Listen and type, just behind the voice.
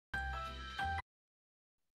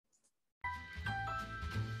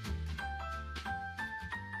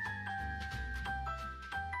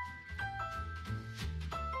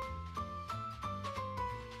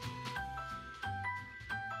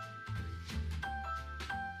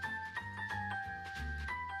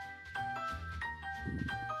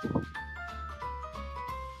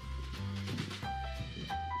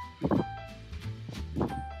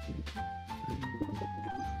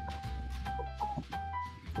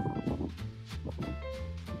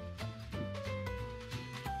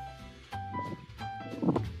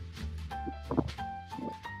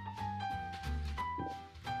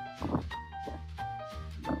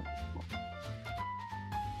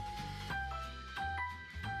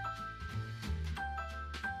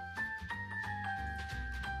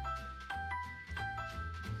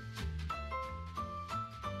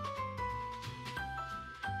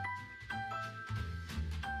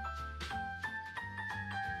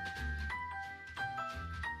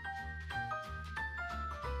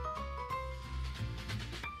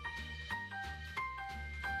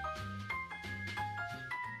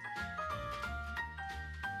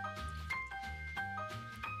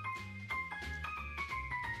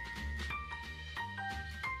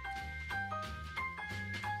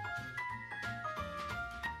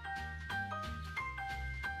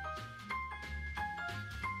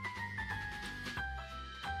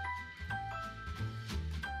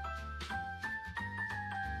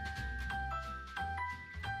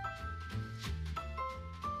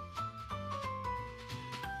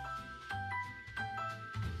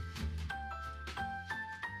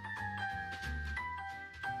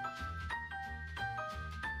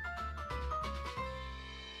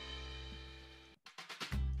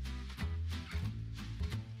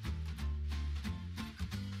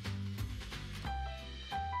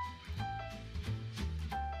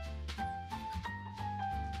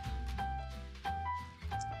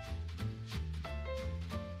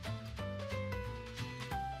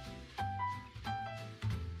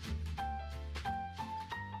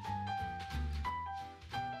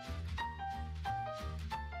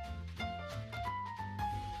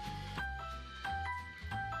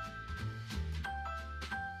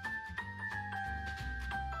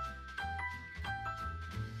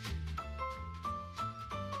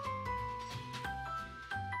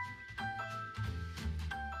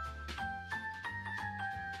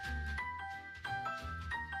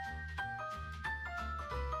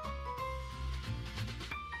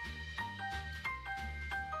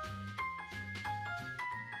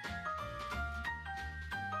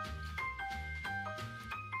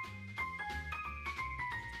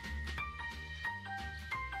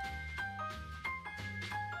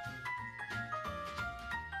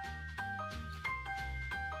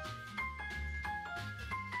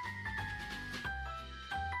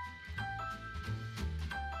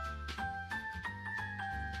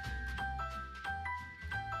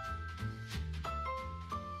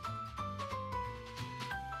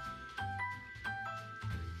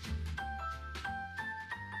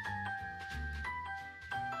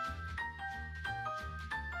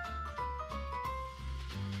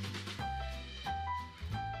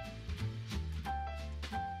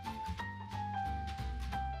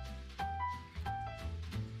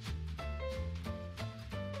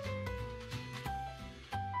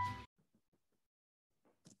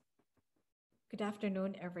Good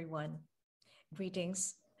afternoon, everyone.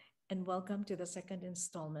 Greetings and welcome to the second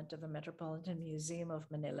installment of the Metropolitan Museum of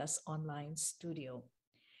Manila's online studio.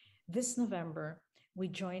 This November, we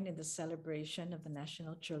join in the celebration of the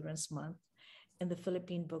National Children's Month and the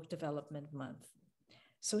Philippine Book Development Month.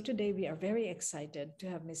 So today we are very excited to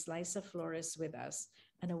have Ms. Liza Flores with us,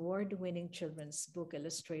 an award-winning children's book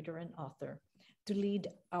illustrator and author, to lead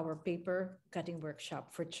our paper cutting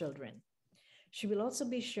workshop for children. She will also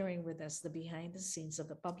be sharing with us the behind the scenes of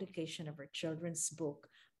the publication of her children's book,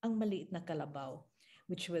 Ang Maliit na Kalabaw,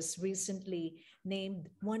 which was recently named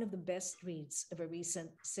one of the best reads of a recent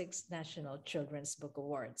 6th National Children's Book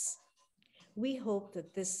Awards. We hope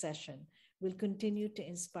that this session will continue to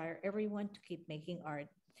inspire everyone to keep making art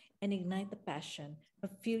and ignite the passion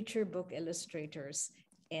of future book illustrators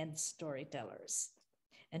and storytellers.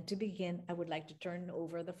 And to begin, I would like to turn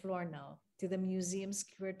over the floor now to the museum's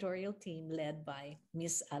curatorial team led by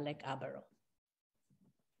Ms. Alec Abaro.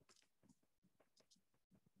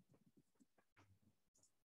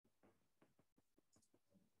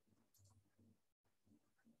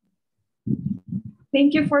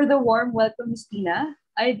 Thank you for the warm welcome, Ms. Tina.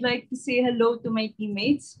 I'd like to say hello to my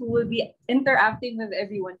teammates who will be interacting with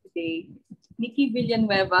everyone today. Nikki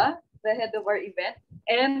Villanueva, the head of our event,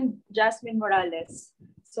 and Jasmine Morales.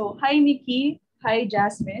 So hi, Nikki. Hi,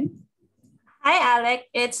 Jasmine. Hi, Alec.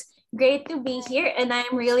 It's great to be here, and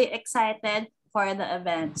I'm really excited for the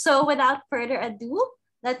event. So without further ado,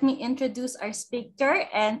 let me introduce our speaker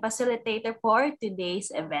and facilitator for today's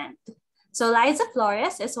event. So Liza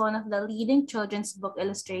Flores is one of the leading children's book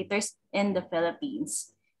illustrators in the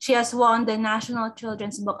Philippines. She has won the National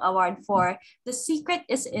Children's Book Award for The Secret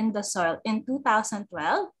is in the Soil in 2012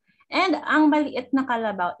 and Ang Maliit na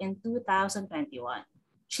Kalabaw in 2021.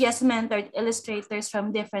 She has mentored illustrators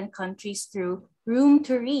from different countries through Room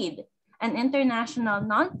to Read, an international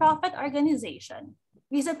nonprofit organization.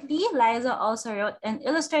 Recently, Liza also wrote and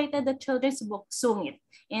illustrated the children's book Sungit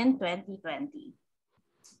in 2020.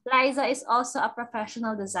 Liza is also a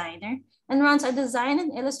professional designer and runs a design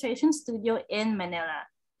and illustration studio in Manila.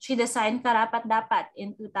 She designed Karapat Dapat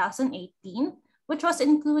in 2018, which was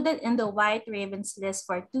included in the White Ravens list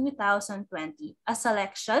for 2020, a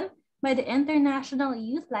selection by the International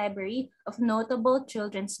Youth Library of notable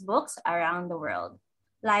children's books around the world.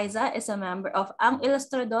 Liza is a member of Ang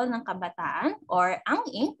Ilustrador ng Kabataan, or Ang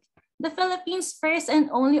Inc., the Philippines' first and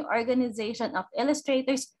only organization of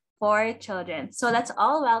illustrators for children. So let's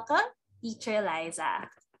all welcome Teacher Liza.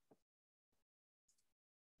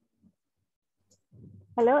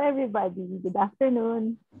 Hello, everybody. Good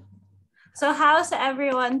afternoon. So how's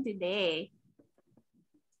everyone today?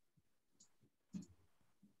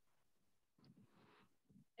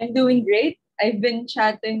 I'm doing great. I've been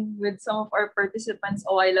chatting with some of our participants a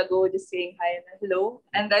while ago, just saying hi and hello.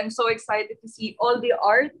 And I'm so excited to see all the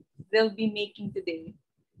art they'll be making today.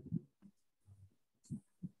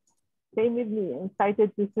 Same with me. I'm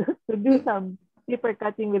excited to do some paper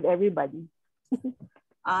cutting with everybody.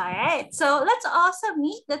 All right. So let's also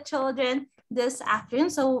meet the children this afternoon.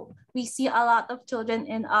 So we see a lot of children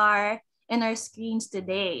in our screens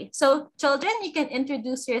today. So children, you can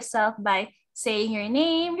introduce yourself by saying your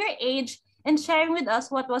name, your age, and sharing with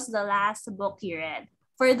us what was the last book you read.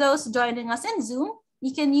 For those joining us in Zoom,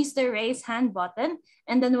 you can use the raise hand button,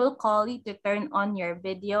 and then we'll call you to turn on your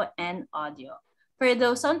video and audio. For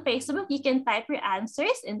those on Facebook, you can type your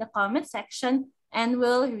answers in the comment section and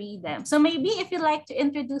we'll read them. So maybe if you'd like to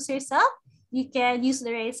introduce yourself, you can use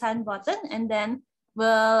the raise hand button and then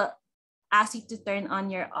we'll ask you to turn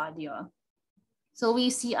on your audio. So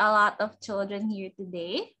we see a lot of children here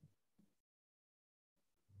today.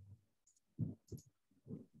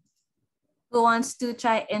 Who wants to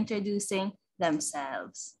try introducing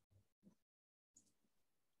themselves?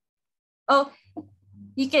 Oh,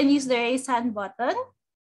 you can use the raise hand button.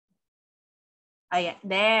 Oh yeah,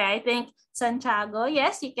 there, I think Santiago.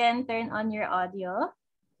 Yes, you can turn on your audio.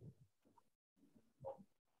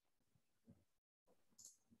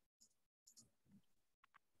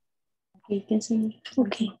 Okay, you can say,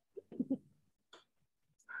 okay.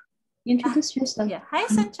 Introduce yourself. Yeah. Hi,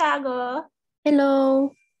 Santiago.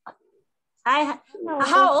 Hello. Hi. Hello.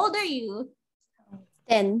 How old are you?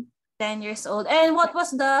 10. 10 years old. And what was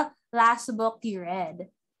the last book you read?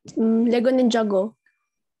 Lego Ninjago.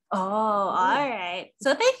 Oh, all right.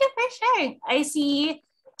 So thank you for sharing. I see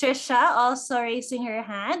Trisha also raising her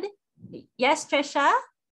hand. Yes, Trisha?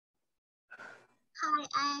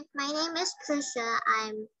 Hi, my name is Trisha.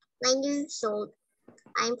 I'm 9 years old.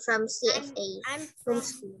 I'm from CFA. I'm from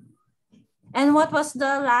school. And what was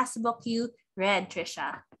the last book you read,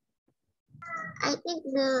 Trisha? I think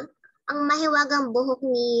the Ang mahiwagang buhok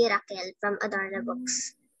ni Raquel from Adorna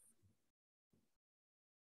Books.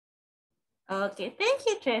 Okay, thank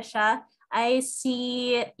you, Trisha. I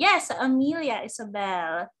see, yes, Amelia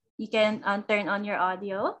Isabel. You can turn on your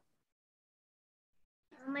audio.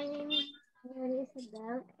 My name is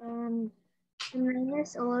Isabel, and I'm 9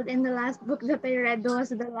 years old, and the last book that I read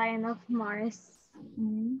was The Lion of Mars.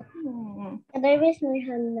 Mm. And I raised my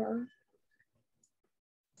hand now.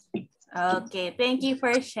 Okay, thank you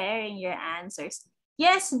for sharing your answers.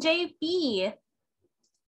 Yes, JP.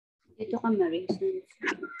 Dito ka, Maris.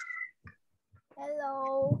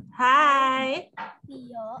 Hello, Hi.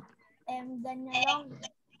 Pio. I'm Ganyalong.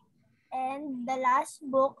 And the last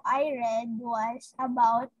book I read was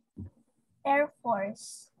about Air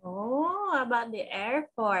Force. Oh, about the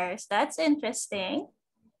Air Force. That's interesting.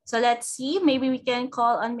 So let's see, maybe we can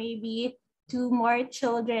call on maybe 2 more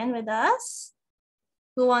children with us.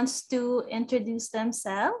 Who wants to introduce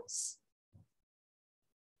themselves?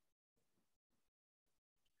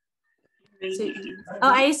 So,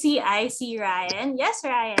 oh, I see Ryan. Yes,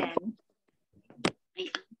 Ryan.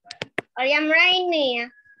 I am Rainy.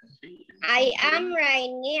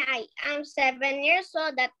 I am 7 years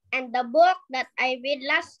old, and the book that I read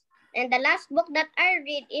the last book that I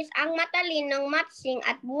read is Ang Matalinong Matsing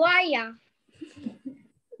at Buhaya.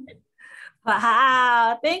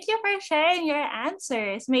 Wow, thank you for sharing your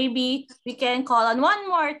answers. Maybe we can call on one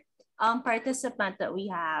more participant that we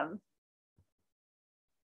have.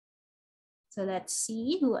 So let's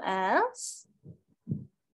see who else.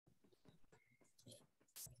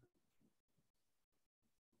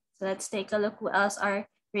 So let's take a look who else are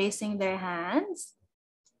raising their hands.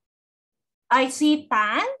 I see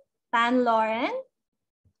Tan Lauren.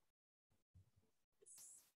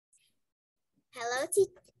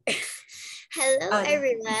 Hello,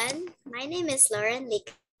 everyone. My name is Lauren Lee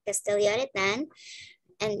Castellaritan,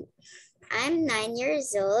 and I'm 9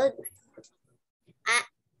 years old.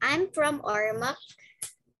 I'm from Ormoc,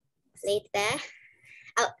 Leyte.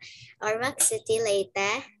 Ormoc City,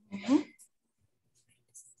 Leyte.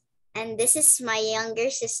 And this is my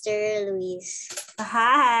younger sister, Louise.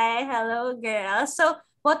 Hi, hello, girls. So,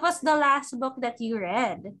 what was the last book that you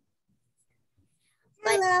read?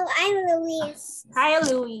 Hello, I'm Louise. Hi,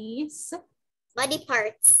 Louise. Body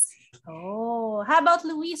Parts. Oh, how about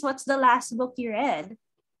Louise? What's the last book you read?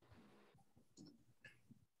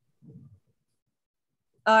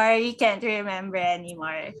 Or you can't remember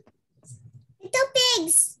anymore? Little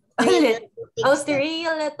Pigs. Three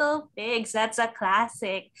Little Pigs. That's a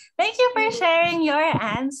classic. Thank you for sharing your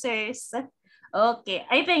answers. Okay,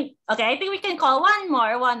 I think we can call one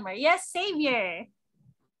more. Yes, Xavier.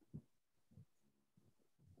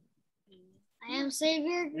 I am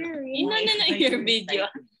Xavier Green. No, your video.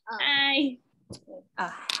 Hi.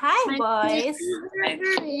 Hi, boys.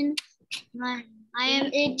 I am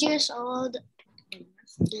 8 years old.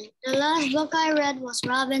 The last book I read was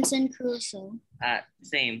Robinson Crusoe.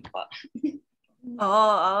 Same.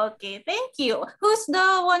 Oh, okay. Thank you. Who's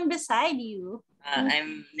the one beside you?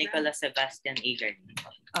 I'm Nicholas Sebastian Eager.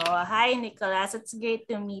 Oh, hi, Nicholas. It's great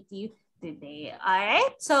to meet you today. All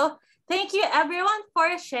right. So thank you, everyone,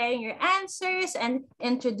 for sharing your answers and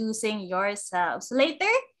introducing yourselves.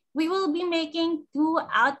 Later, we will be making 2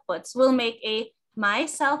 outputs. We'll make a my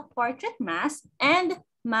self-portrait mask and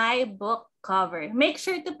my book cover. Make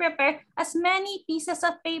sure to prepare as many pieces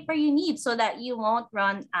of paper you need so that you won't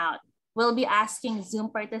run out. We'll be asking Zoom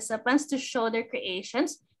participants to show their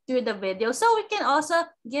creations through the video so we can also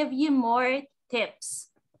give you more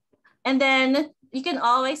tips. And then you can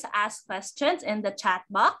always ask questions in the chat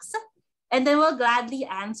box, and then we'll gladly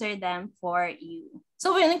answer them for you.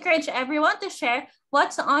 So we encourage everyone to share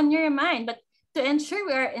what's on your mind, but to ensure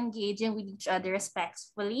we are engaging with each other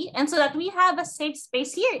respectfully and so that we have a safe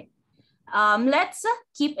space here. Let's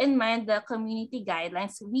keep in mind the community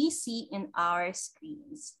guidelines we see in our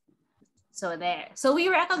screens. So there. So we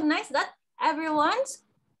recognize that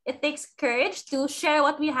it takes courage to share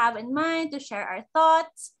what we have in mind, to share our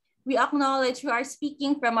thoughts. We acknowledge we are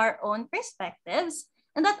speaking from our own perspectives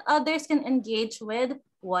and that others can engage with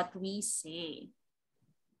what we say.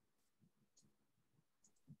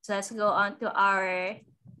 So let's go on to our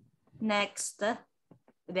next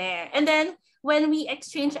there. And then when we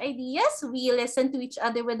exchange ideas, we listen to each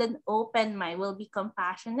other with an open mind. We'll be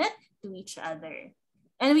compassionate to each other.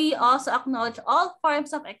 And we also acknowledge all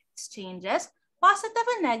forms of exchanges, positive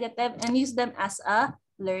and negative, and use them as a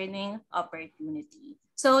learning opportunity.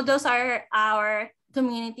 So those are our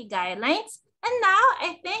community guidelines. And now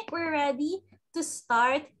I think we're ready to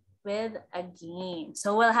start with a game.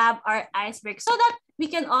 So we'll have our icebreaker so that we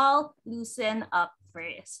can all loosen up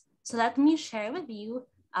first. So let me share with you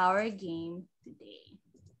our game today.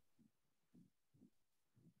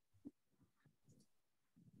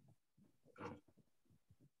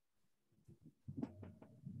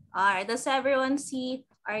 All right, does everyone see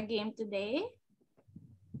our game today?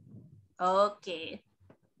 Okay.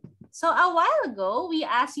 So a while ago, we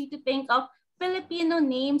asked you to think of Filipino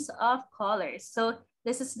names of colors. So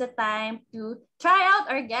this is the time to try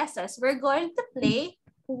out our guesses. We're going to play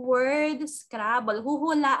word Scrabble.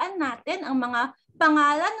 Huhulaan natin ang mga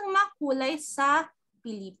pangalan ng mga kulay sa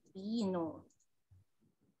Pilipino.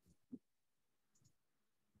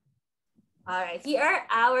 All right, here are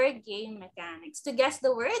our game mechanics. To guess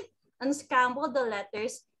the word, unscramble the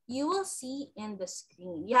letters you will see in the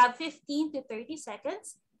screen. You have 15 to 30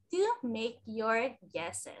 seconds to make your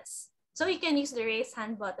guesses. So you can use the raise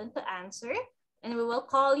hand button to answer, and we will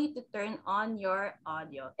call you to turn on your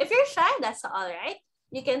audio. If you're shy, that's all right.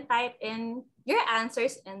 You can type in your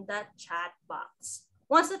answers in the chat box.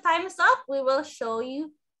 Once the time is up, we will show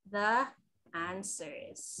you the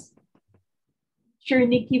answers. Sure,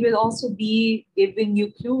 Nikki will also be giving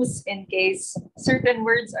you clues in case certain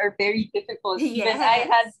words are very difficult. Yes. Even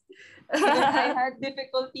I had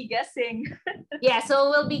difficulty guessing. Yeah,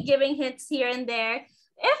 so we'll be giving hints here and there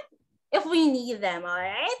if we need them, all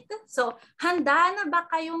right? So, handa na ba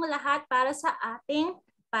kayong lahat para sa ating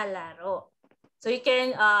palaro? So you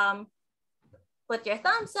can put your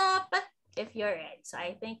thumbs up if you're ready. So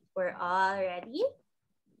I think we're all ready.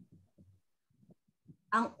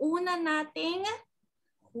 Ang una nating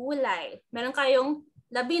kulay. Meron kayong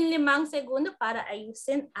 15 segundo para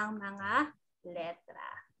ayusin ang mga letra.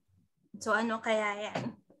 So ano kaya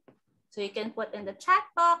yan? So you can put in the chat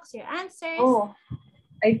box your answers. Oh,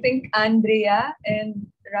 I think Andrea and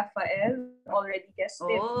Rafael already guessed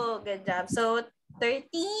it. Oh, good job. So 13,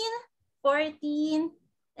 14,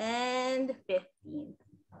 and 15.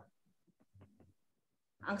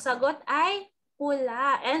 Ang sagot ay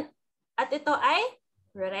pula. At ito ay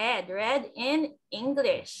red. Red in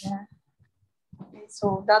English. Yeah. Okay,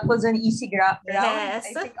 so that was an easy round. Yes.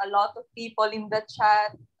 I think a lot of people in the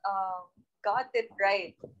chat got it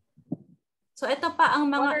right. So ito pa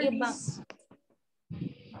ang mga ibang...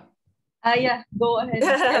 Yeah, go ahead.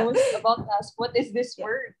 I was about to ask, what is this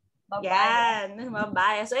word? Mabaya. Yan,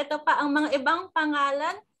 mabaya. So ito pa ang mga ibang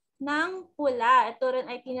pangalan ng pula. Ito rin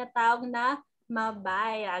ay tinatawag na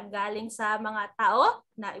mabaya, galing sa mga tao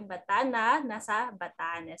na ibatan na nasa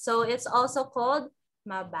Batanes. So it's also called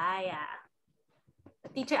mabaya.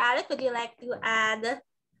 Teacher Alec, would you like to add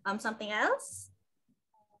something else?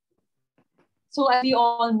 So as we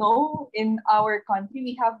all know, in our country,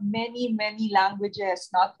 we have many languages,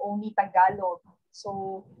 not only Tagalog.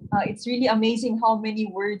 So it's really amazing how many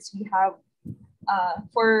words we have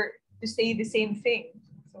to say the same thing.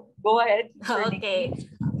 So go ahead. Okay.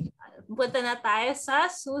 Punta na tayo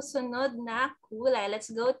sa susunod na kulay.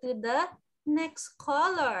 Let's go to the next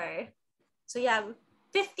color. So you have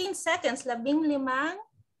 15 seconds, 15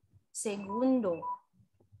 segundo.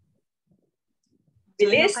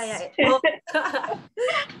 Bilis. So, ano kaya ito?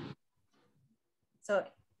 So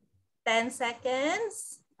 10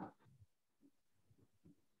 seconds.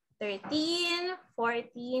 13,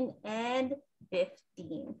 14, and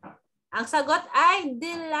 15. Ang sagot ay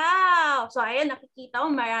dilaw. So ayan, nakikita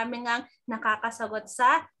mo maraming ang nakakasagot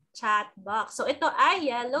sa chat box. So ito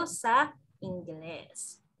ay yellow sa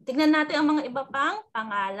Ingles. Tignan natin ang mga iba pang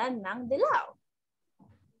pangalan ng dilaw.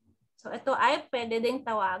 So ito ay pwede ding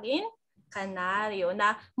tawagin kanaryo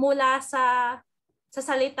na mula sa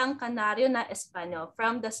salitang kanaryo na Espanyol,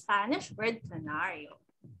 from the Spanish word canario.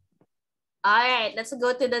 Alright, let's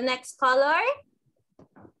go to the next color.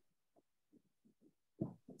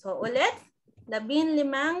 So ulit, 15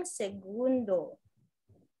 segundo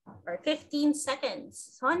or 15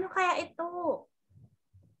 seconds. So ano kaya ito?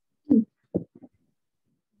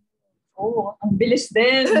 Oh, ang bilis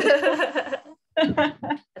din.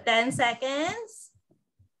 10 seconds.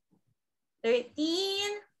 13,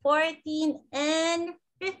 14, and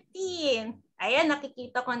 15. Ayan,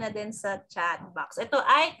 nakikita ko na din sa chat box. Ito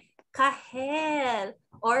ay kahel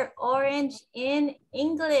or orange in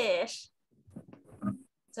English.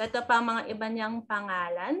 So ito pa mga iba niyang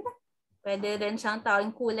pangalan. Pwede rin siyang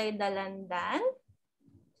tawagin kulay dalandan.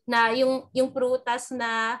 Na yung prutas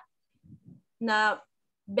na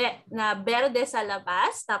berde sa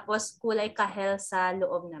labas, tapos kulay kahel sa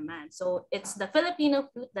loob naman. So it's the Filipino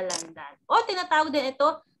fruit dalandan. O tinatawag din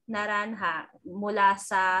ito naranja, mula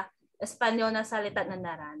sa Espanyol na salita na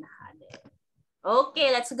naranja din. Okay,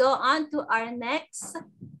 let's go on to our next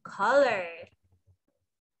color.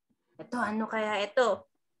 Ito, ano kaya ito?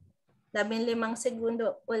 15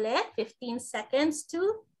 segundo ulit, 15 seconds to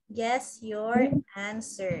guess your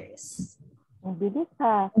answers. Ang bilis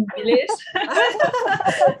ha. Ang bilis.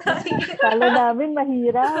 Kala namin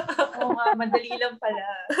mahirap. Oo nga, madali lang pala.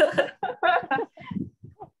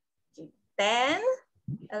 10,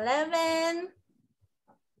 11.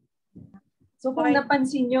 So kung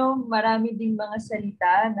napansin nyo, marami ding mga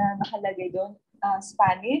salita na nakalagay doon,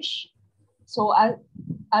 Spanish. So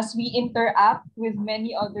as we interact with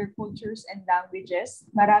many other cultures and languages,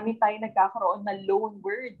 marami tayong nagkakaroon na loan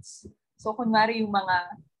words. So kunwari yung mga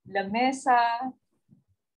lamesa,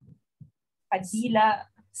 kadila,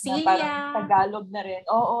 na parang Tagalog na rin.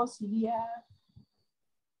 Oo, silya.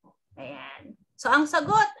 Ayan. So ang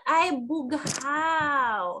sagot ay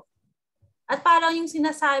bughaw. At parang yung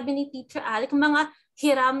sinasabi ni Teacher Alec, mga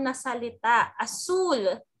hiram na salita,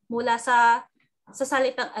 azul, mula sa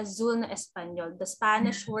salitang azul na Espanyol, the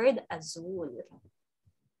Spanish word azul.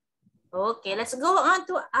 Okay, let's go on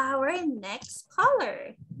to our next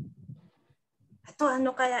caller. Ito,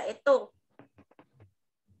 ano kaya ito?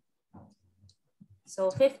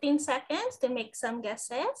 So, 15 seconds to make some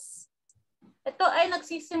guesses. Ito ay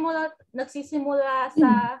nagsisimula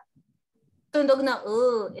sa tunog na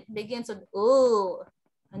It begins with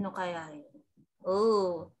Ano kaya yun?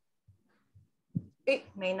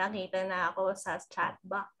 May nakita na ako sa chat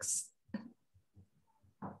box.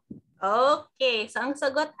 Okay, so ang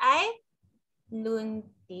sagot ay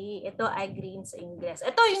lunti. Ito ay green sa Ingles.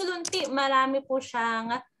 Ito yung lunti, marami po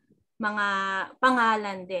siyang mga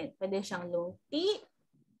pangalan din. Pwede siyang lunti,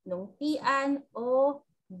 lungtian, o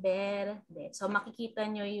berde. So makikita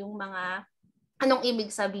nyo yung mga anong ibig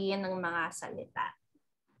sabihin ng mga salita.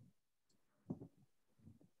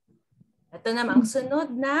 Ito namang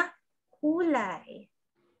sunod na kulay.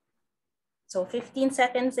 So 15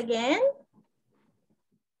 seconds again.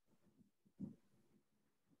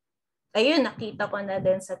 Ayun, nakita ko na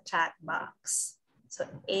din sa chat box. So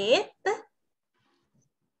 8,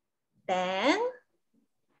 10.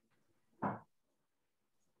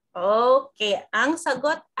 Okay, ang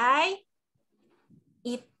sagot ay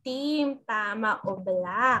itim, tama, o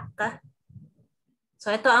black.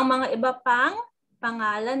 So ito ang mga iba pang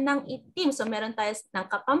pangalan ng itim. So meron tayo ng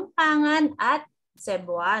Kapampangan at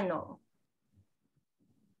Cebuano.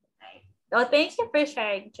 So thank you for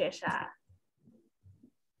sharing, Trisha.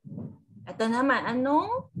 Ito naman,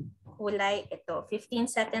 anong kulay ito? 15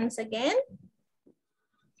 seconds again.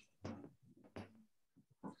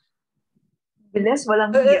 Bilis,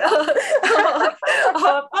 walang hiya.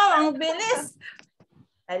 Opo, ang bilis.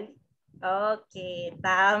 Okay,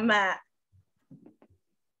 tama.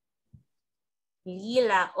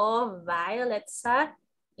 Lila o violet sa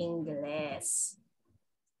Ingles.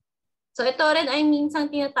 So ito rin ay minsan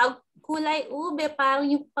tinatawag kulay ube, parang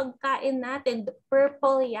yung pagkain natin, the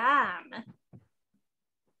purple yam.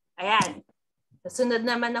 Ayan. Sunod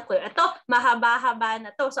naman ako. Ito, mahaba-haba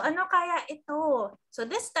na to. So ano kaya ito? So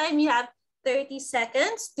this time you have 30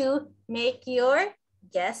 seconds to make your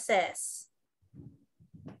guesses.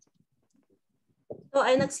 Ito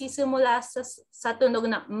ay nagsisimula sa tunog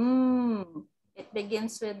na It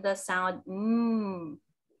begins with the sound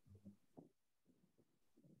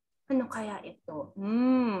Ano kaya ito?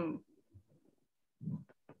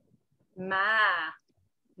 Ma.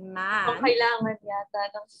 Kailangan yata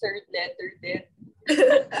ng third letter din.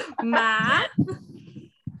 Ma.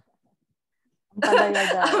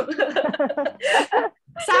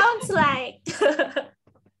 Sounds like.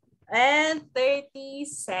 And 30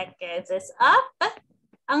 seconds is up.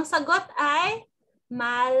 Ang sagot ay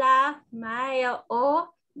mala, maya, o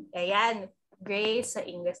ayan, gray sa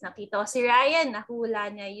English. Nakita ko si Ryan, nahula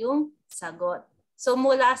niya yung sagot. So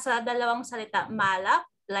mula sa dalawang salita, mala,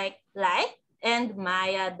 like, and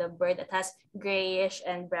maya, the bird that has grayish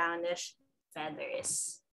and brownish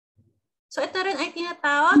feathers. So ito rin ay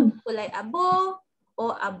tinatawag kulay abo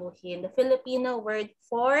o abuhin, the Filipino word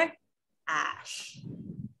for ash.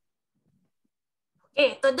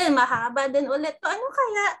 Okay, ito din, mahaba din ulit. So, ano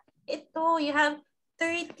kaya ito? You have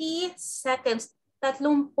 30 seconds,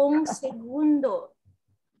 30 segundo.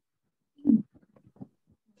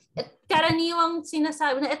 At karaniwang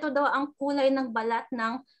sinasabi na ito daw ang kulay ng balat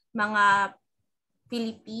ng mga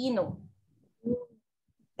Pilipino.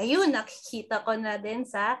 Ayun, nakikita ko na din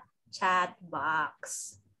sa chat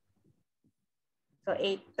box. So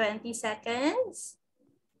 20 seconds.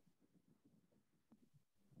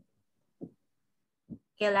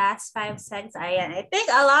 Okay, last 5 seconds. Ayan. I think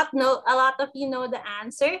a lot of you know the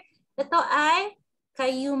answer. Ito ay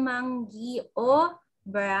kayumanggi o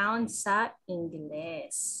brown sa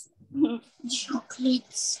Ingles.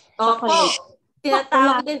 Chocolates. Opo.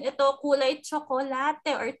 Tinatawag din ito kulay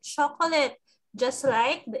tsokolate or chocolate, just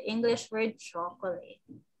like the English word chocolate.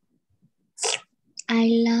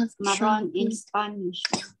 I love Maroon in chocolate. Spanish.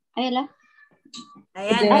 Ayala. Ayan,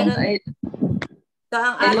 Again, meron. I Ito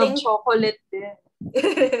ang love ating chocolate din.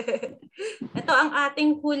 ito ang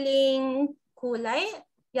ating huling kulay.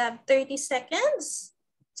 You have 30 seconds.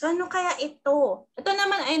 So ano kaya ito? Ito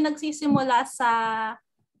naman ay nagsisimula sa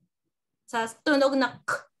tunog na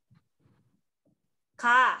k.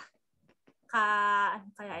 Ka. Ano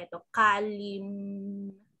kaya ito? Kalim.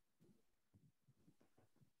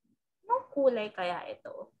 Anong kulay kaya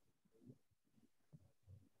ito?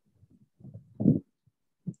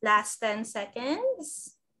 Last 10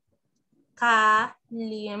 seconds.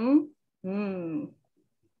 Kalim.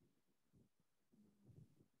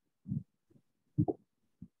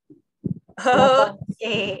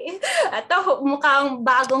 Okay. Ito, mukhang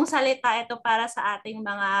bagong salita ito para sa ating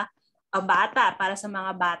mga bata, para sa mga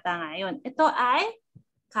bata ngayon. Ito ay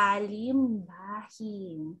kalimbahin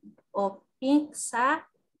o pink sa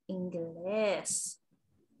Ingles.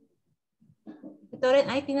 Ito rin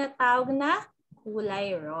ay tinatawag na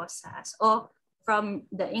kulay rosas o from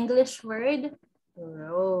the English word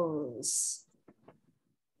rose.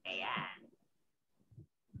 Ayan.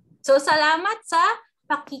 So, salamat sa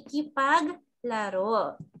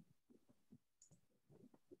pakikipaglaro.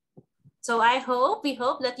 So we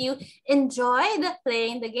hope that you enjoyed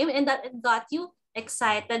playing the game and that it got you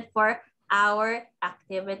excited for our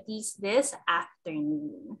activities this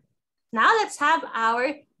afternoon. Now let's have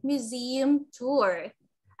our museum tour.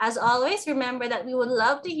 As always, remember that we would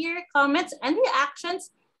love to hear your comments and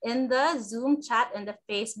reactions in the Zoom chat and the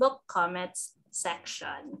Facebook comments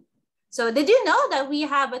section. So did you know that we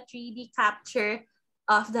have a 3D capture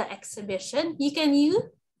of the exhibition? You can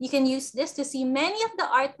use this to see many of the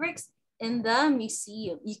artworks in the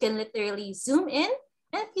museum. You can literally zoom in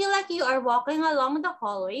and feel like you are walking along the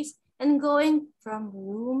hallways and going from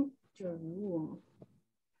room to room.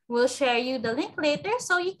 We'll share you the link later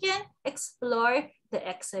so you can explore the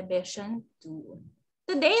exhibition too.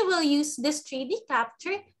 Today, we'll use this 3D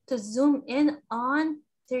capture to zoom in on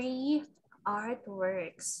 3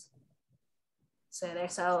 artworks. So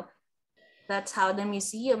that's how the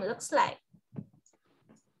museum looks like.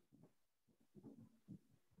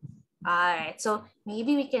 All right, so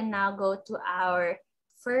maybe we can now go to our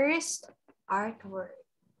first artwork.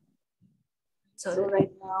 So right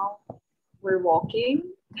now, we're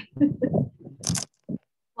walking.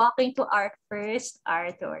 Walking to our first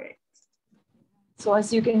artwork. So as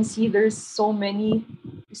you can see, there's so many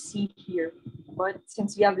to see here. But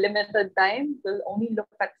since we have limited time, we'll only look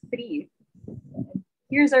at 3.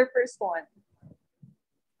 Here's our first one.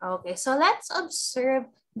 Okay, so let's observe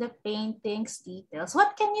the painting's details.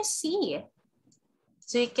 What can you see?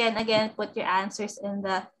 So you can again put your answers in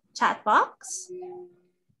the chat box.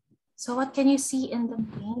 So what can you see in the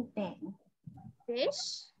painting?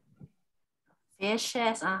 Fish?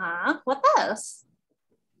 Fishes, What else?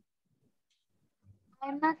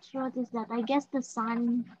 I'm not sure what is that. I guess the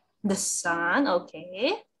sun. The sun,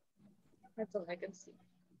 okay. That's all I can see.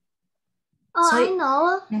 Oh, So, I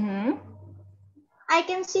know. Mm-hmm. I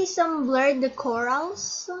can see some blurred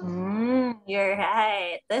corals. You're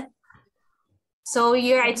right. So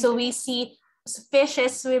you're right. So we see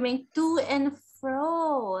fishes swimming to and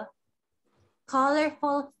fro.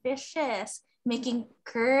 Colorful fishes making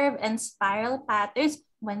curve and spiral patterns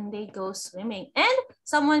when they go swimming. And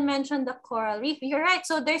someone mentioned the coral reef. You're right.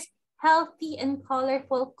 So there's healthy and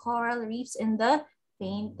colorful coral reefs in the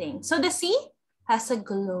painting. So the sea has a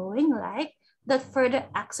glowing light that further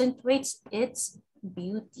accentuates its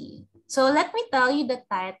beauty. So let me tell you the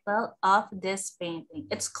title of this painting.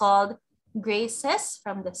 It's called Graces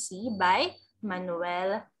from the Sea by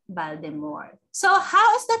Manuel Baldemor. So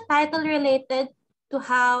how is the title related to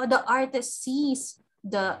how the artist sees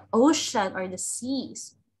the ocean or the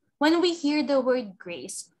seas? When we hear the word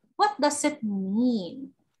grace, what does it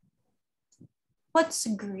mean? What's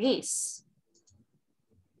grace?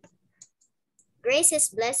 Grace is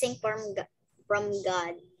blessing from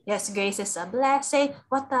God. Yes, grace is a blessing.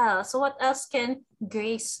 What else? So what else can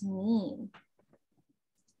grace mean?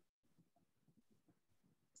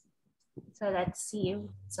 So let's see.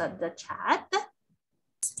 So the chat.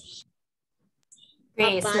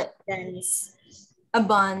 Grace. Abundance.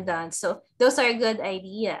 Abundance. So those are good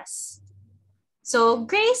ideas. So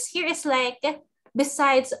grace here is like,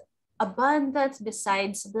 besides abundance,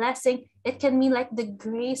 besides blessing, it can mean like the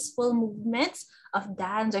graceful movements of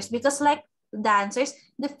dancers, because like dancers,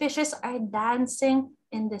 the fishes are dancing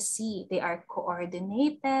in the sea. They are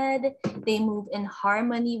coordinated. They move in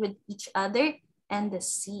harmony with each other and the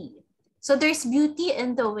sea. So there's beauty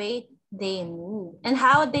in the way they move and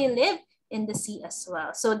how they live in the sea as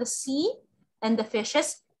well. So the sea and the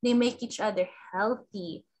fishes They make each other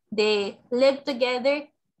healthy. They live together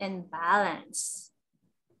in balance.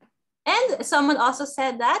 And someone also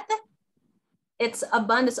said that it's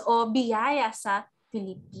abundance o biyaya sa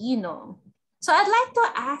Filipino. So I'd like to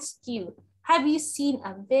ask you, have you seen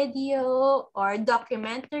a video or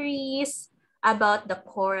documentaries about the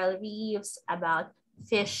coral reefs, about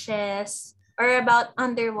fishes, or about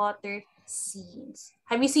underwater scenes?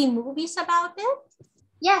 Have you seen movies about it?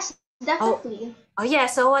 Yes, definitely. Oh yeah,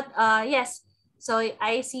 so what yes. So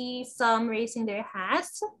I see some raising their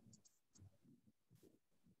hands.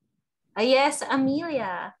 Yes,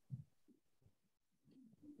 Amelia.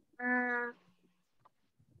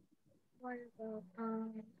 What about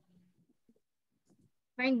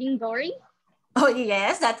Finding Dory? Oh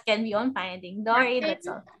yes, that can be on Finding Dory. That's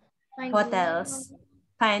all. Finding What Nemo. else?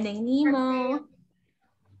 Finding Nemo.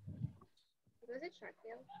 Was it Shark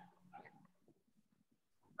Tale?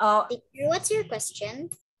 Oh, Teacher, what's your question?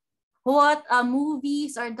 what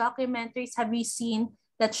movies or documentaries have you seen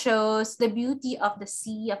that shows the beauty of the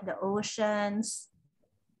sea, of the oceans?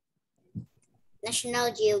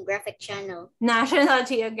 National Geographic Channel. National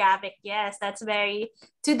Geographic, yes, that's very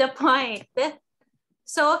to the point.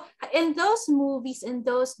 So in those movies, in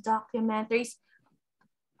those documentaries,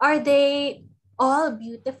 are they all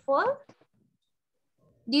beautiful?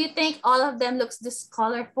 Do you think all of them looks this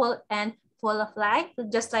colorful and full of life,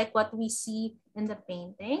 just like what we see in the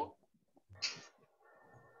painting?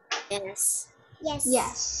 Yes.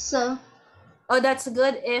 Yes. So, Oh, that's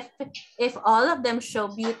good if all of them show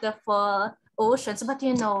beautiful oceans. But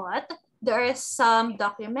you know what? There are some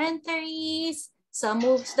documentaries, some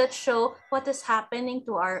movies that show what is happening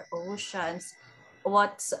to our oceans.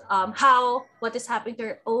 What is happening to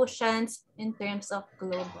our oceans in terms of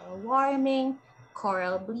global warming,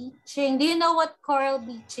 coral bleaching. Do you know what coral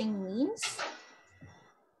bleaching means?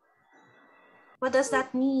 What does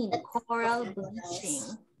that mean? Coral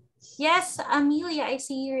bleaching. Yes, Amelia, I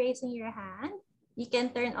see you raising your hand. You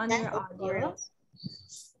can turn on your audio.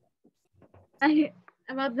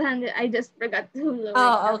 About the hand, I just forgot to lower it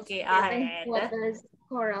Oh, down. okay. All right. What does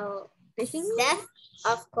coral fishing mean? death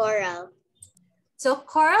of coral. So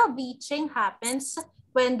coral bleaching happens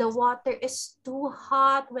when the water is too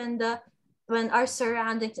hot, when our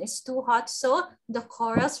surroundings is too hot. So the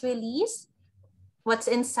corals release what's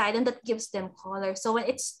inside and that gives them color. So when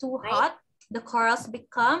it's too hot, the corals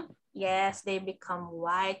become, yes, they become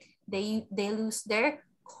white. They lose their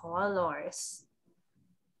colors.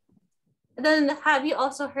 Then have you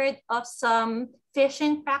also heard of some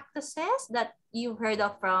fishing practices that you've heard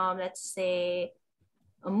of from, let's say,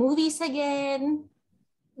 movies again?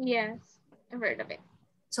 Yes, I've heard of it.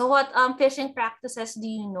 So what fishing practices do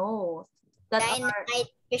you know? That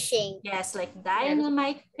Dynamite fishing. Yes, like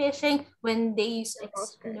dynamite fishing when they use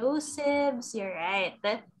explosives. You're right.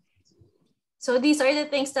 So these are the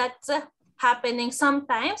things that's happening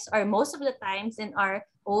sometimes or most of the times in our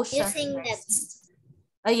oceans. Using nets.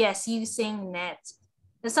 Yes, using nets.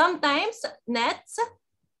 Sometimes nets,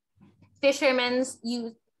 fishermen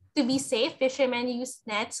use, to be safe, fishermen use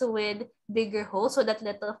nets with bigger holes so that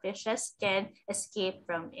little fishes can escape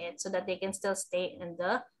from it so that they can still stay in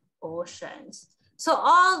the oceans. So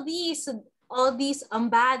all these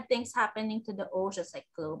bad things happening to the oceans like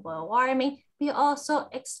global warming, we also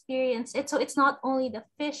experience it. So it's not only the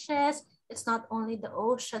fishes, it's not only the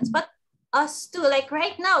oceans, but us too. Like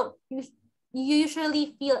right now, you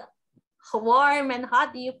usually feel warm and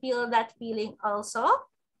hot. Do you feel that feeling also?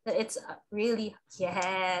 That it's really,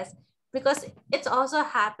 yes, because it's also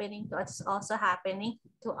happening to us, it's also happening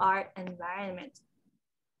to our environment.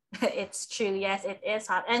 It's true, yes, it is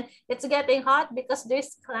hot. And it's getting hot because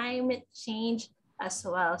there's climate change as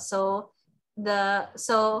well. So the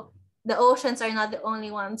oceans are not the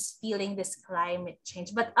only ones feeling this climate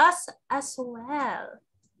change, but us as well.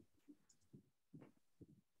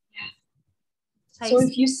 So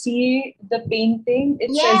if you see the painting,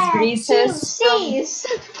 it says graces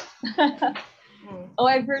from... Oh,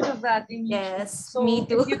 I've heard of that in YouTube. Yes, so me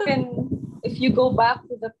too. If you go back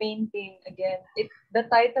to the painting again, the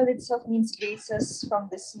title itself means graces from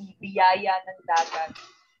the sea, biyaya ng dagat.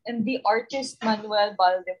 And the artist Manuel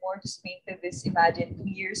Baldemore just painted this, imagine, 2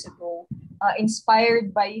 years ago,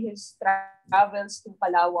 inspired by his travels to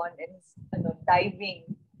Palawan and his diving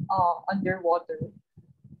underwater.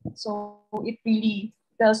 So it really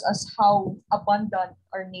tells us how abundant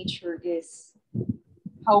our nature is,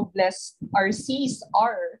 how blessed our seas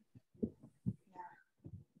are.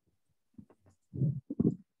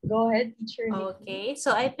 Go ahead, teacher. Okay,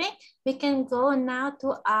 so I think we can go now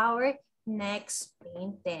to our next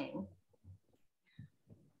painting.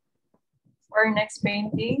 For our next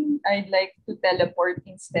painting, I'd like to teleport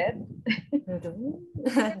instead.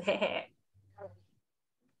 There.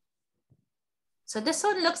 So this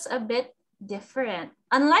one looks a bit different.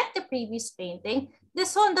 Unlike the previous painting,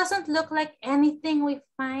 this one doesn't look like anything we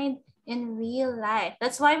find in real life.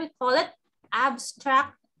 That's why we call it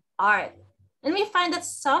abstract art. And we find that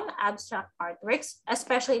some abstract artworks,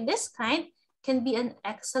 especially this kind, can be an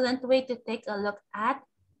excellent way to take a look at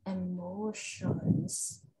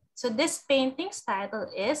emotions. So this painting's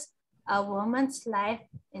title is A Woman's Life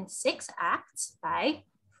in 6 Acts by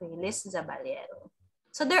Feliz Zaballero.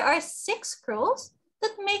 So there are 6 scrolls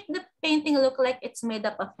that make the painting look like it's made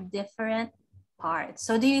up of different parts.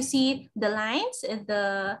 So do you see the lines in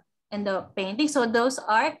the painting? So those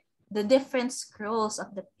are the different scrolls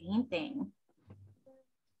of the painting.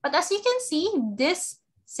 But as you can see, these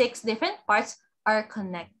 6 different parts are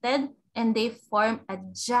connected and they form a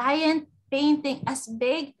giant painting as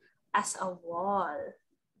big as a wall.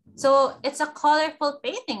 So it's a colorful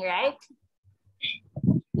painting, right?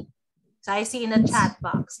 So I see in the chat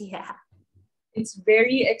box, yeah. It's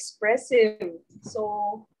very expressive.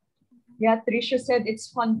 So yeah, Trisha said it's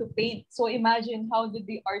fun to paint. So imagine, how did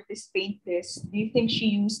the artist paint this? Do you think she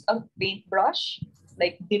used a paintbrush,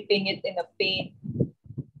 like dipping it in a paint,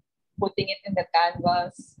 putting it in the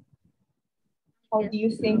canvas? How do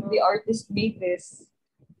you think the artist made this?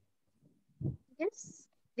 Yes,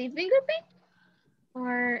 the finger paint?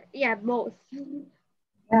 Or, yeah, both.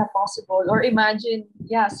 Yeah, possible. Or imagine,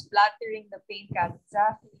 yeah, splattering the paint can.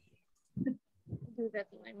 Exactly. Do that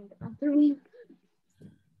when I'm in the bathroom.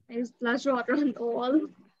 I splash water on the wall.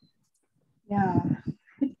 Yeah.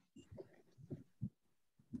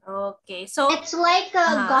 Okay, so It's like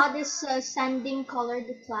a goddess sending color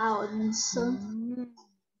to clouds.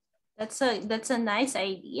 that's a nice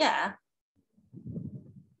idea.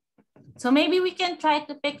 So maybe we can try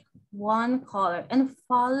to pick one color and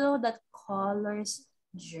follow that color's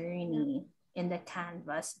journey in the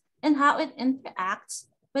canvas and how it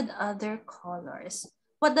interacts with other colors.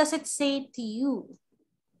 What does it say to you?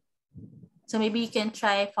 So maybe you can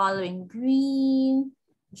try following green,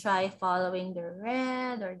 try following the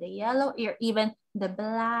red or the yellow, or even the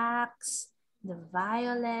blacks, the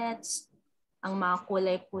violets, ang mga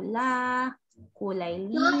kulay pula, kulay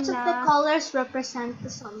lila. Lots of the colors represent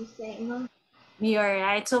something. You're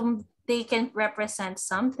right. So they can represent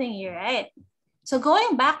something, you're right. So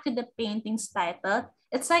going back to the painting's title,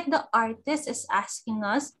 it's like the artist is asking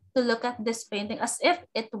us to look at this painting as if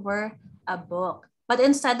it were a book. But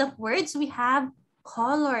instead of words, we have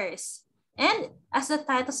colors. And as the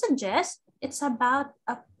title suggests, it's about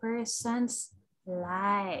a person's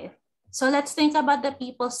life. So let's think about the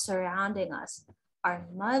people surrounding us. Our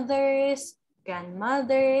mothers,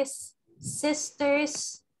 grandmothers,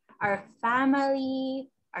 sisters, our family,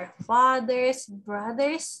 our fathers,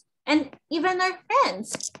 brothers, and even our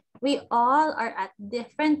friends. We all are at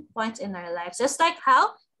different points in our lives. Just like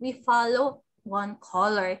how we follow one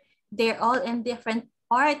color, they're all in different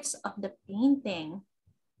parts of the painting.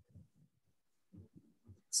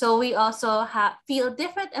 So we also feel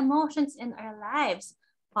different emotions in our lives,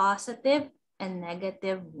 positive and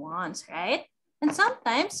negative ones, right? And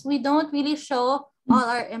sometimes we don't really show all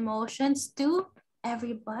our emotions to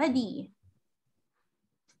everybody.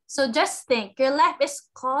 So just think, your life is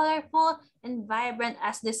colorful and vibrant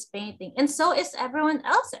as this painting, and so is everyone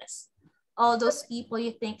else's. All those people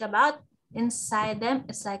you think about, inside them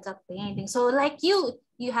is like a painting. So like you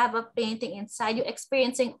have a painting inside you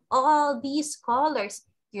experiencing all these colors.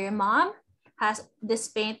 Your mom has this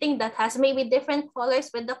painting that has maybe different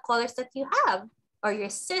colors with the colors that you have. Or your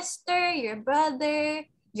sister, your brother,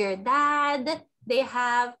 your dad, they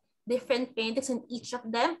have different paintings in each of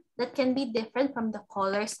them that can be different from the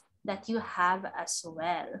colors that you have as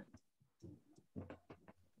well.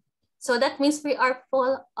 So that means we are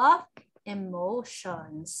full of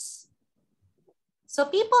emotions. So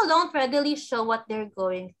people don't readily show what they're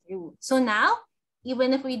going through. So now,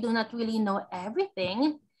 even if we do not really know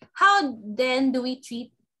everything, how then do we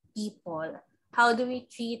treat people? How do we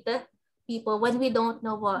treat people when we don't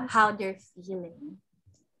know how they're feeling?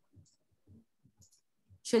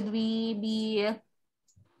 Should we be,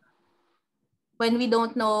 when we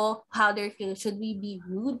don't know how they're feeling, should we be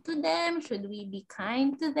rude to them? Should we be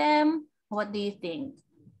kind to them? What do you think?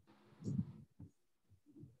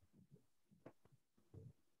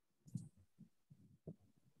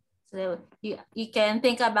 So you can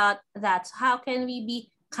think about that. So how can we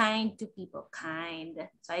be kind to people? Kind.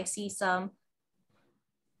 So I see some.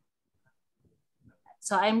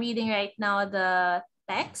 So I'm reading right now the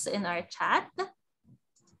text in our chat.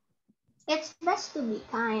 It's best to be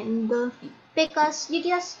kind because you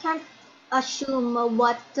just can't assume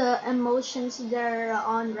what emotions they're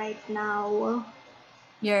on right now.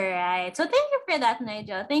 You're right. So thank you for that,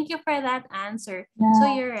 Nigel. Thank you for that answer. Yeah.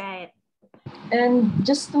 So you're right. And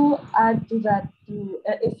just to add to that,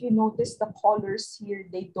 if you notice the colors here,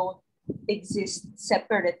 they don't exist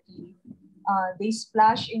separately. They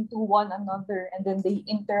splash into one another and then they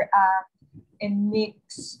interact and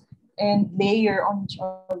mix and layer on each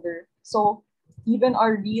other. So even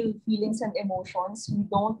our real feelings and emotions, we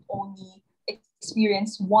don't only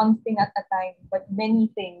experience one thing at a time, but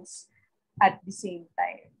many things at the same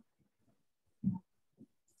time.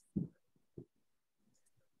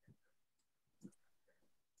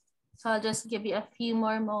 So I'll just give you a few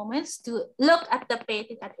more moments to look at the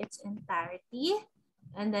painting at its entirety.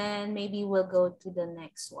 And then maybe we'll go to the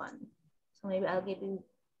next one. So maybe I'll give you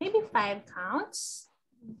maybe 5 counts.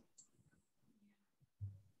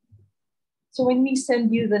 So when we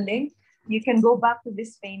send you the link, you can go back to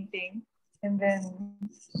this painting and then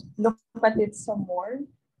look at it some more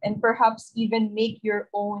and perhaps even make your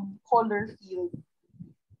own color field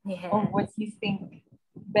of what you think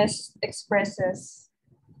best expresses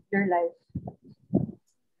your life.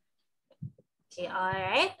 Okay, all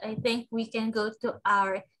right. I think we can go to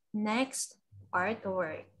our next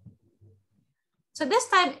artwork. So this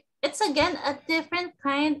time, it's again a different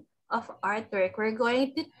kind of artwork. We're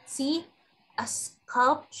going to see a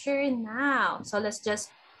sculpture now. So let's just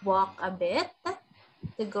walk a bit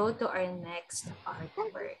to go to our next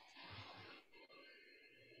artwork.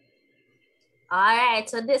 All right,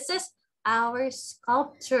 so this is our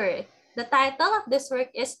sculpture. The title of this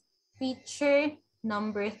work is Feature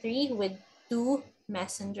Number 3 with 2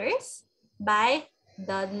 Messengers by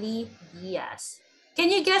Dudley Diaz.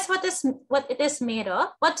 Can you guess what it is made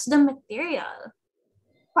of? What's the material?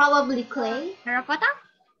 Probably clay. Terracotta?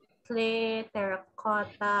 Clay,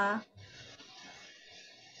 terracotta.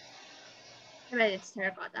 Well, it's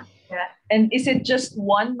terracotta. Yeah. And is it just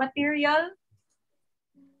one material?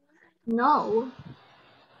 No.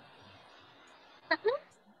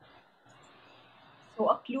 So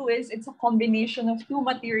a clue is it's a combination of 2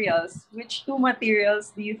 materials. Which 2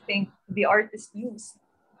 materials do you think the artist used?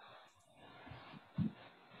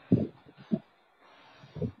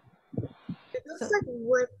 It looks like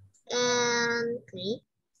wood and clay.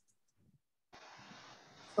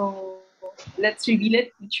 So let's reveal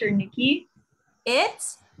it. Teacher Nikki.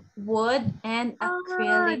 It's wood and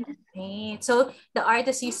acrylic paint. So the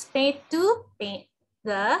artist used paint to paint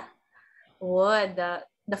the wood,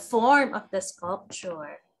 the form of the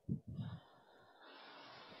sculpture.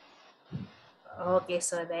 Okay,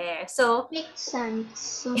 so there. So makes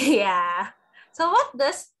sense. Yeah. So what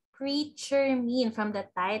does preacher mean from the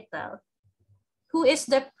title? Who is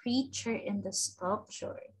the preacher in the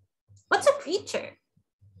sculpture? What's a preacher?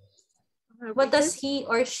 What does he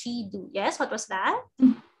or she do? Yes, what was that?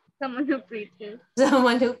 Someone who preaches.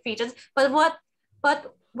 Someone who preaches. But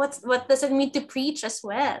what does it mean to preach as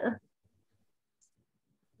well?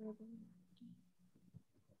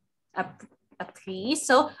 A priest.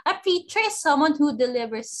 So a preacher is someone who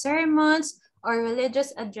delivers sermons or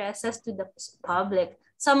religious addresses to the public.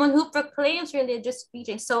 Someone who proclaims religious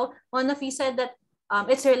preaching. So one of you said that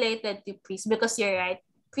it's related to priests because you're right.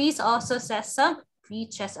 Priests also says some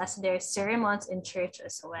preaches as their sermons in church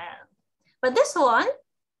as well. But this one,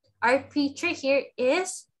 our preacher here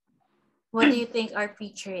is, what do you think our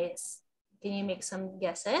preacher is? Can you make some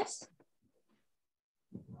guesses?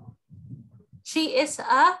 She is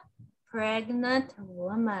a pregnant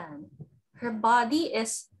woman. Her body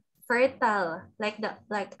is fertile,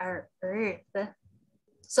 like our earth.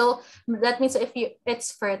 So that means if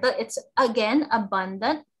it's fertile, it's again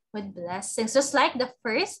abundant with blessings, just like the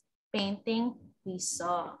first painting we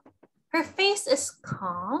saw. Her face is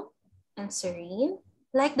calm and serene,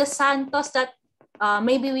 like the santos that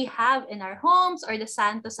maybe we have in our homes or the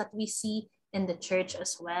santos that we see in the church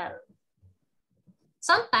as well.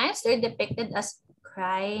 Sometimes they're depicted as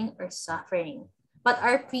crying or suffering, but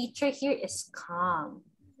our preacher here is calm.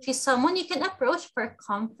 She's someone you can approach for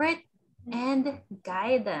comfort and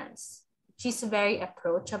guidance. She's very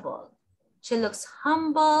approachable. She looks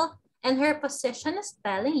humble, and her position is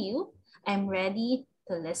telling you, I'm ready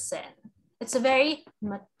to listen. It's very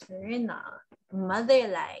maternal,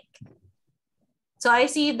 mother-like. So I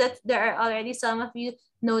see that there are already some of you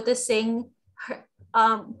noticing her,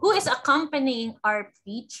 who is accompanying our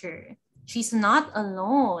preacher. She's not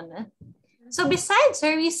alone. So besides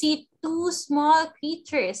her, we see 2 small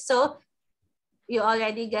creatures. So you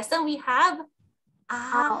already guessed them. We have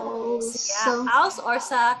owls. Yeah, owls, or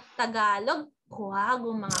sa Tagalog,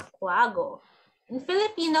 kuwago, mga kuwago. In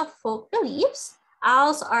Filipino folk beliefs,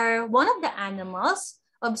 owls are one of the animals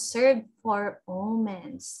observed for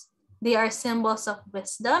omens. They are symbols of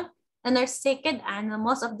wisdom and are sacred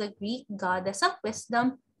animals of the Greek goddess of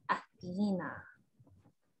wisdom, Athena.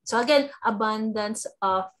 So again, abundance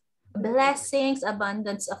of blessings,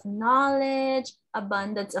 abundance of knowledge,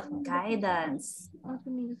 abundance of guidance.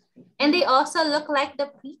 And they also look like the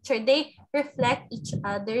preacher. They reflect each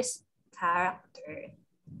other's character.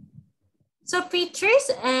 So preachers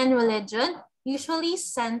and religion usually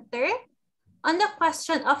center on the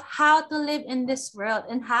question of how to live in this world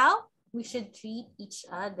and how we should treat each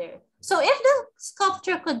other. So if the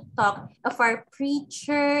sculpture could talk, if our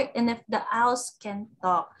preacher and if the owls can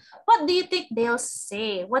talk, what do you think they'll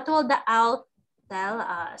say? What will the owl tell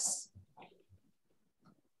us?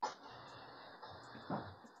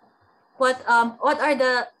 What are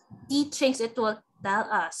the teachings it will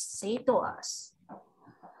tell us, say to us?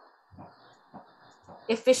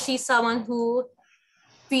 If she's someone who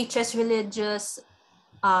preaches religious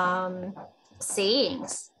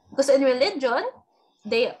sayings. Because in religion,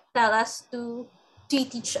 they tell us to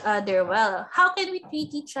treat each other well. How can we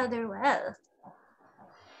treat each other well?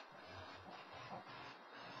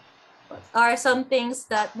 What are some things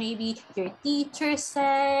that maybe your teacher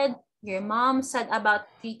said, your mom said about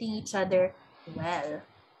treating each other well?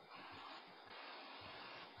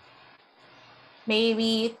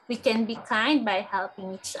 Maybe we can be kind by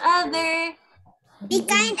helping each other. Be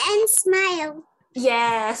kind and smile.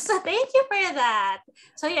 Yes, thank you for that.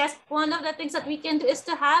 So yes, one of the things that we can do is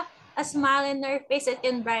to have a smile in our face. It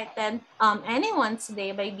can brighten anyone's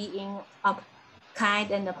day by being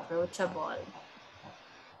kind and approachable.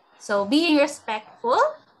 So being respectful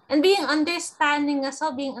and being understanding as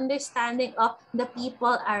well, being understanding of the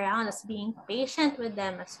people around us, being patient with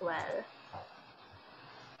them as well.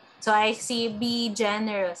 So I see be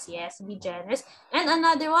generous. Yes, be generous. And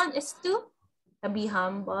another one is to be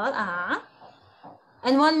humble.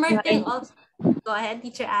 And one more thing also. Go ahead,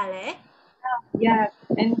 Teacher Ale. Yeah,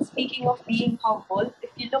 and speaking of being humble, if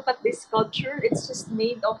you look at this sculpture, it's just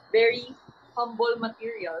made of very humble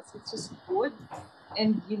materials. It's just wood,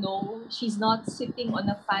 and you know, she's not sitting on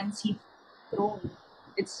a fancy throne.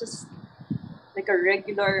 It's just like a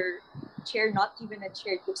regular chair, not even a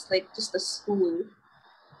chair. It looks like just a stool.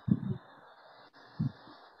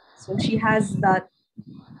 So she has that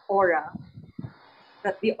aura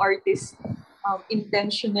that the artist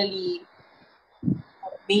intentionally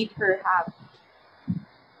made her have.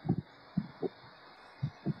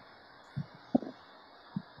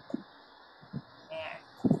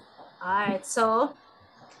 All right, so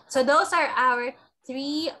those are our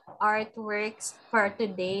 3 artworks for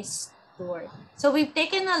today's tour. So we've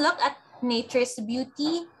taken a look at nature's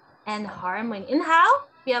beauty and harmony and how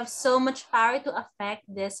we have so much power to affect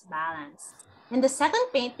this balance. In the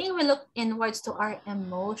second painting, we look inwards to our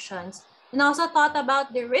emotions and also thought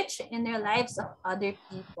about the rich inner lives of other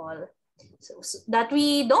people that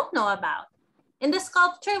we don't know about. In the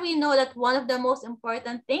sculpture, we know that one of the most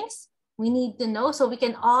important things we need to know so we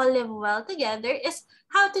can all live well together is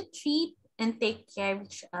how to treat and take care of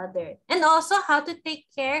each other, and also how to take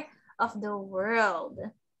care of the world.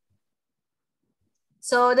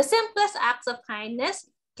 So the simplest acts of kindness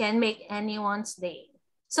can make anyone's day.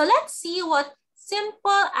 So let's see what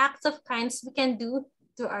simple acts of kindness we can do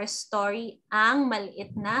through our story, Ang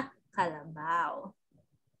Maliit na Kalabaw.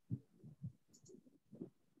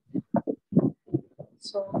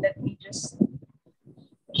 So let me just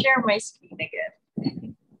share my screen again.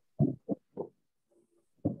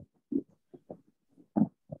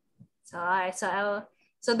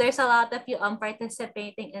 So there's a lot of you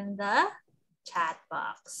participating in the chat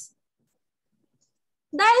box.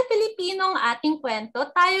 Dahil Filipino ang ating kwento,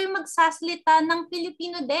 tayo'y magsasalita ng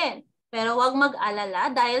Filipino din. Pero huwag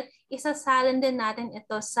mag-alala dahil isasalin din natin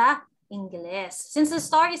ito sa Ingles. Since the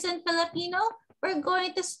story is in Filipino, we're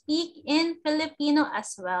going to speak in Filipino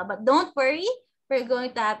as well. But don't worry, we're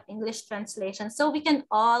going to have English translation so we can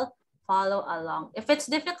all follow along. If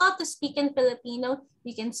it's difficult to speak in Filipino,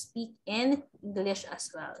 you can speak in English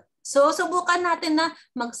as well. So subukan natin na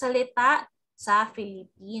magsalita sa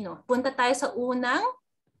Filipino. Punta tayo sa unang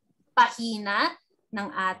pahina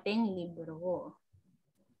ng ating libro.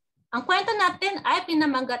 Ang kwento natin ay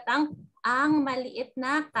pinamagatang Ang Maliit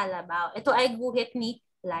na Kalabaw. Ito ay guhit ni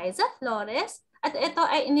Liza Flores at ito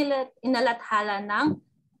ay inalathala ng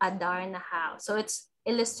Adarna House. So it's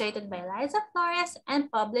illustrated by Liza Flores and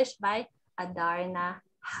published by Adarna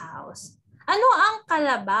House. Ano ang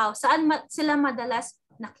kalabaw? Saan sila madalas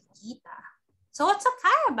nakikita? So what's a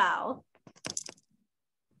carabao?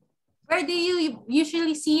 Where do you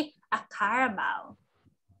usually see a carabao?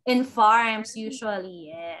 In farms usually,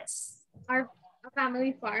 yes. Our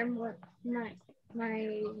family farm was nice.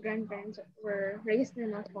 my grandparents were raised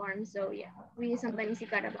in a farm. So yeah, we sometimes see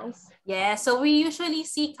carabaos. Yeah, so we usually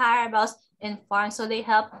see carabaos in farms, so they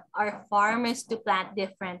help our farmers to plant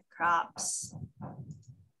different crops.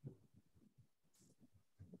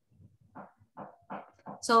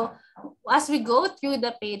 So as we go through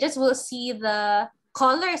the pages, we'll see the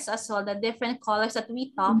colors as well, the different colors that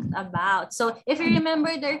we talked about. So if you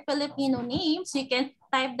remember their Filipino names, you can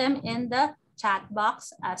type them in the chat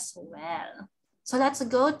box as well. So let's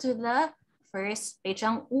go to the first page,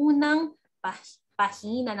 ang unang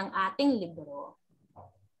pahina ng ating libro.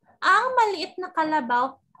 Ang maliit na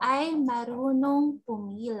kalabaw ay marunong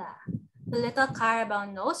pumila. The little carabao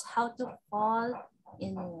knows how to fall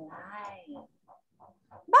in line.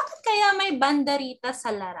 Bakit kaya may banderitas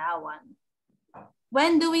sa larawan?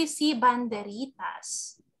 When do we see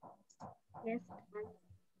banderitas? Yes.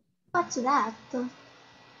 What's that?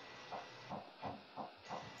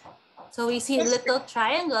 So we see little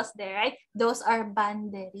triangles there, right? Those are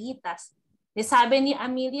banderitas. Sabi ni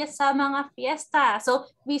Amelia sa mga fiesta. So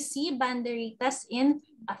we see banderitas in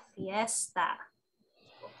a fiesta.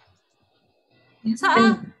 So,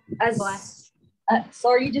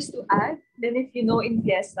 sorry, just to add, then if you know in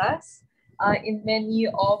fiestas, in many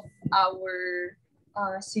of our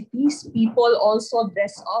cities, people also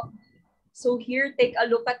dress up. So here, take a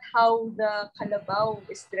look at how the Kalabaw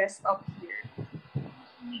is dressed up here.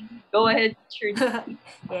 Go ahead, Shirley.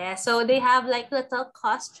 Yeah, so they have like little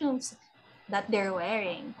costumes that they're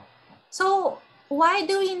wearing. So why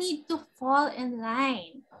do we need to fall in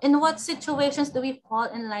line? In what situations do we fall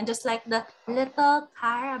in line? Just like the little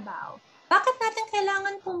carabao. Bakit natin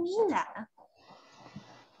kailangan pumila?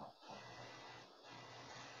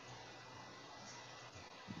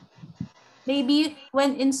 Maybe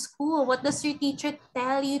when in school, what does your teacher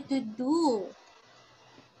tell you to do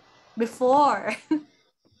before?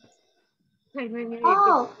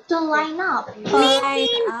 Oh, to line up. To line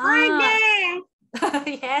up.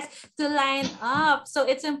 Yes, to line up. So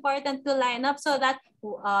it's important to line up so that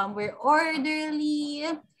we're orderly,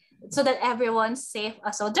 so that everyone's safe.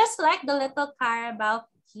 So just like the little carabao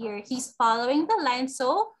here, he's following the line.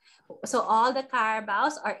 So all the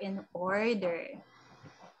carabaos are in order.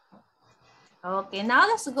 Okay, now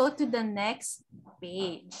let's go to the next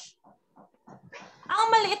page.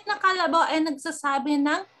 Ang maliit na kalabaw ay nagsasabi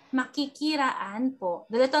ng makikiraan po.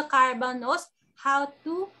 The little carabao knows how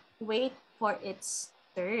to wait for its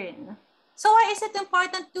turn. So why is it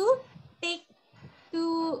important to take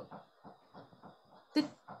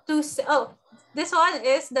this one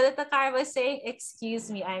is the little carabao saying,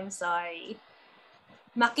 excuse me, I'm sorry.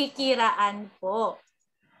 Makikiraan po.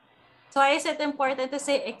 So why is it important to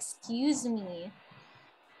say, excuse me?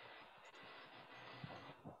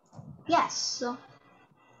 Yes.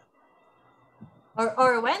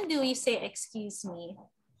 Or when do we say, excuse me?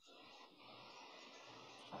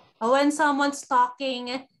 Or when someone's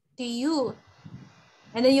talking to you,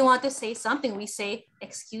 and then you want to say something, we say,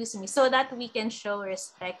 excuse me, so that we can show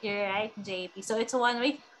respect. You're right, JP. So it's one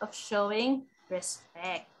way of showing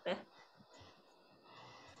respect.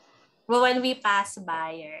 Well, when we pass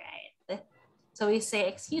by, you're right. So we say,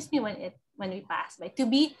 excuse me when we pass by. To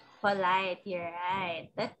be polite, you're right.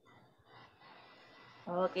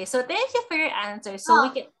 Okay, so thank you for your answer. So we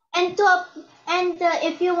can... And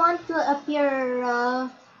if you want to appear,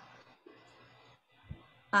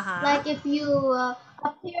 like if you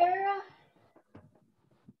appear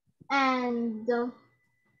and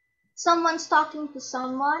someone's talking to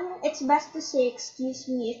someone, it's best to say excuse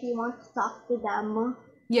me if you want to talk to them.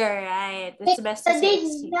 You're right. It's best to say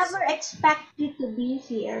excuse. They never expect you to be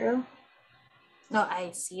here. No,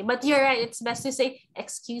 I see. But you're right. It's best to say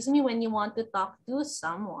excuse me when you want to talk to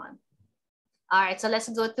someone. All right, so let's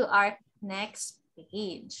go to our next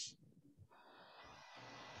page.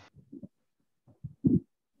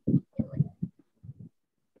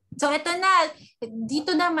 So ito na,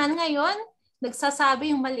 dito naman ngayon,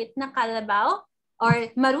 nagsasabi yung maliit na kalabaw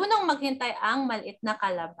or marunong maghintay ang maliit na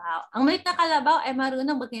kalabaw. Ang maliit na kalabaw ay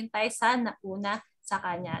marunong maghintay sa nauna sa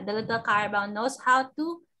kanya. The little carabao knows how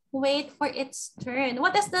to wait for its turn.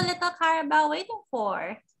 What is the little carabao waiting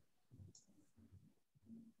for?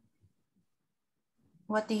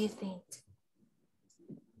 What do you think?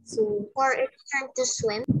 So, for its turn to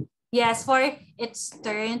swim? Yes, for its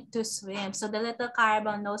turn to swim. So the little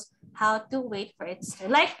carabao knows how to wait for its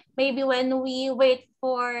turn. Like maybe when we wait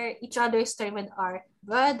for each other's turn with our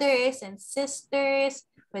brothers and sisters,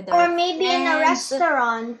 with our maybe friends. In a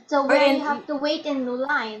restaurant, so where you have to wait in the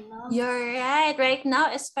line. You're right. Right now,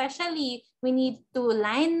 especially, we need to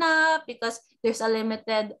line up because there's a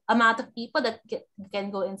limited amount of people that can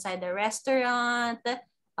go inside the restaurant.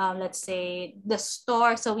 let's say, the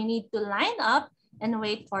store. So we need to line up and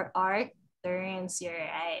wait for our turns. You're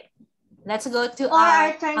right. Let's go to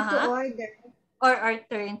our turn to order. Or our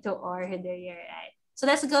turn to order. You're right. So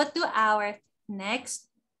let's go to our next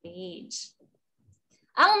page.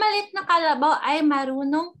 Ang maliit na kalabaw ay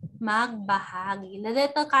marunong magbahagi. The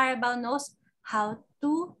little Carabao knows how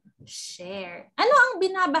to share. Ano ang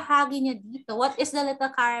binabahagi niya dito? What is the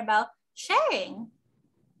little Carabao sharing?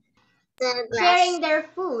 Sharing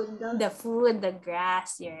their food. The food, the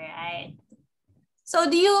grass, you're right. So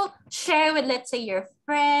do you share with, let's say, your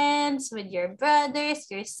friends, with your brothers,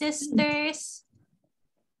 your sisters?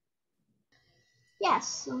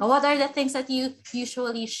 Yes. What are the things that you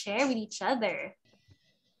usually share with each other?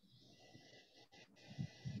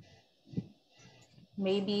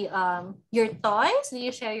 Maybe your toys? Do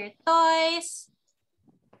you share your toys?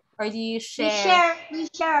 Or do you share? We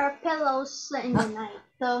share our pillows in the night.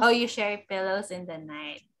 So. Oh, you share pillows in the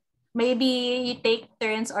night. Maybe you take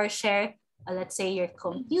turns or share, let's say, your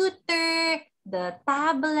computer, the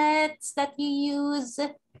tablets that you use.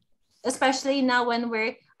 Especially now when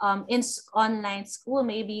we're in online school,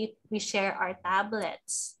 maybe we share our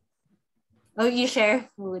tablets. Oh, you share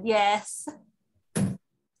food, yes.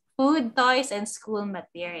 Food, toys, and school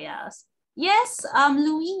materials. Yes,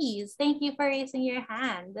 Louise, thank you for raising your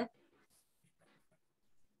hand.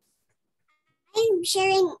 I'm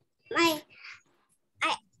sharing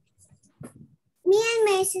me and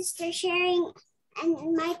my sister sharing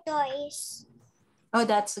and my toys. Oh,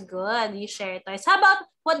 that's good. You share toys. How about,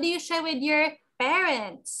 what do you share with your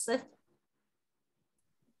parents?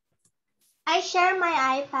 I share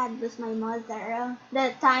my iPad with my mother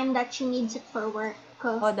the time that she needs it for work.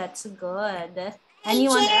 Oh, that's good.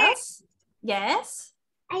 Anyone else? Yes?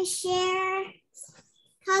 I share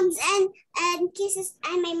hugs and kisses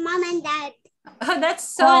and my mom and dad. Oh, that's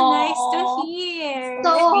so nice to hear.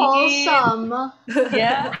 So wholesome.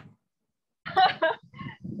 Yeah.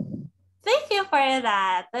 Thank you for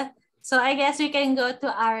that. So I guess we can go to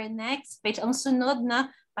our next page. Ang sunod na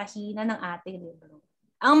pahina ng ating libro.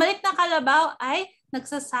 Ang maliit na kalabaw ay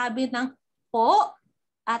nagsasabi ng po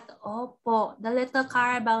at opo. The little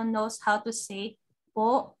Carabao knows how to say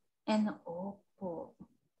po and opo.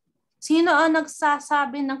 Sino ang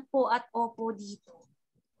nagsasabi ng po at opo dito?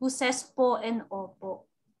 Who says po and opo?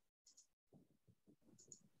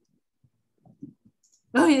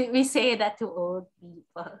 We say that to old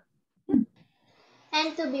people.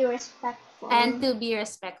 And to be respectful. And to be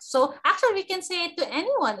respectful. So actually, we can say it to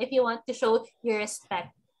anyone if you want to show your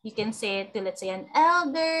respect. You can say it to, let's say, an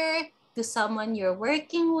elder, to someone you're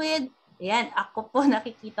working with. Yan, ako po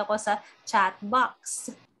nakikita ko sa chat box.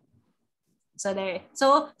 So there.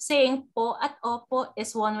 So saying po at opo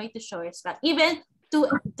is one way to show respect. Even to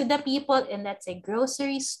the people in, let's say,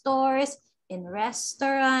 grocery stores, in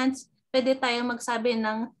restaurants, pwede tayong magsabi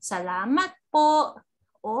ng salamat po,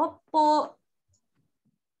 opo.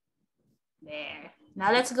 There. Now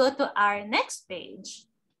let's go to our next page.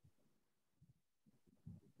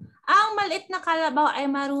 Ang maliit na kalabaw ay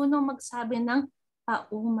marunong magsabi ng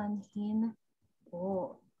paumanhin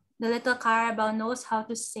po. The little Carabao knows how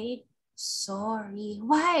to say sorry.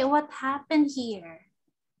 Why? What happened here?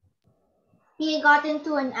 He got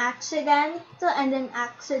into an accident and then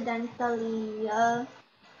accidentally...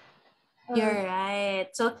 You're right.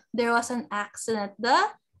 So there was an accident. The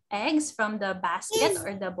eggs from the basket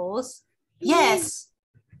or the bowls. Yes.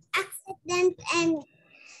 Accident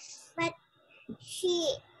but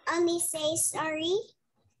she only says sorry.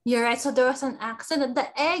 You're right. So there was an accident. The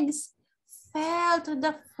eggs fell to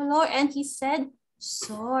the floor and he said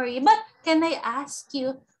sorry. But can I ask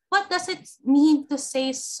you, what does it mean to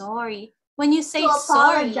say sorry? When you say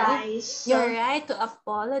sorry, you're right, to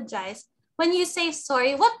apologize. When you say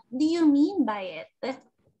sorry, what do you mean by it?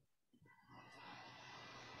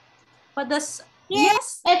 What does...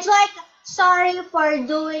 Yes? It's like, sorry for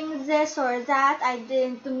doing this or that. I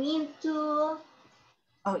didn't mean to.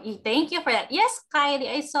 Oh, thank you for that. Yes, Kylie,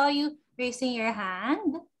 I saw you raising your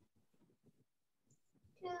hand.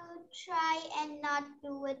 To try and not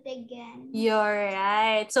do it again. You're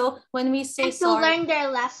right. So when we say and sorry... to learn their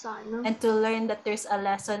lesson. And to learn that there's a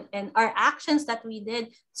lesson in our actions that we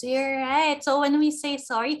did. So you're right. So when we say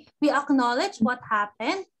sorry, we acknowledge what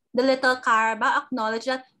happened. The little Carabao acknowledged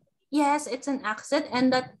that, yes, it's an accident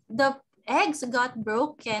and that the eggs got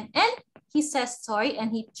broken. And he says sorry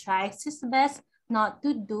and he tries his best not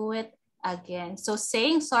to do it again. So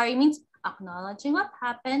saying sorry means acknowledging what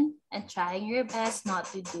happened and trying your best not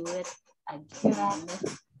to do it again. Yeah.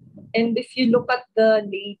 And if you look at the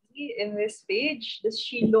lady in this page, does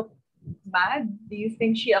she look mad? Do you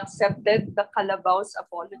think she accepted the Kalabaw's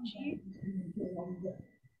apology?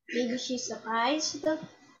 Maybe she's surprised.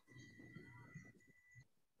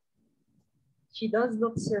 She does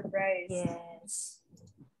look surprised. Yes.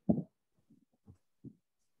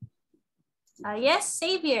 Yes,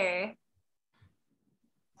 Xavier.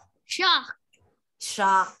 Shocked.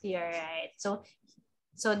 Shocked, you're right. So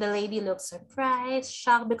the lady looks surprised,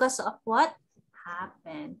 shocked because of what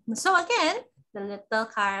happened. So again, the little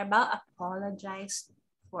Carabao apologized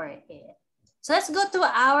for it. So let's go to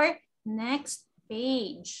our next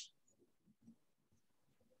page.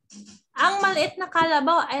 Ang maliit na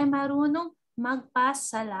kalabaw ay marunong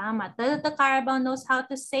magpasalamat. The little Carabao knows how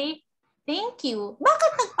to say thank you.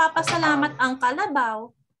 Bakit nagpapasalamat ang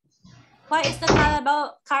kalabaw? Why is the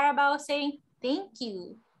Carabao saying thank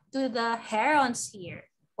you to the herons here?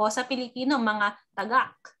 O sa Pilipino, mga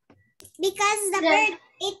tagak. Because the bird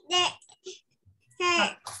ate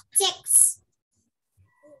her chicks.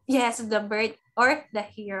 Yes, the bird or the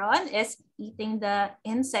heron is eating the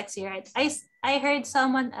insects here. Right? I heard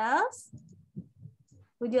someone else.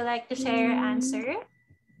 Would you like to share your answer?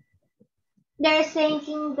 They're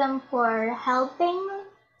thanking them for helping.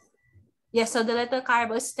 Yes, so the little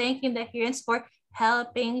Carabao is thanking the herons for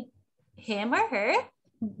helping him or her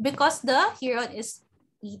because the heron is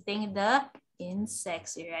eating the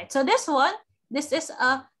insects, right? So this is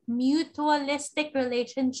a mutualistic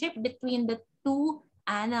relationship between the two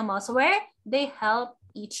animals where they help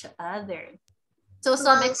each other. So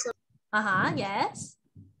yes.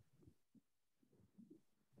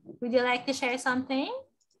 Would you like to share something?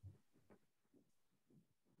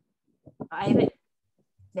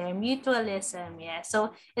 Their mutualism, yeah.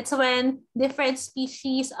 So it's when different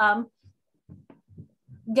species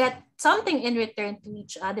get something in return to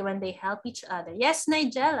each other when they help each other. Yes,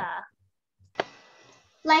 Nigella.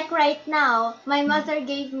 Like right now, my mother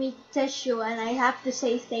gave me tissue and I have to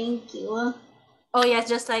say thank you. Oh yes,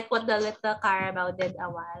 just like what the little Carabao did a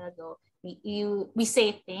while ago. We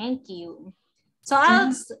say thank you. So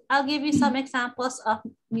I'll give you some examples of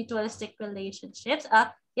mutualistic relationships.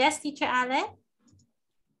 Yes, Teacher Ale?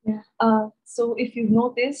 Yeah. So if you've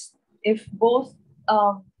noticed, if both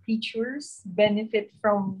creatures benefit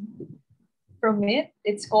from it,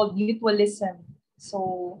 it's called mutualism.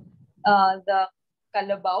 So the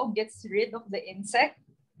Kalabaw gets rid of the insect,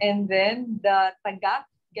 and then the tagak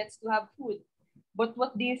gets to have food. But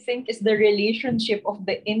what do you think is the relationship of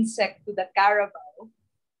the insect to the Carabao?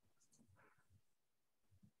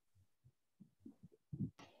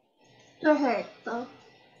 To hurt.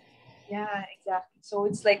 Yeah, exactly. So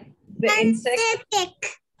it's like the insect.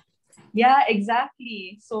 Yeah,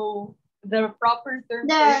 exactly. So the proper term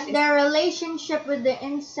their relationship with the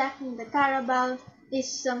insect and the Carabao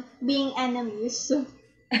is being enemies.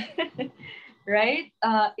 Right?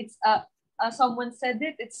 It's someone said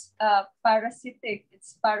it. It's parasitic.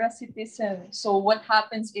 It's parasitism. So what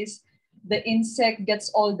happens is the insect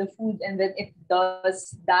gets all the food and then it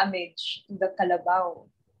does damage to the Kalabaw.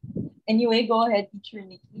 Anyway, go ahead, Teacher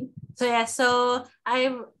Nikki. So yeah, so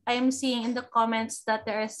I'm seeing in the comments that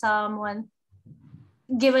there is someone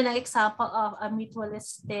given an example of a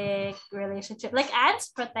mutualistic relationship, like ants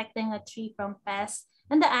protecting a tree from pests,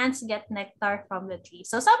 and the ants get nectar from the tree.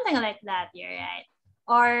 So something like that, you're right.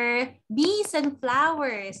 Or bees and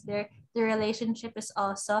flowers, the relationship is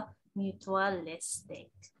also mutualistic.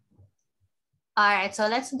 All right, so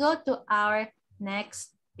let's go to our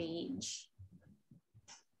next page.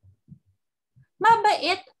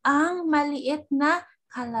 Mabait ang maliit na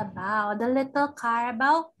kalabaw. The little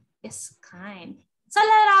Carabao is kind. Sa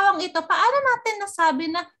larawang ito, paano natin nasabi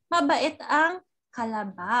na mabait ang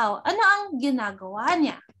kalabaw? Ano ang ginagawa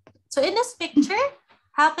niya? So in this picture,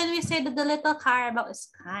 how can we say that the little Carabao is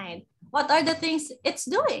kind? What are the things it's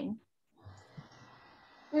doing?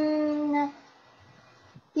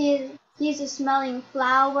 He's smelling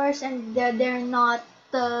flowers and they're not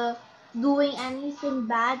doing anything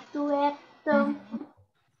bad to it.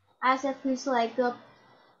 As if he's like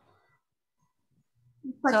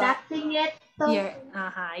protecting it. You're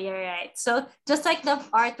right. So just like the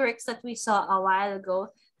artworks that we saw a while ago,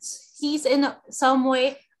 he's in some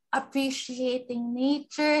way appreciating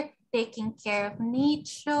nature, taking care of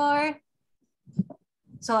nature.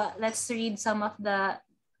 So let's read some of the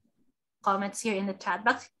comments here in the chat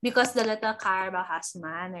box. Because the little Carabao has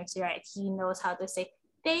manners, right? He knows how to say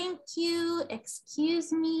thank you,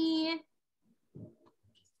 excuse me.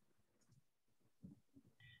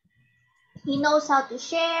 He knows how to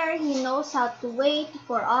share. He knows how to wait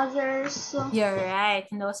for others. You're right.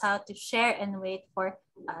 He knows how to share and wait for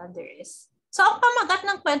others. So, ang pamagat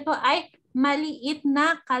ng kwento ay maliit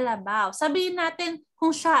na kalabaw. Sabihin natin kung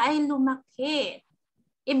siya ay lumaki.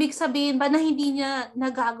 Ibig sabihin ba na hindi niya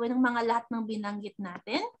nagagawin ng mga lahat ng binanggit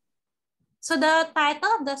natin? So the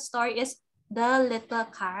title of the story is The Little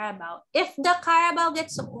Carabao. If the Carabao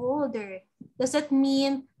gets older, does it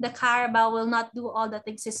mean the Carabao will not do all the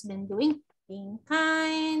things he's been doing? Being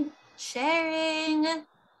kind, sharing,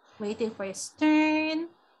 waiting for his turn.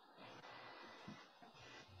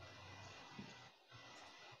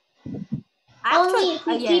 Only if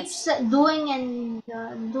he yes. keeps doing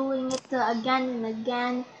it again and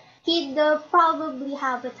again, he'd probably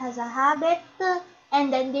have it as a habit,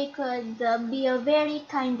 and then they could be a very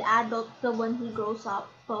kind adult when he grows up.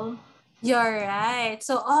 You're right.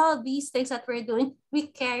 So all these things that we're doing, we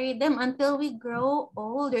carry them until we grow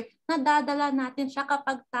older. Nadadala natin siya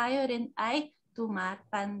kapag tayo rin ay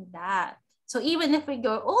tumatanda. So even if we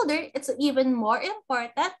grow older, it's even more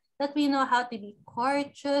important that we know how to be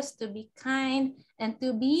courteous, to be kind, and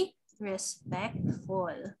to be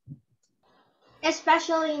respectful.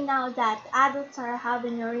 Especially now that adults are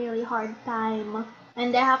having a really hard time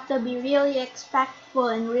and they have to be really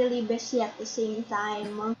respectful and really busy at the same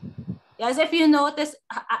time. Yes, if you notice,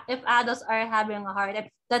 if adults are having a hard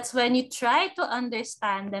time, that's when you try to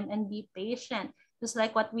understand them and be patient. Just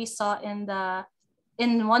like what we saw in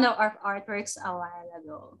one of our artworks a while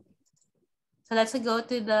ago. So let's go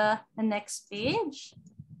to the next page.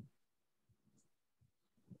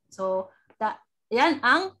 So yan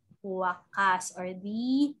ang wakas or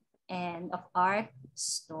the end of our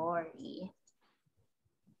story.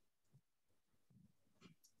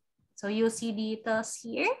 So you see details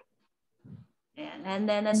here. And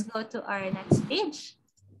then let's go to our next page.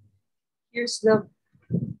 Here's the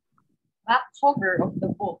back cover of the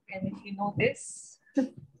book. And if you notice.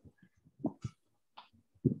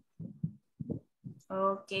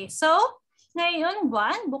 Okay, so ngayon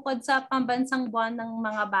buwan, bukod sa pambansang buwan ng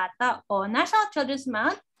mga bata o National Children's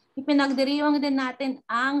Month, ipinagdiriwang din natin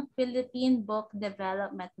ang Philippine Book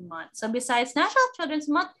Development Month. So besides National Children's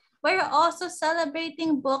Month, we're also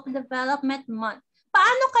celebrating Book Development Month.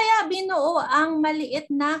 Paano kaya binuo ang Maliit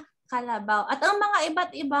na Kalabaw at ang mga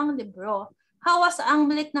iba't ibang libro? How was ang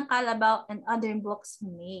Maliit na Kalabaw and other books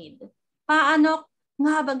made? Paano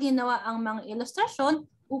nga ba ginawa ang mga ilustrasyon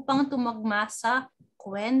upang tumugma sa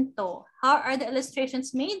kwento? How are the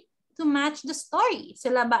illustrations made to match the story?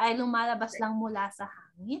 Sila ba ay lumalabas lang mula sa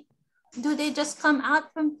hangin? Do they just come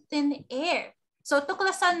out from thin air? So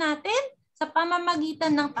tuklasan natin sa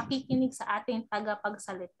pamamagitan ng pakikinig sa ating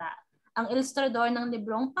tagapagsalita. Ang ilustrador ng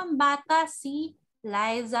librong pambata si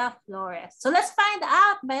Liza Flores. So let's find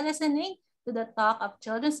out by listening to the talk of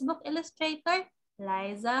children's book illustrator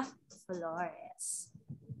Liza Flores.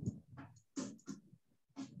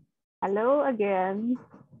 Hello again.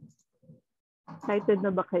 Excited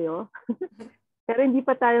na ba kayo? Pero hindi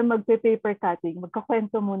pa tayo magpe-paper cutting.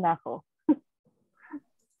 Magkakwento muna ako.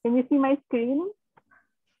 Can you see my screen?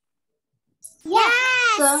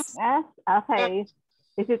 Yes! Yes? Okay.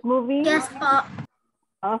 Is it moving? Yes, po.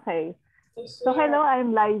 Okay. So hello,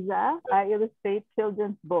 I'm Liza. I illustrate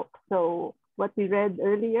children's books. So what we read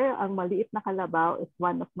earlier, ang Maliit na Kalabaw, is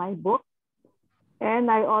one of my books. And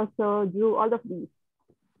I also drew all of these.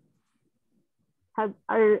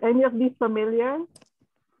 Are any of these familiar?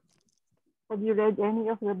 Have you read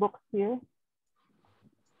any of the books here?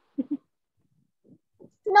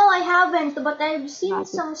 No, I haven't, but I've seen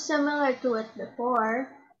some similar to it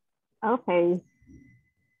before. Okay.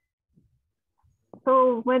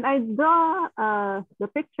 So when I draw the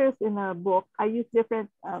pictures in a book, I use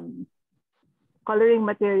different coloring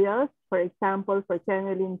materials. For example, for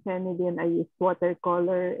Chenilyn, I use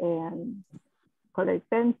watercolor and colored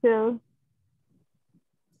pencil.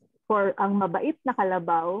 For ang Mabait na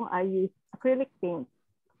Kalabaw, I use acrylic paint.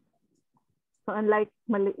 So unlike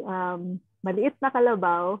Maliit na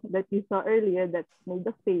Kalabaw that you saw earlier that's made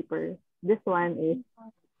of paper, this one is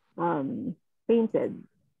painted.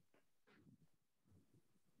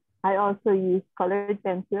 I also use colored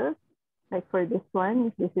pencils, like for this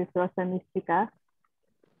one, this is Rosa Mystica.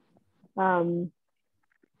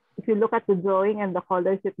 If you look at the drawing and the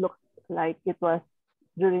colors, it looks like it was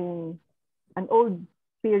during an old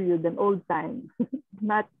period, an old time,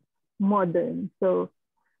 not modern. So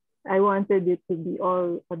I wanted it to be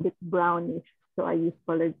all a bit brownish. So I use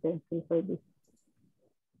colored pencil for this.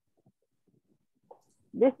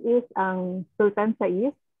 This is Sultan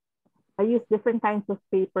Sais. I use different kinds of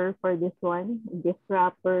paper for this one. Gift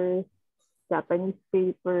wrappers, Japanese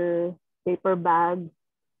paper, paper bags,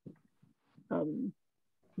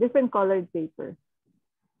 different colored paper.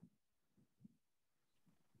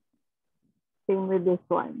 Same with this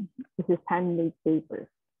one. This is handmade paper.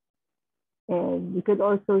 And you could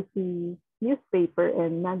also see newspaper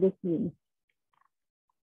and magazines.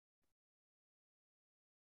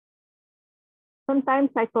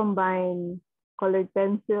 Sometimes I combine colored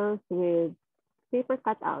pencils with paper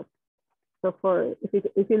cutouts. So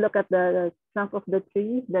if you look at the trunk of the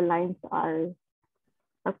tree, the lines are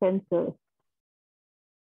a pencil.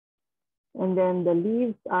 And then the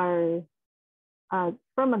leaves are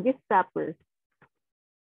from a gift wrapper.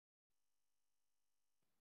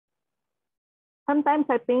 Sometimes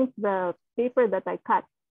I paint the paper that I cut.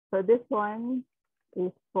 So this one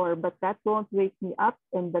is for, but that won't wake me up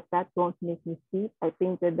and but that won't make me sleep. I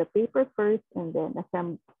painted the paper first and then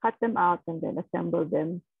cut them out and then assemble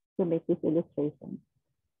them to make this illustration.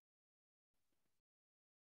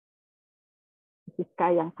 This is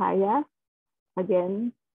Kayang Kaya.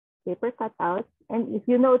 Again, paper cutout. And if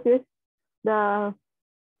you notice, the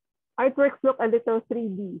artworks look a little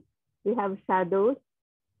 3D. We have shadows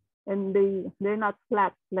and they're not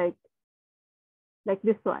flat like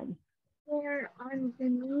this one. They're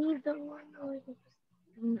underneath the one.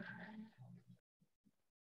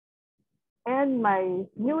 And my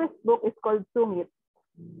newest book is called Sungit.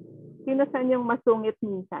 Sino sa inyong masungit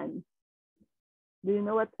minsan? Do you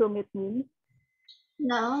know what sungit means?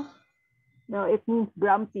 No. No, it means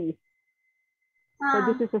grumpy.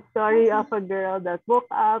 So this is a story of a girl that woke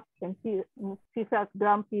up and she felt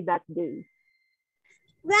grumpy that day.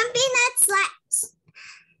 Grumpy, not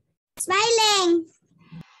smiling.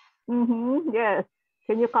 Yes.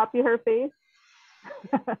 Can you copy her face?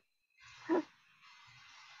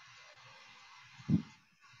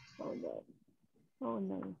 Oh no. Oh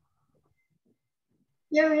no.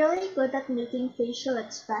 You're really good at making facial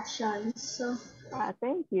expressions. So.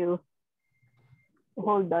 Thank you.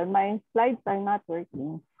 Hold on, my slides are not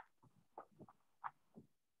working.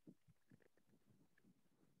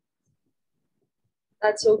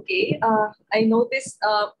 That's okay. I noticed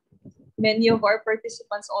many of our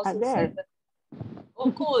participants also said that.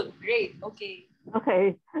 Oh, cool. Great. Okay.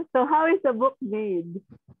 Okay. So how is a book made?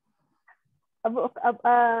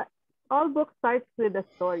 All books starts with a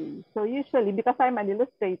story. So usually, because I'm an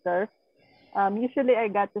illustrator, usually I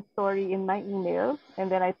got the story in my email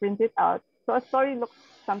and then I print it out. So a story looks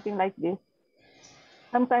something like this.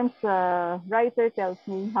 Sometimes the writer tells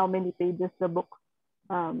me how many pages the book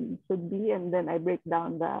should be, and then I break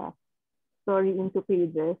down the story into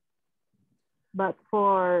pages. But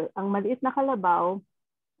for ang Maliit na Kalabaw,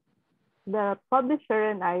 the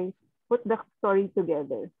publisher and I put the story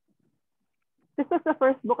together. This was the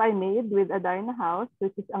first book I made with Adarna House,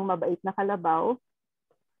 which is Ang Mabait na Kalabaw.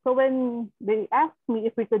 So when they asked me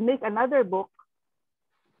if we could make another book,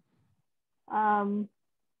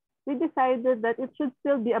 we decided that it should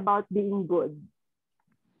still be about being good.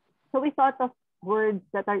 So we thought of words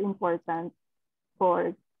that are important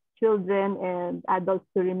for children and adults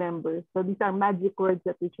to remember. So these are magic words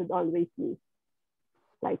that we should always use.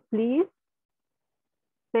 Like please,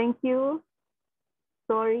 thank you,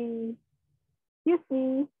 sorry, excuse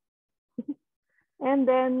me. And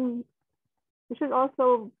then we should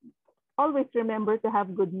also always remember to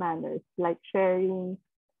have good manners, like sharing,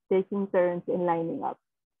 taking turns, and lining up.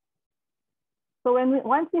 So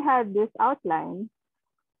once we had this outline,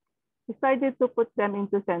 we started to put them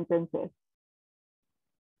into sentences.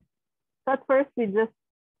 So at first, we just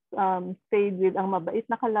stayed with ang mabait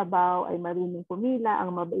na kalabaw ay marunong pumila,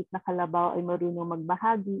 ang mabait na kalabaw ay marunong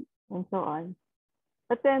magbahagi, and so on.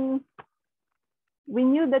 But then, we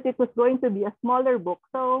knew that it was going to be a smaller book.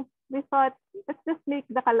 So we thought, let's just make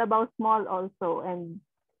the kalabaw small also and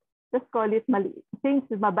just call it Maliit. Change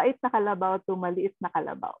mabait na kalabaw to Maliit na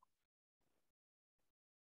Kalabaw.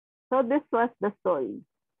 So this was the story.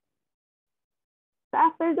 So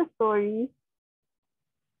after the story,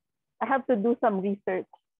 I have to do some research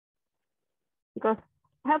because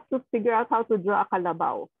I have to figure out how to draw a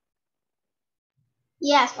kalabaw.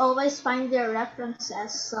 Yes, always find their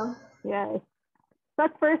references. So yes. So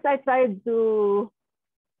at first I tried to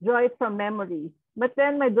draw it from memory, but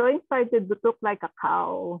then my drawing started to look like a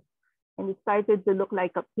cow and it started to look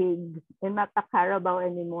like a pig and not a carabao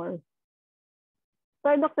anymore. So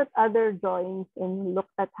I looked at other drawings and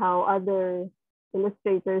looked at how other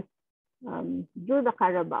illustrators drew the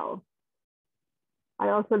carabao. I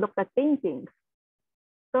also looked at paintings.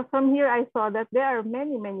 So from here, I saw that there are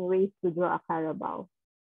many, many ways to draw a carabao.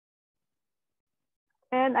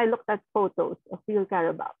 And I looked at photos of real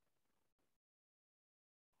carabao.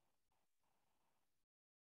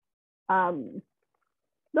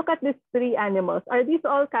 Look at these three animals. Are these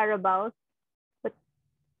all carabaos?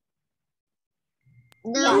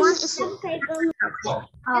 The one is a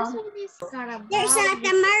This one is Karabaw. There's a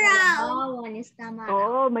tamaraw. One is tamaraw.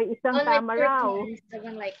 Oh, may isang tamaraw. Is the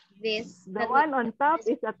one like this. The one on top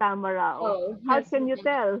is a tamaraw. Oh, How can you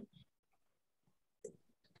tell?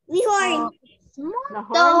 Bihorn. The The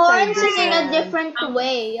horns are horns is in a different. different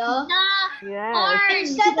way. Yes.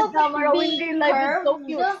 Instead of Camera in being real life is so curved,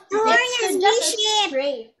 cute. The horn it's is just a V-shaped.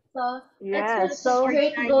 straight. So it's Yes. just a So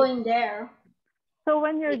straight going there.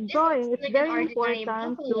 when you're drawing, it's Like an very ordinary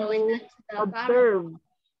important buffalo, and to that's the observe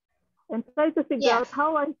and try to figure out Yes.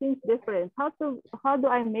 how are things different. How do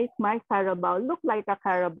I make my carabao look like a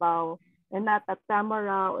carabao and not a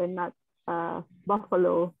tamaraw and not a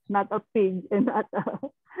buffalo, not a pig and not a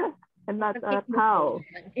cow.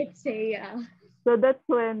 It's a So that's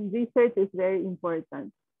when research is very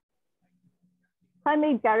important. I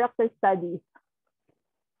made character studies.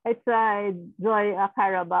 I tried drawing a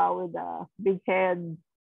carabao with a big head.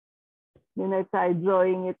 Then I tried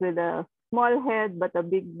drawing it with a small head but a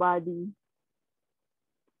big body.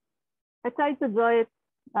 I tried to draw it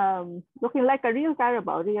looking like a real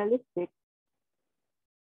carabao, realistic.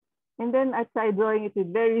 And then I tried drawing it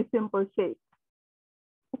with very simple shapes.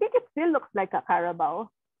 I think it still looks like a carabao,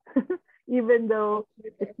 even though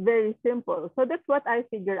it's very simple. So that's what I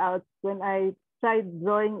figured out when I tried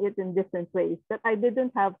drawing it in different ways, that I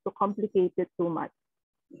didn't have to complicate it too much.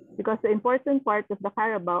 Because the important part of the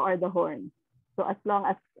carabao are the horns. So as long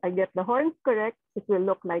as I get the horns correct, it will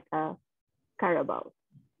look like a carabao.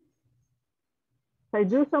 So I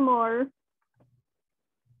do some more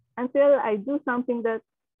until I do something that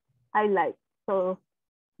I like. So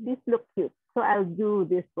this looks cute. So I'll do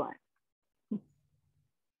this one.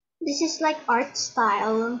 This is like art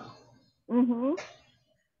style. Mm-hmm.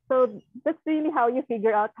 So that's really how you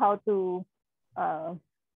figure out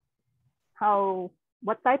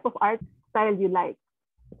what type of art style you like.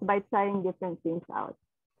 It's by trying different things out.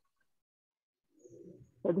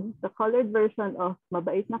 So this is the colored version of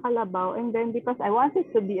Mabait na Kalabaw. And then because I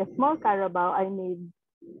wanted to be a small carabao, I made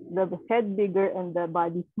the head bigger and the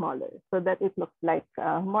body smaller so that it looks like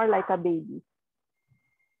more like a baby.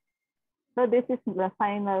 So this is the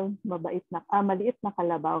final Maliit na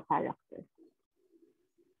Kalabaw character.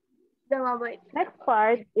 Next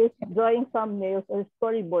part is drawing thumbnails or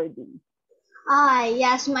storyboarding. Ah,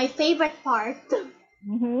 yes, my favorite part.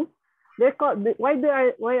 Mm-hmm. They're called.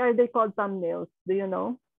 Why are they called thumbnails? Do you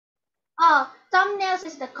know? Oh, thumbnails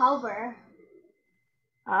is the cover.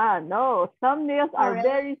 No. Thumbnails Oh, are really?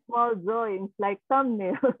 very small drawings, like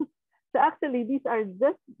thumbnails. So actually, these are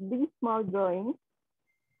just these small drawings.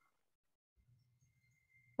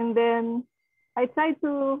 And then I try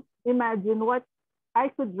to imagine what I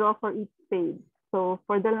could draw for each page. So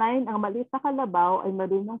for the line, ang maliit na kalabaw ay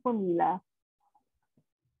marunong pumila.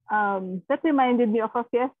 That reminded me of a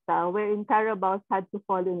fiesta wherein carabaos had to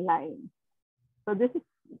fall in line. So this is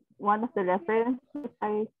one of the references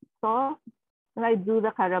I saw when I drew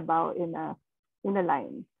the carabao in a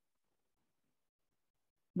line.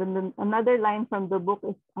 Then another line from the book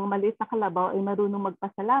is, ang maliit na kalabaw ay marunong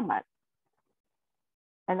magpasalamat.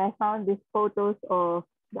 And I found these photos of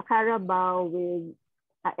the carabao with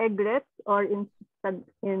egrets, or in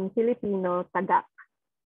Filipino, tagak.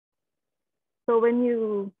 So when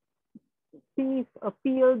you see a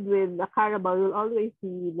field with a carabao, you'll always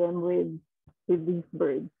see them with these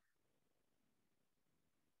birds.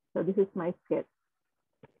 So this is my sketch.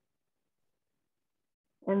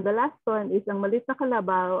 And the last one is, ang maliit na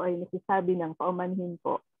kalabaw ay nagsasabi ng paumanhin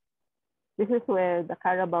po. This is where the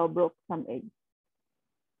carabao broke some eggs.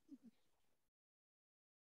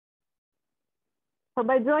 So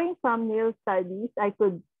by drawing thumbnail studies, I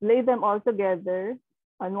could lay them all together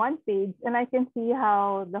on one page, and I can see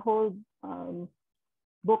how the whole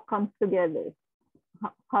book comes together,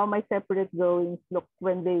 how my separate drawings look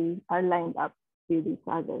when they are lined up with each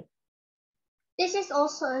other. This is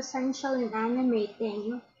also essential in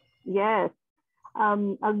animating. Yes.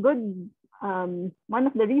 A good one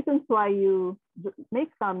of the reasons why you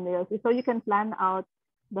make thumbnails is so you can plan out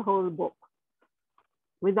the whole book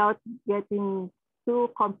without it getting too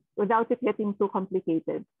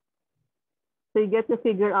complicated. So you get to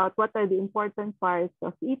figure out what are the important parts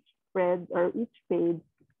of each spread or each page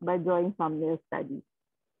by drawing thumbnail studies.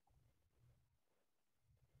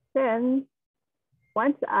 Then,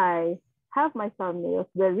 once I have my thumbnails,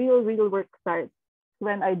 the real work starts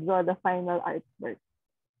when I draw the final artwork.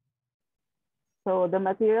 So the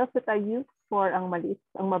materials that I use for ang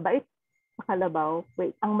mabait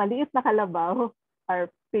na kalabaw are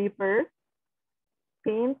paper,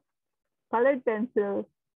 paint, colored pencils,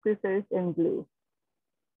 scissors, and glue.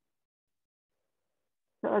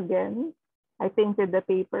 So again, I painted the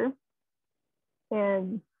paper.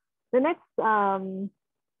 And the next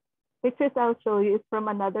pictures I'll show you is from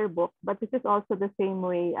another book, but this is also the same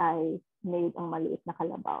way I made ang maliit na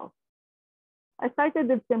kalabaw. I started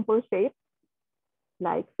with simple shapes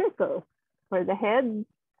like circles for the head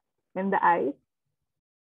and the eyes.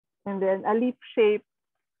 And then a leaf shape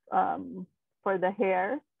for the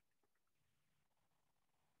hair.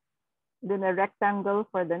 Then a rectangle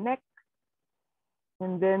for the neck.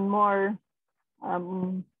 And then more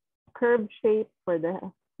curved shape for the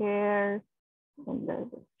hair, and the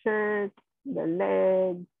shirt, the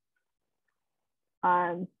legs,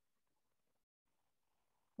 arms,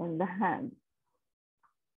 and the hands,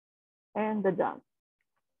 and the jump.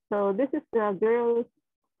 So this is the girls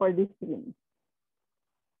for this scene.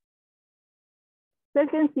 So you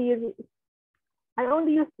can see, I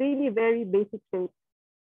only use really very basic shapes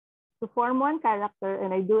to form one character,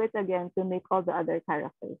 and I do it again to make all the other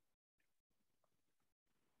characters.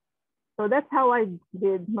 So that's how I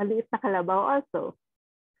did Maliit na Kalabaw also.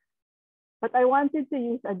 But I wanted to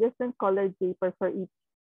use a different colored paper for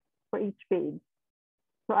each page.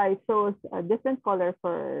 So I chose a different color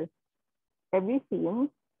for every scene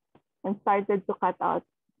and started to cut out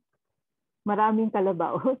maraming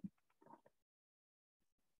kalabaw.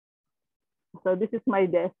 So this is my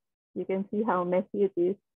desk. You can see how messy it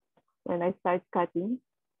is when I start cutting.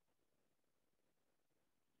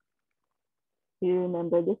 You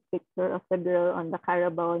remember this picture of the girl on the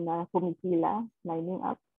Carabao na pumipila, lining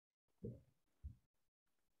up.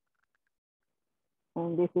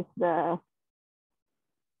 And this is the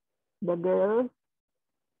girl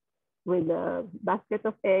with a basket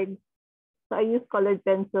of eggs. So I use colored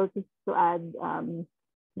pencils to add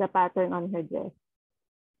the pattern on her dress.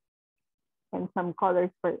 And some colors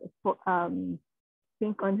for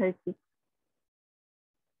pink on her cheeks.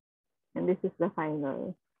 And this is the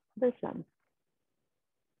final version.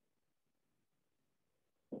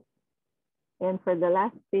 And for the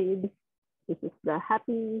last page, this is the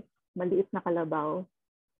happy Maliit na Kalabaw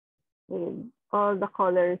with all the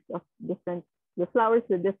colors of the flowers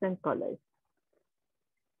with different colors.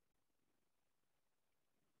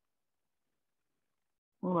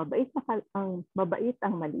 Mabait ang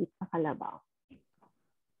maliit na kalabaw.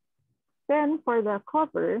 Then for the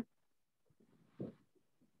cover,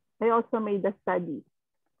 I also made a study.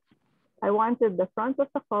 I wanted the front of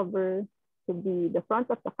the cover to be the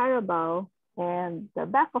front of the Carabao and the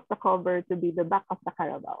back of the cover to be the back of the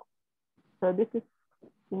Carabao. So this is,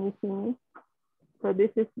 can you see me? So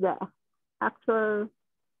this is the actual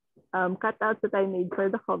cutouts that I made for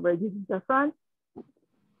the cover. This is the front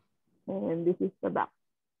and this is the back.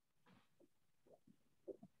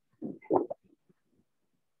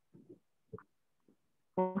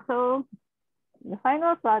 And so the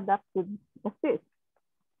final product is this.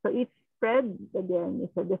 So each spread, again,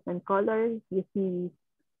 is a different color. You see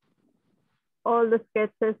all the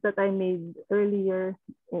sketches that I made earlier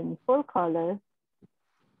in full color.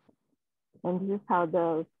 And this is how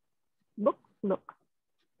the book looks.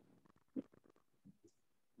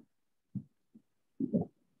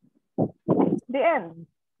 The end.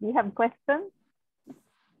 Do you have questions?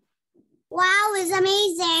 Wow, it's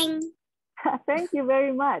amazing. Thank you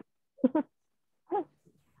very much.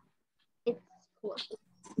 It's cool.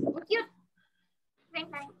 Cute.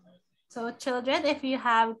 So children, if you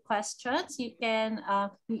have questions, you can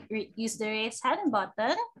use the raise hand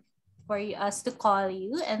button for us to call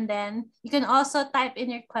you. And then you can also type in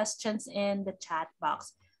your questions in the chat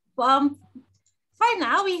box. For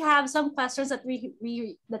now, we have some questions that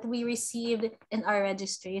we received in our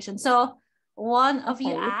registration. So one of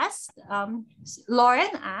you asked,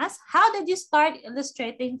 Lauren asked, how did you start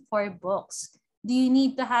illustrating for books? Do you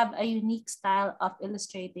need to have a unique style of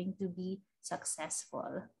illustrating to be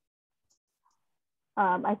successful?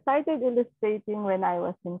 I started illustrating when I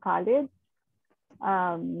was in college.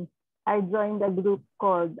 I joined a group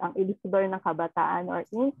called ang Ilustrador ng Kabataan or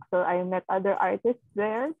Inc. So I met other artists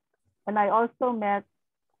there. And I also met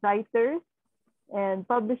writers and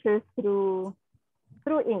publishers through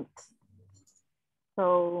Inc.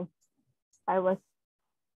 So I was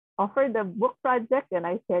offered a book project and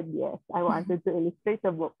I said yes, I wanted to illustrate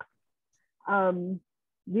a book. Do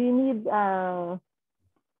you need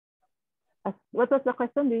what was the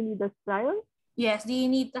question? Do you need a style? Yes, do you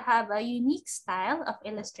need to have a unique style of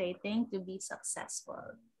illustrating to be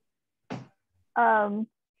successful?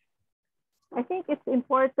 I think it's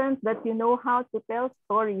important that you know how to tell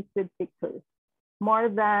stories with pictures more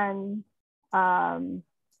than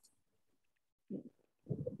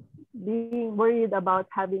being worried about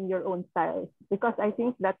having your own style, because I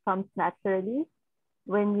think that comes naturally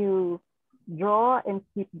when you draw and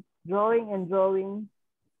keep drawing and drawing.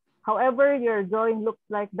 However your drawing looks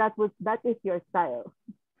like, that is your style.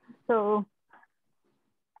 So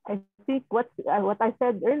I think what I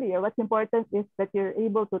said earlier, what's important is that you're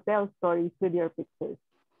able to tell stories with your pictures.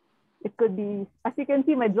 It could be, as you can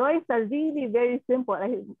see, my drawings are really very simple.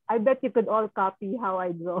 I bet you could all copy how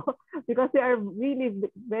I draw because they are really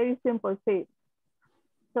very simple shapes.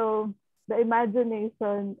 So the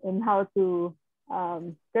imagination and how to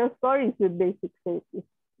tell stories with basic shapes is,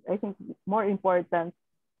 I think, more important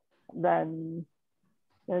than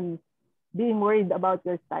being worried about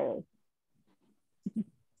your style.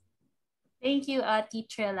 Thank you,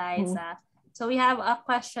 Teacher Liza. So we have a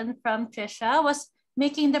question from Trisha. Was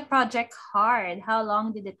making the project hard? How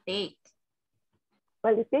long did it take?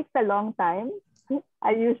 Well, it takes a long time.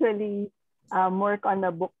 I usually work on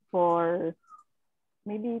a book for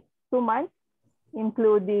maybe 2 months,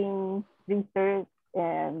 including research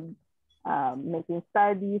and making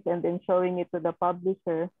studies and then showing it to the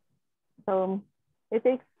publisher. So it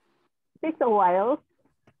takes a while,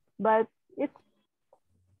 but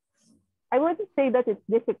I wouldn't say that it's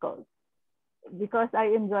difficult because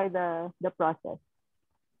I enjoy the process.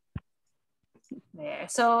 There.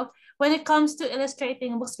 So when it comes to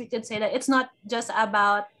illustrating books, we could say that it's not just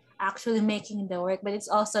about actually making the work, but it's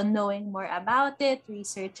also knowing more about it,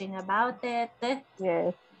 researching about it.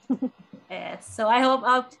 Yes. Yes. So I hope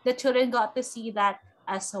the children got to see that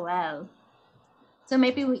as well. So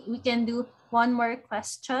maybe we can do one more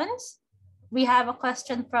questions. We have a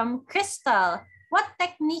question from Crystal. What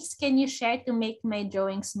techniques can you share to make my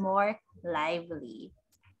drawings more lively?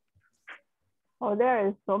 Oh, there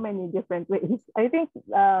are so many different ways. I think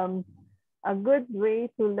a good way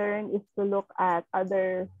to learn is to look at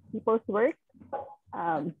other people's work,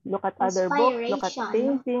 look at other books, look at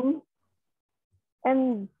paintings.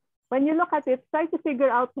 And when you look at it, try to figure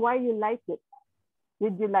out why you like it.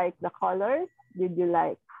 Did you like the colors? Did you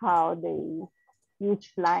like how they use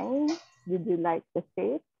lines? Did you like the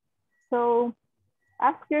shape? So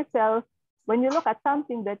ask yourself, when you look at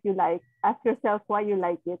something that you like, ask yourself why you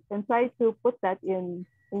like it and try to put that in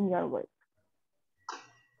your work.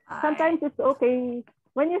 Sometimes it's okay,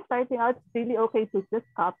 when you're starting out, it's really okay to just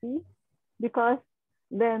copy because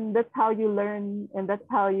then that's how you learn and that's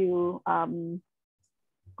how you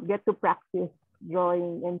get to practice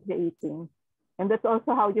drawing and creating. And that's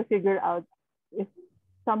also how you figure out if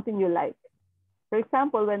something you like. For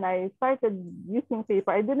example, when I started using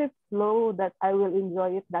paper, I didn't know that I will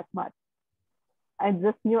enjoy it that much. I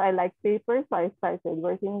just knew I liked paper, so I started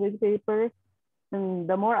working with paper. And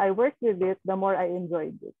the more I worked with it, the more I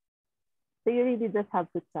enjoyed it. So you really just have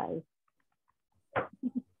to try.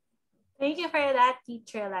 Thank you for that,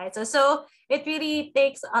 Teacher Liza. So it really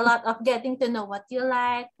takes a lot of getting to know what you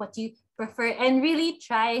like, what you prefer, and really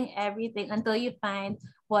trying everything until you find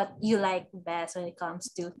what you like best when it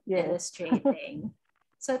comes to illustrating.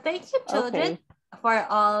 So thank you, children, for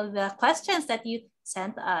all the questions that you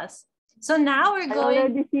sent us. So now we're going... I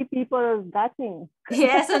already see people guessing.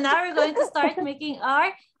 Yeah, so now we're going to start making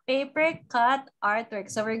our paper cut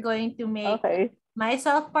artwork. So we're going to make my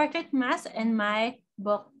self-portrait mask and my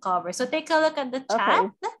book cover. So take a look at the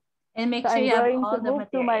chat and make sure you have all the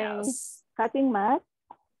materials. To my cutting mask.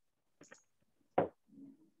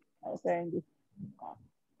 I'll turn this off.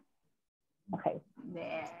 Okay.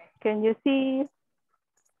 There. Can you see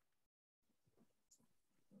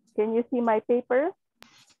my paper?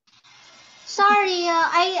 Sorry,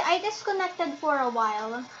 I disconnected for a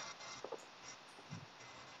while.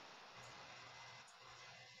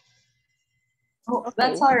 Oh,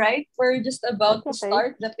 that's all right. We're just about to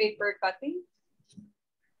start the paper cutting.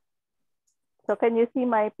 So can you see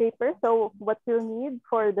my paper? So what you'll need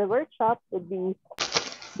for the workshop would be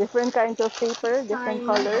different kinds of paper, different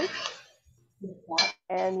colors.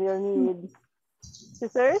 And we'll need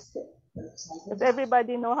scissors. Does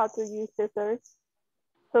everybody know how to use scissors?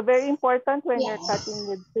 So very important when you're cutting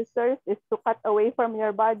with scissors is to cut away from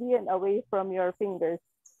your body and away from your fingers.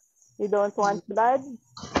 You don't want blood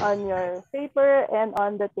on your paper and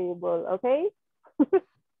on the table, okay?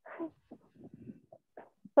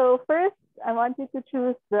 So first, I want you to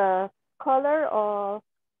choose the color of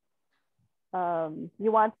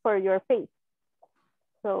you want for your face.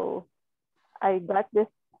 So I got this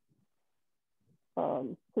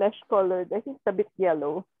flesh colored, I think it's a bit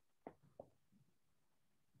yellow.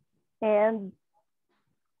 And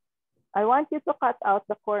I want you to cut out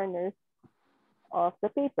the corners of the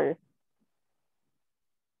paper.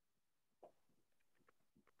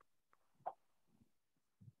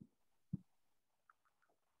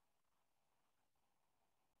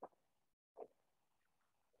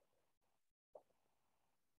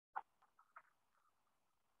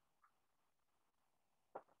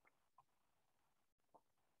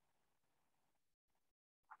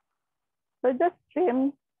 So just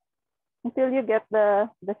trim until you get the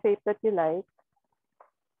shape that you like.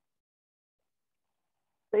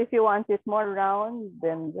 So if you want it more round,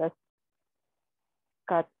 then just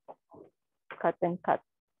cut, cut, and cut.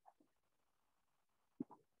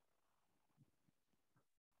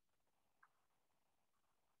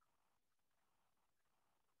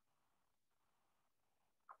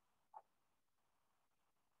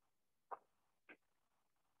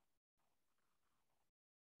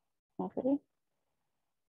 Okay.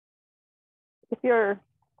 If you're,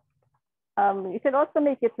 you can also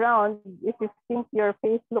make it round if you think your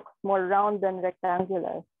face looks more round than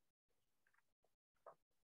rectangular.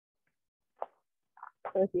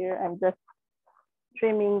 So here I'm just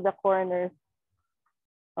trimming the corners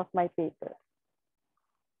of my paper.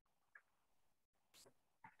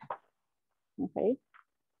 Okay.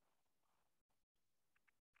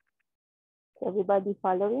 So everybody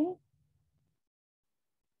following?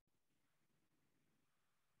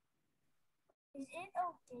 Is it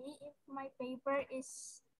okay if my paper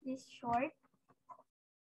is this short?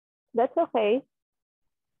 That's okay.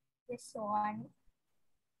 This one.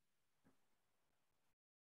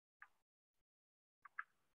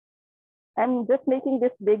 I'm just making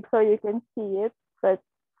this big so you can see it. But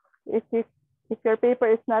if your paper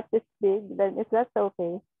is not this big, then that's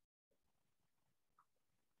okay.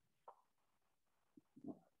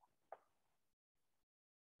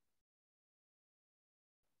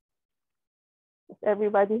 Does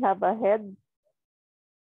everybody have a head?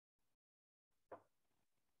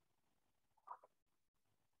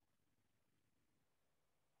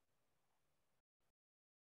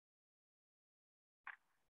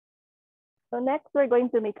 So next we're going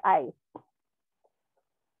to make eyes.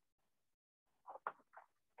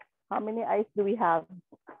 How many eyes do we have?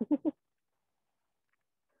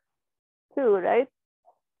 Two, right?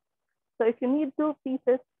 So if you need two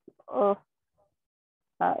pieces of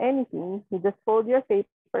anything, you just fold your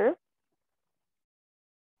paper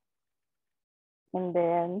and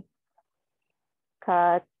then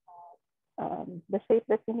cut the shape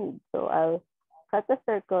that you need. So I'll cut a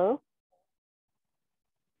circle.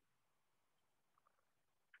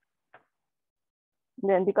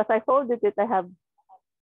 Then because I folded it, I have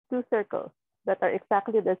two circles that are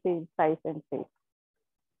exactly the same size and shape.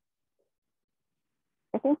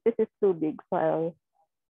 I think this is too big, so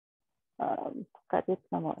I'll cut it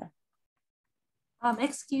some more.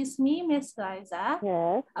 Excuse me, Miss Liza.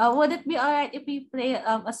 Yes. Would it be all right if we play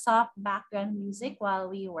a soft background music while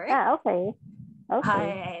we work? Ah, okay. Okay. All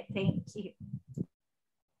right, thank you.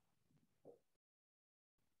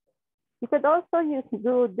 You could also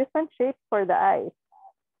do different shapes for the eyes.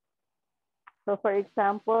 So for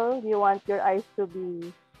example, you want your eyes to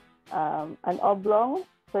be an oblong,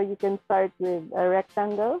 so you can start with a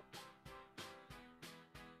rectangle.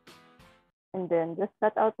 And then just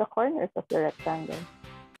cut out the corners of the rectangle.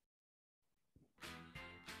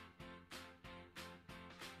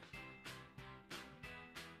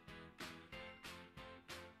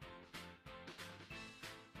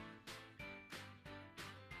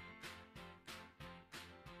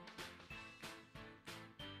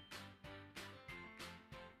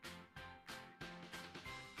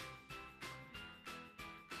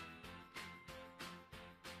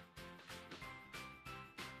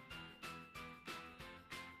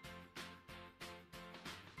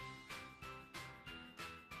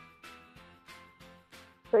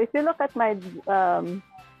 So if you look at my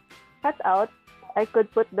cutout, I could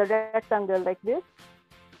put the rectangle like this,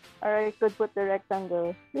 or I could put the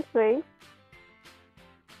rectangle this way,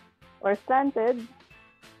 or slanted.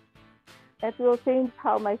 It will change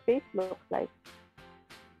how my face looks like.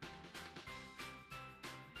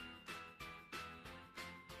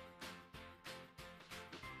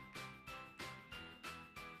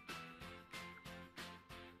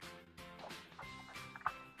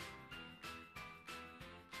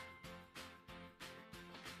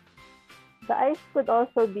 The eyes could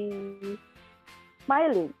also be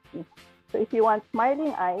smiling. So if you want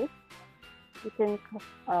smiling eyes, you can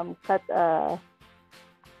cut a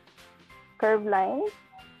curved line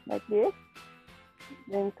like this,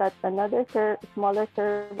 then cut another smaller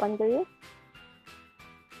curve under it.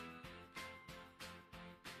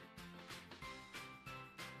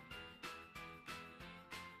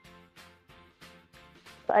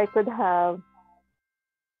 So I could have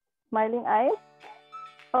smiling eyes.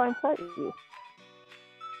 Oh, I'm sorry.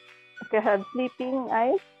 I could have sleeping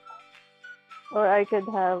eyes, or I could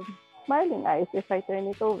have smiling eyes if I turn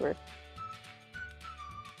it over.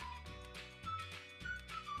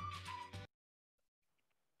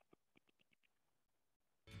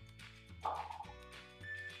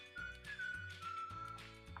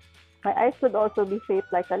 My eyes could also be shaped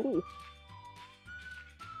like a leaf.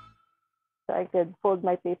 So I could fold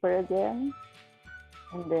my paper again.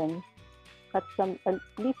 and then cut some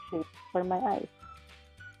leaf shape for my eyes.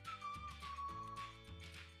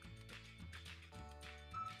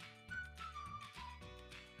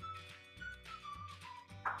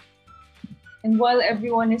 And while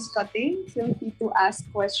everyone is cutting, feel free to ask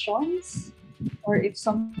questions, or if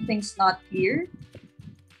something's not clear,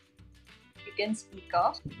 you can speak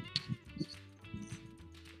up.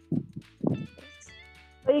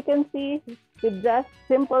 So you can see with just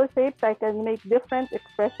simple shapes, I can make different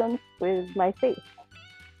expressions with my face.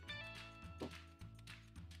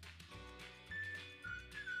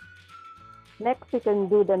 Next, you can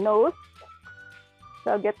do the nose.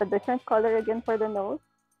 So I'll get a different color again for the nose.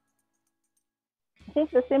 I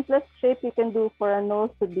think the simplest shape you can do for a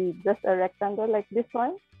nose would be just a rectangle like this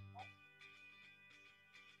one.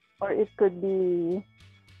 Or it could be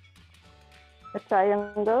a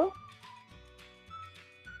triangle.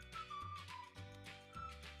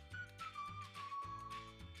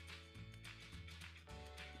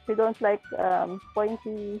 If you don't like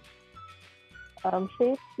pointy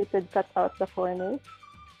shapes, you could cut out the corners.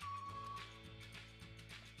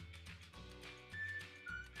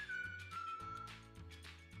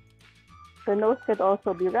 The nose could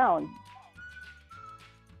also be round.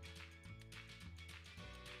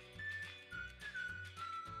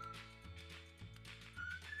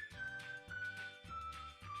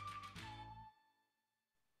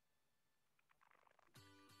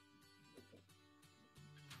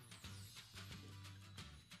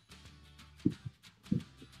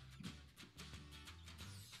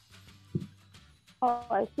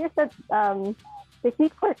 Oh, here's a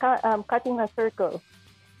technique for cutting a circle.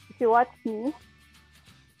 If you watch me,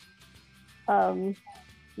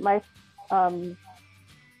 my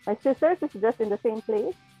scissors is just in the same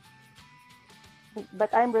place,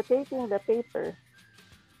 but I'm rotating the paper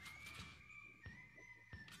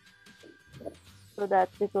so that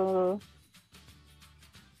it will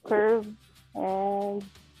curve and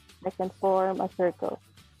I can form a circle.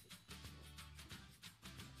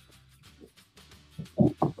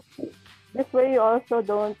 This way, you also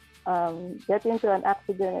don't get into an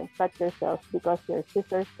accident and cut yourself because your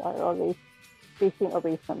scissors are always facing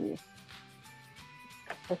away from you.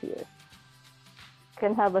 So here, you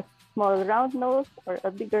can have a small round nose or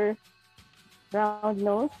a bigger round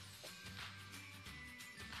nose.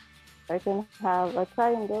 I can have a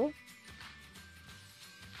triangle.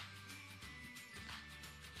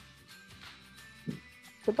 It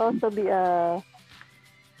could also be a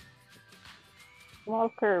small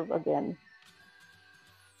curve again,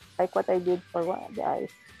 like what I did for one of the eyes.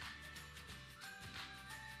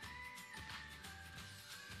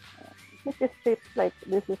 This is shaped like,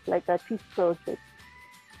 this is like a cheese curl shape.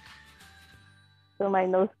 So my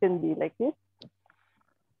nose can be like this,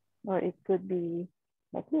 or it could be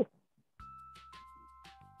like this.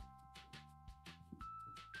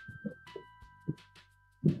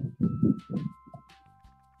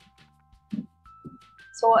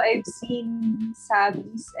 So I've seen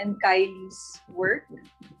Sabi's and Kylie's work.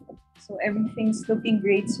 So everything's looking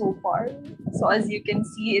great so far. So as you can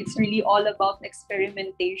see, it's really all about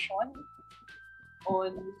experimentation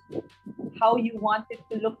on how you want it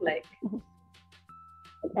to look like.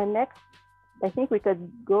 And next, I think we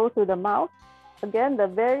could go to the mouth. Again, the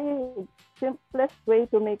very simplest way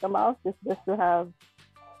to make a mouth is just to have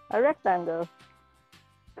a rectangle.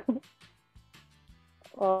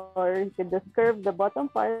 Or you could just curve the bottom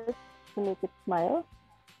part to make it smile.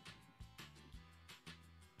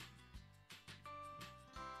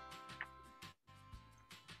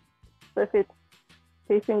 So if it's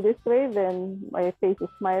facing this way, then my face is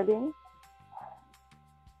smiling.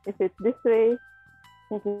 If it's this way,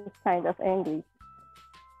 it is kind of angry.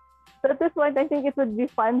 So at this point, I think it would be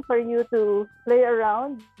fun for you to play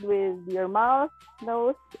around with your mouth,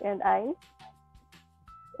 nose, and eyes,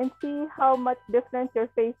 and see how much different your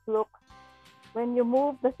face looks when you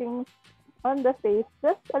move the things on the face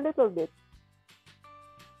just a little bit.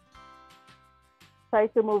 Try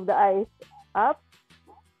to move the eyes up.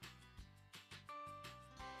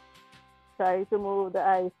 Try to move the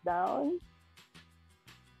eyes down.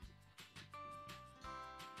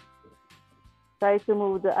 Try to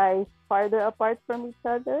move the eyes farther apart from each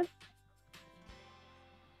other.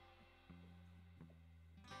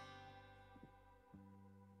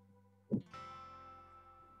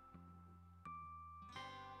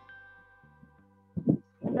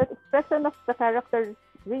 And the expression of the character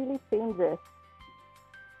really changes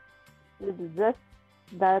with just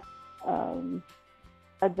that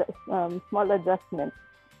small adjustment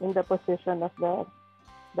in the position of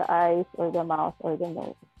the eyes or the mouth or the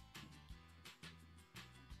nose.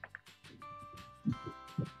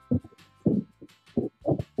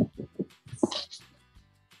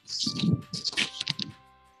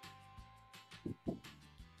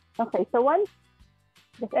 Okay, so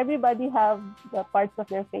does everybody have the parts of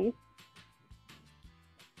their face?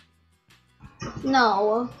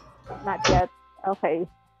 No. Not yet. Okay.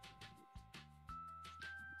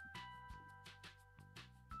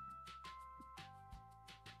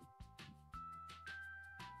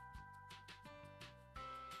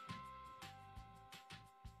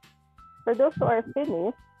 For those who are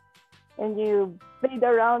finished and you played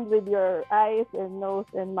around with your eyes and nose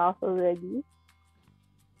and mouth already,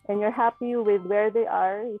 and you're happy with where they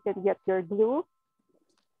are, you can get your glue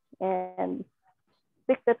and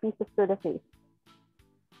stick the pieces to the face.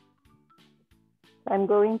 I'm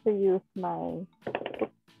going to use my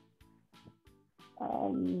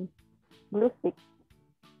glue stick.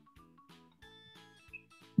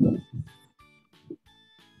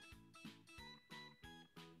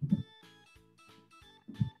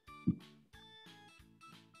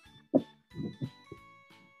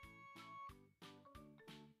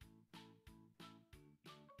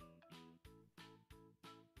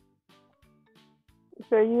 If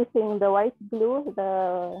you're using the white glue,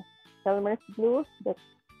 the Elmer's glue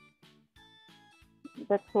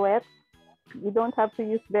that's wet, you don't have to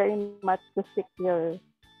use very much to stick your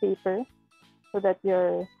paper so that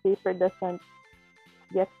your paper doesn't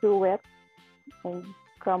get too wet and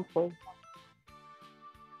crumple.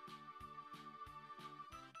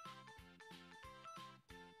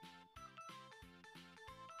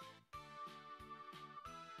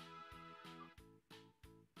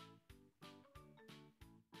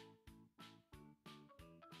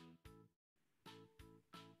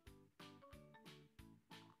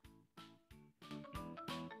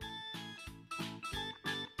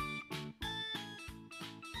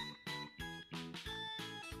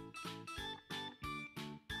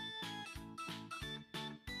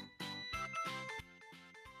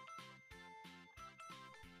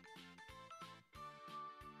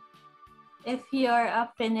 If you're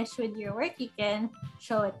finished with your work, you can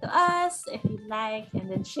show it to us if you'd like, and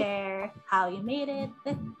then share how you made it.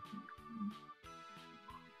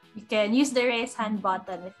 You can use the raise hand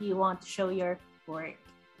button if you want to show your work.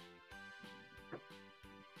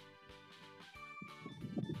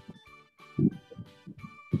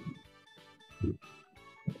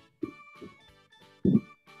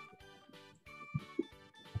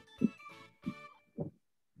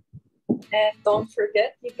 And don't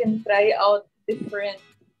forget, you can try out different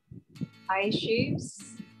eye shapes,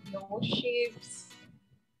 nose shapes,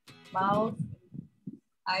 mouth,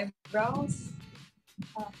 eyebrows.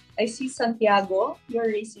 I see Santiago, you're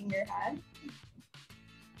raising your hand.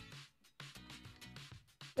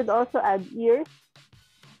 You could also add ears.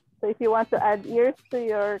 So if you want to add ears to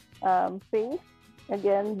your face,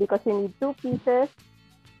 again, because you need two pieces,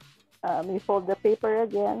 you fold the paper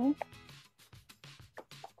again.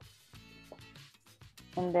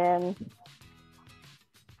 And then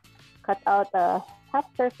cut out a half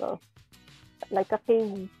circle, like a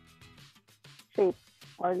cave shape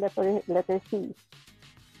or letter C.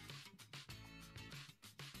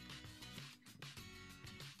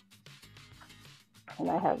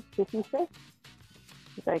 And I have two pieces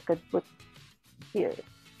which I could put here.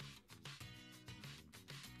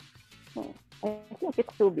 I think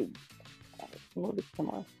it's too big. Let's move it some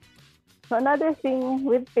more. So another thing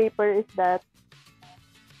with paper is that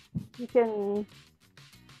you can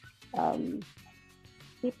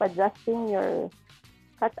keep adjusting your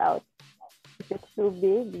cutout. If it's too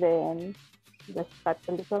big, then just cut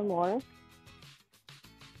a little more.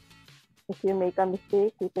 If you make a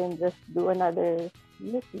mistake, you can just do another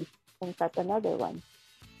piece and cut another one.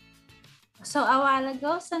 So a while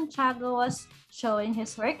ago, Santiago was showing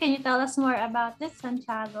his work. Can you tell us more about it,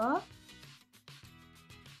 Santiago?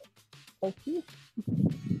 I see.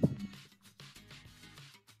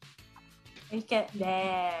 You can,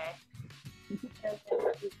 there.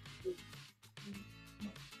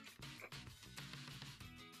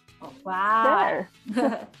 Oh, wow.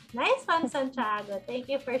 There. Nice one, Santiago. Thank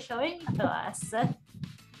you for showing it to us. So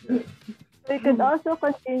you could also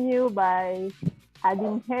continue by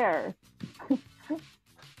adding hair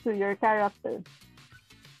to your character.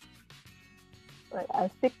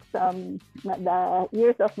 I'll stick the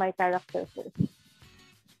ears of my character first.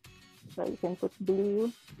 So you can put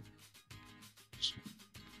blue.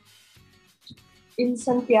 In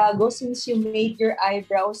Santiago, since you made your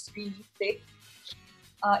eyebrows really thick,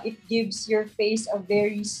 it gives your face a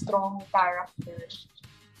very strong character.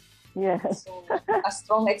 Yes. So a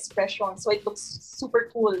strong expression. So it looks super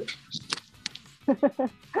cool.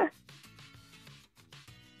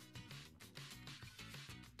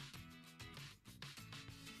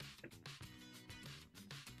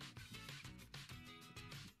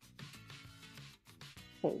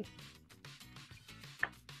 Okay.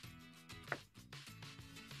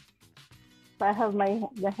 So I have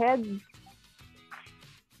the head,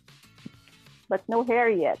 but no hair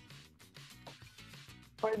yet.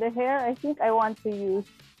 For the hair, I think I want to use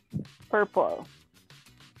purple.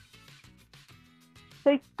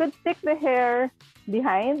 So you could stick the hair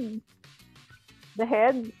behind the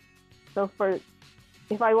head. So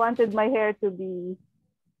if I wanted my hair to be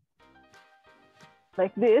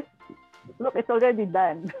like this, look, it's already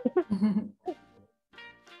done.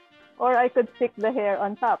 Or I could stick the hair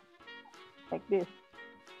on top, like this.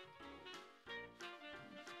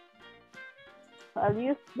 So I'll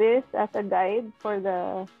use this as a guide for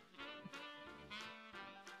the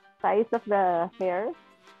size of the hair.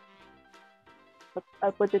 But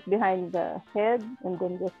I'll put it behind the head and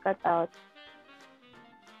then just cut out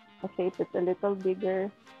a shape that's a little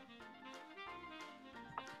bigger.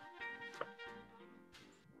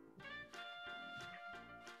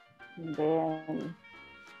 And then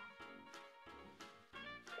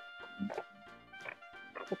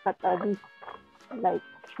to cut out this light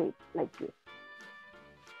shape like this.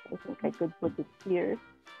 I think I could put it here.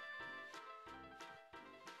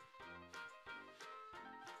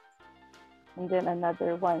 And then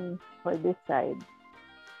another one for this side.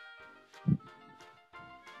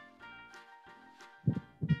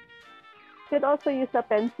 Could also use a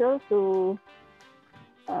pencil to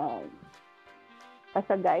as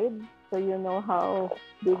a guide, so you know how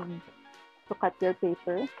big to cut your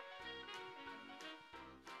paper.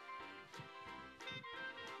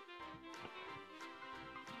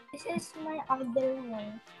 This is my other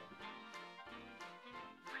one.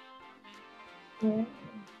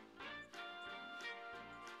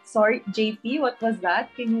 Sorry, JP, what was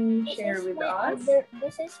that? Can you share with us?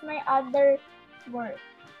 This is my other work.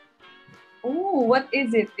 Oh, what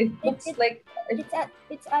is it? It looks like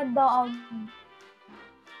it's a dog.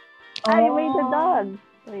 I made a dog.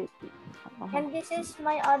 Wait. And this is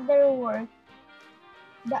my other work.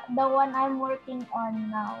 The one I'm working on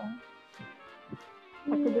now. I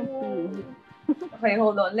couldn't see. Okay,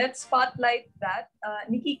 hold on. Let's spotlight that.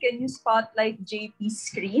 Nikki, can you spotlight JP's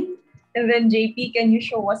screen? And then JP, can you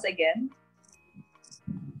show us again?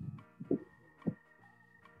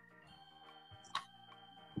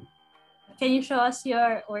 Can you show us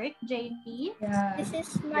your work, JP? Yeah. This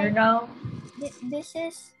is my. You're now. This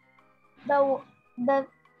is the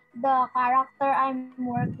character I'm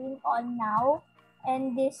working on now,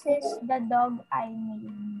 and this is the dog I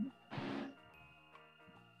made.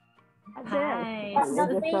 Hi.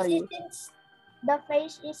 The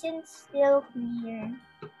face isn't still clear.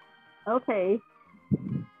 Okay.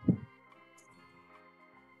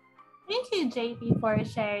 Thank you, JP, for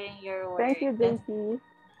sharing your work. Thank you, JP.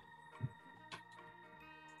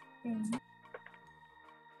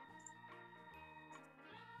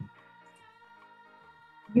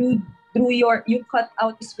 You cut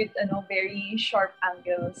out this with very sharp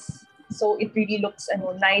angles, so it really looks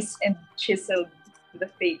nice and chiseled to the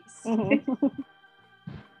face.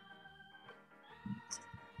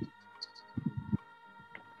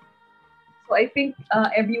 So I think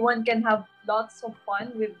everyone can have lots of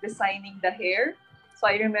fun with designing the hair. So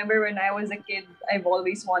I remember when I was a kid, I've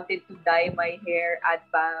always wanted to dye my hair, add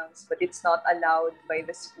bangs, but it's not allowed by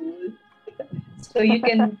the school. So you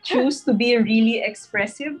can choose to be really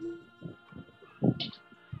expressive.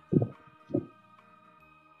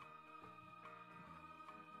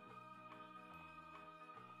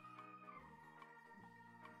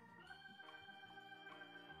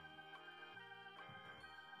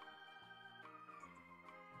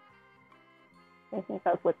 I think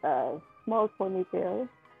I'll put a small ponytail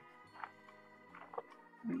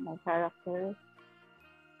in my character.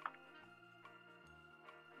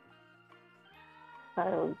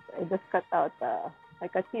 I just cut out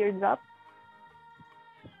like a teardrop,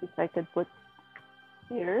 which I could put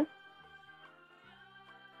here.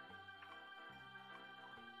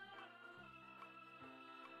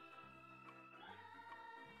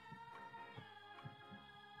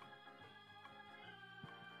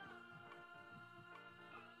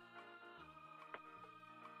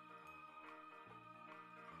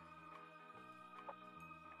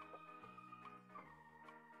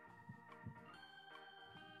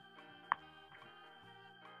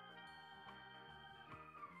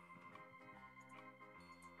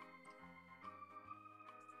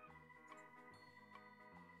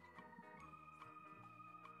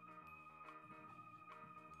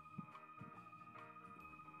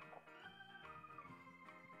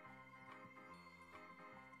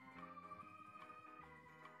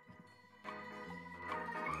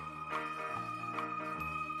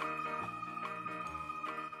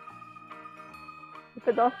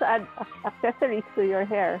 You could also add accessories to your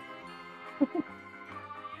hair.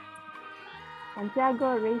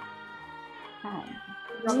 Santiago, raise hand.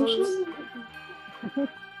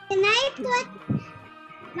 Can I put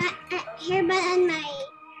my hairband on my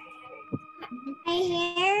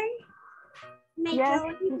hair? My Yes.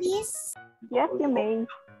 drawing, please? Yes, you may.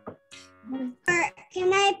 Or can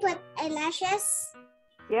I put eyelashes?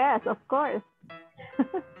 Yes, of course.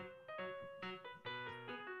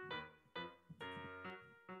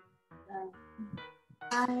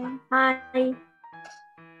 Hi.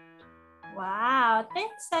 Wow,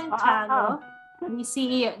 thanks, Santiago. Wow. We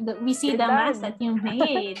see the Good mask done. that you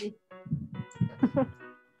made.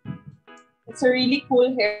 It's a really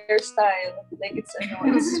cool hairstyle. Like it's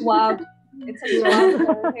suave. It's a suave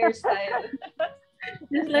hairstyle.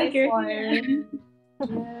 Just like Nice your one. hair.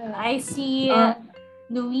 Yeah. I see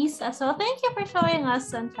Luis as well. Thank you for showing us,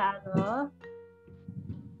 Santiago.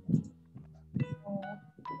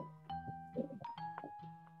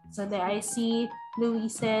 So there I see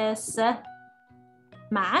Luis's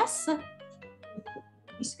mask.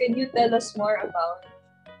 Please, can you tell us more about?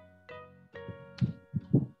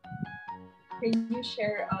 Can you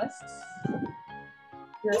share us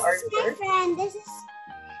your This is my artwork? friend.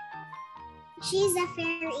 She's a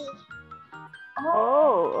fairy.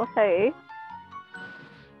 Oh, okay.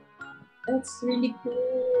 That's really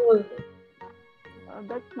cool. Oh,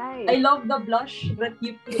 that's nice. I love the blush that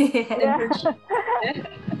you put in her Yeah. cheek.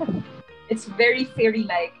 It's very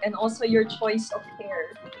fairy-like, and also your choice of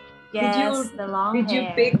hair. Yes, the long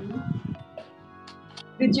hair.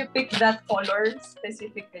 Did you pick that color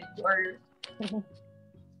specifically, or?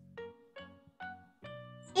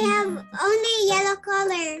 I have only yellow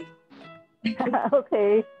color.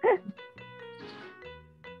 Okay.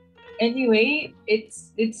 Anyway,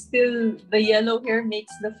 it's still the yellow hair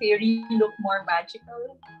makes the fairy look more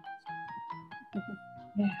magical.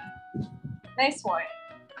 Yeah. Nice one.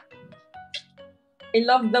 I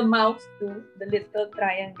love the mouth too, the little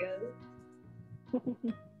triangle.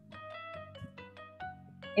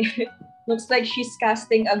 It looks like she's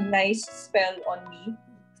casting a nice spell on me.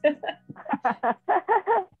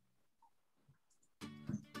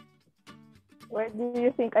 Where do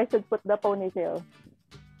you think I should put the ponytail?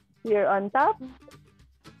 Here on top?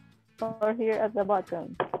 Or here at the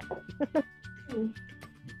bottom?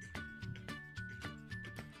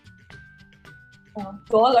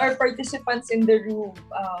 To all our participants in the room,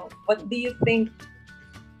 what do you think?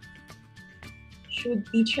 Should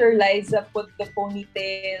teacher Liza put the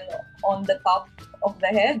ponytail on the top of the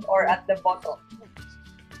head or at the bottom?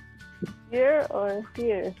 Here or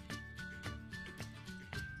here?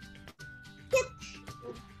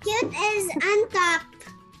 Cute is on top.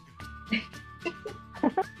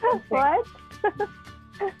 What?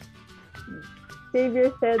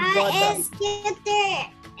 Xavier said bottom. Is cuter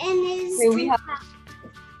and is Okay, we on have top.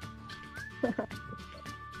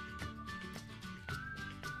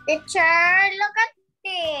 Teacher, look at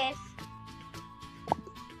this.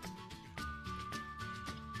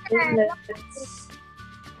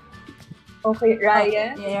 Okay,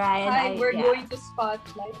 Ryan. Okay, Ryan. Hi, we're going to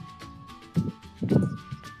spotlight.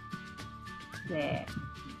 There.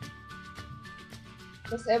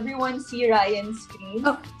 Does everyone see Ryan's screen?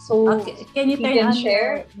 Oh, so okay. Can you he turn can on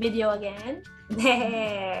share? your video again?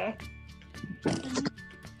 There.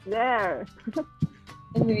 There.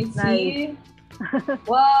 Anyway, Nice. see?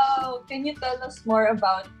 Wow, can you tell us more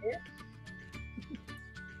about it?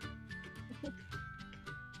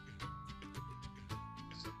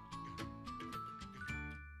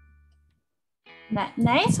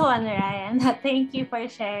 Nice one, Ryan. Thank you for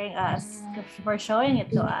sharing for showing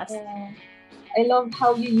it to us. Yeah. I love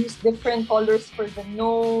how you use different colors for the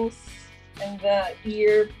nose and the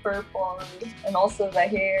ear purple and also the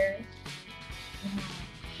hair.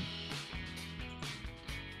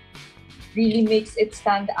 Really makes it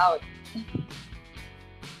stand out.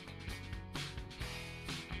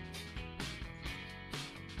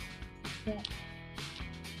 Yeah.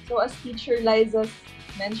 So as teacher Liza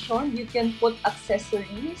mentioned, you can put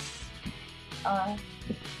accessories.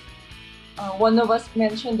 One of us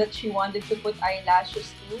mentioned that she wanted to put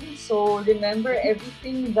eyelashes too. So remember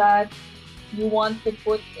everything that you want to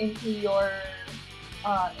put into your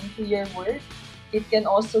work. It can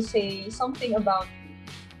also say something about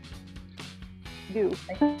You.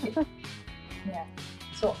 yeah.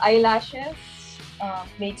 So eyelashes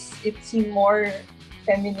makes it seem more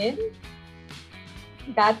feminine.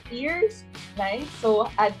 Cat ears, nice.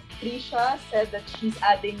 So Trisha said that she's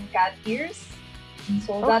adding cat ears.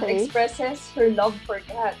 So that expresses her love for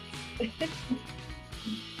cats.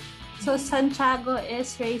 So Santiago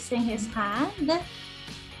is raising his hand.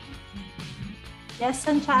 Yes,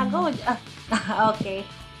 Santiago. Okay.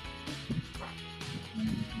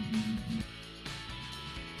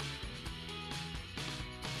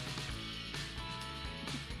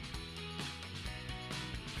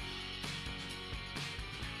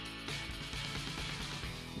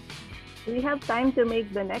 Do we have time to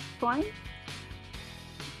make the next one?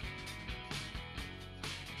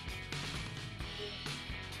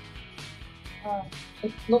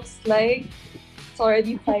 It looks like it's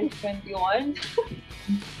already 5:21.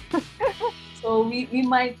 So we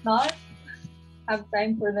might not have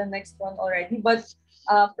time for the next one already, but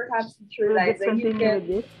perhaps Teacher We'll just Liza, you continue with can,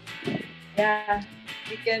 this. yeah,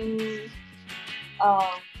 you can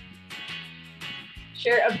um,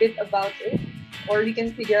 share a bit about it, or we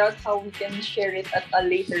can figure out how we can share it at a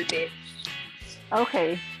later date.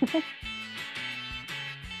 Okay.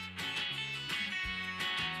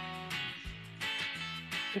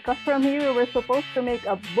 Because from here, we're supposed to make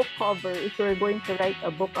a book cover if we're going to write a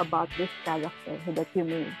book about this character that you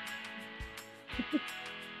made.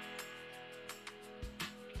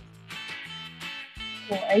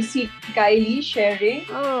 Oh, I see Kylie sharing.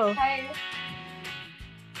 Oh, Hi.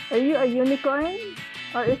 are you a unicorn?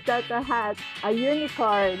 Or is that a hat? A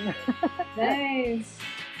unicorn. Nice.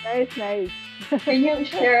 Nice. Can you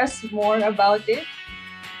share us more about it?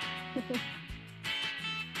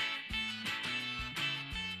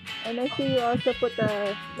 And I see you also put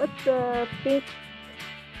what's the pink?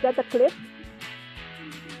 Is that a clip?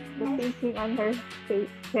 The painting on her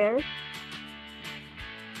hair?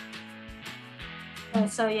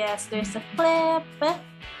 So yes, there's a clip.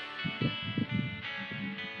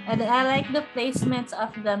 And I like the placements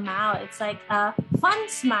of the mouth. It's like a fun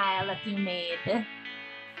smile that you made.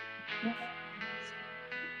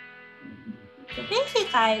 So thank you,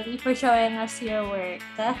 Kylie, for showing us your work.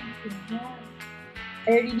 Yeah.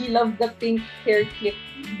 I really love the pink hair clip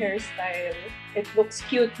hairstyle. It looks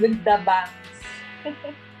cute with the bangs.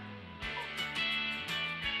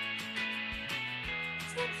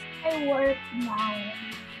 Since I work now,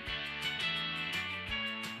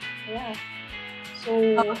 Yeah. So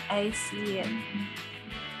Oh, I see it.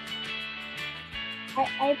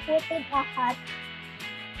 I put in a hat.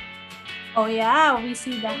 Oh yeah, we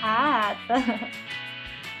see the hat.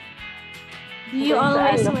 Do you I'm going to add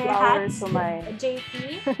always the wear flower hats, to my- JP?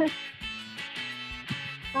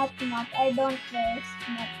 Not. I don't wear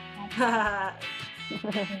not.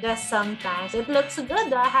 Just sometimes. It looks good.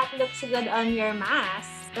 The hat looks good on your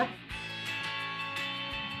mask.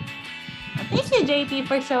 Thank you, JP,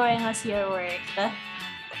 for showing us your work.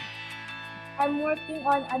 I'm working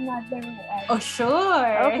on another one. Oh,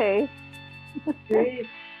 sure. Okay. great.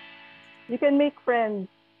 You can make friends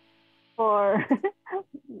for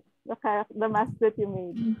the mask that you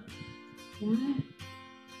made. Ooh.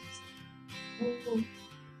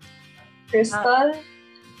 Crystal?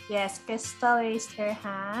 Yes, Crystal raised her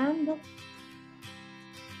hand.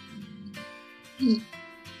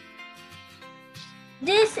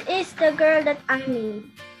 This is the girl that I made.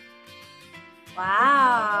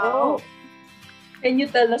 Wow. Oh. Can you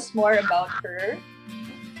tell us more about her?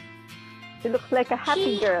 She looks like a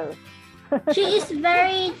happy girl. She is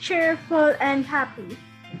very cheerful and happy.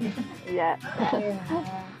 Yeah.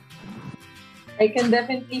 I can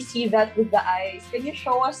definitely see that with the eyes. Can you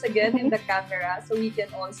show us again in the camera so we can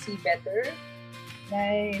all see better?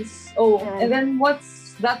 Nice. Oh, and then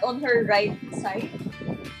what's that on her right side?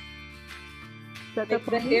 Like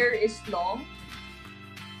the hair is long.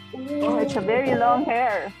 Oh, it's a very long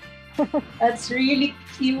hair. That's really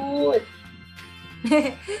cute.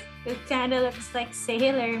 It kind of looks like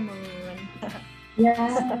Sailor Moon.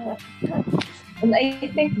 Yeah. And I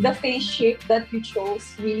think the face shape that you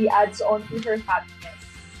chose really adds on to her happiness.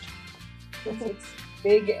 It's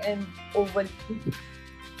big and oval.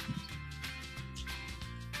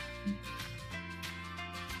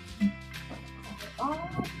 Oh.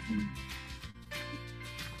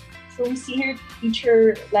 So we see here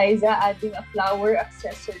teacher Liza adding a flower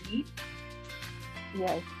accessory.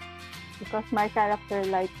 Yes. Because my character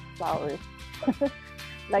likes flowers.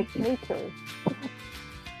 Like nature.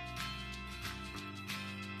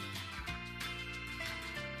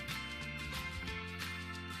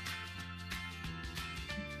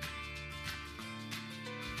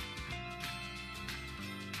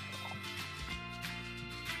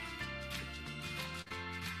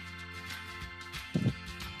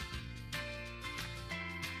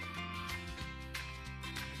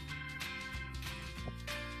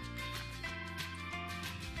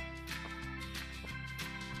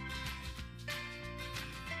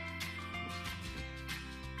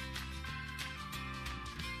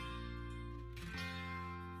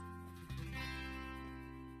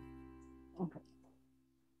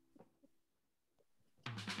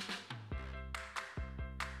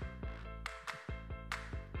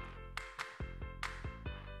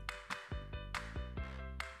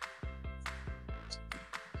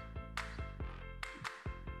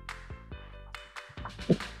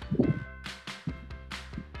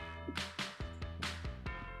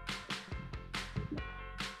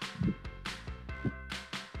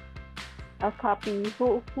 a copy.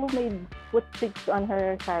 Who made put sticks on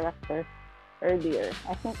her character earlier?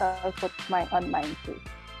 I think I'll put mine on mine too.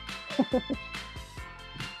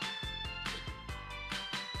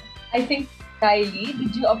 I think Kylie,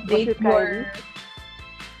 did you update your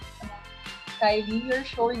Kylie, you're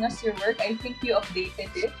showing us your work. I think you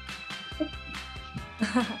updated it.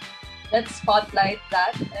 Let's spotlight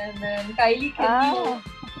that. And then Kylie, can you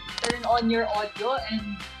turn on your audio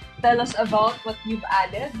and tell us about what you've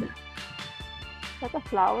added? Is that a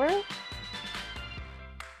flower?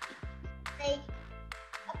 Like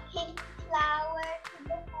a pink flower to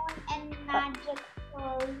the moon and magical.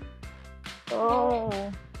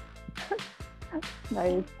 Oh.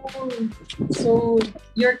 Nice. So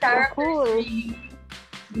your character is really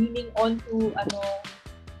leaning onto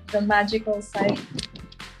the magical side.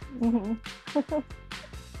 Mm-hmm.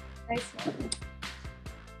 Nice one.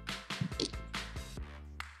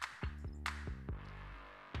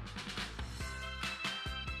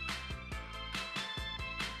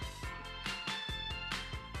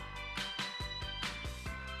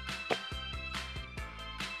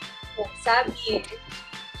 Oh, Sabi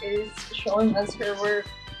is showing us her work.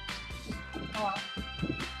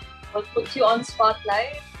 We'll put you on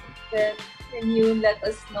spotlight. Then can you let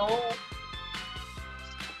us know?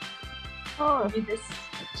 Maybe this.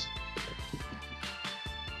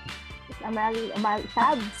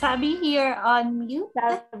 Sabi here on mute.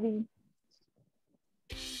 Sabi.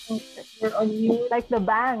 We're on mute. Like the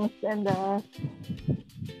bangs and the.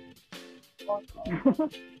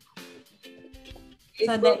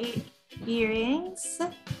 So the earrings.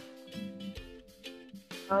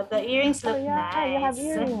 Oh, the earrings look nice. You have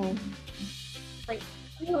earrings. Like,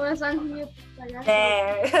 it was on mute.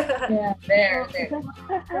 There. Yeah, there.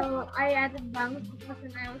 So I added bangs because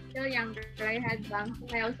when I was still younger, I had bangs,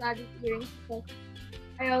 and I also added earrings because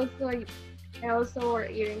I also wore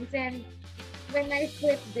earrings. And when I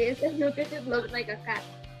flipped this and look at it, looked like a cat.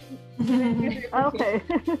 Okay.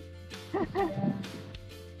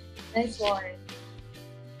 Nice one.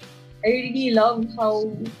 I really love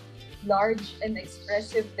how large and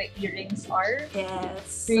expressive the earrings are.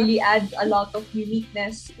 Yes. Really adds a lot of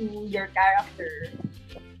uniqueness to your character.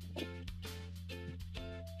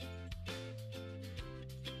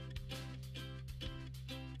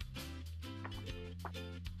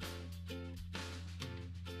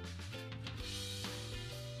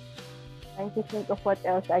 Trying to think of what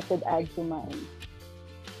else I could add to mine.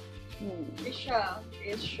 Trisha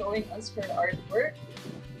is showing us her artwork.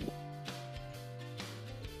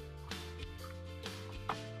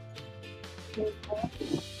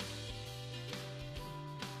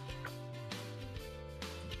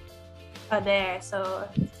 Oh, there. So.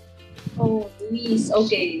 Oh, Luis.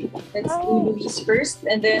 Okay, let's do Luis first,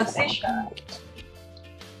 and then Trisha.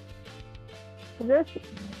 There's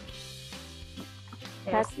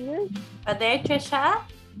cat ears. Oh, there, Trisha.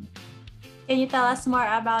 Can you tell us more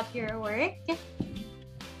about your work?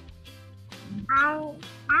 I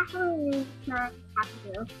actually not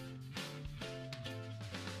happy.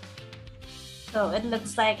 So it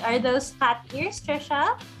looks like, are those cat ears,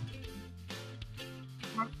 Trisha?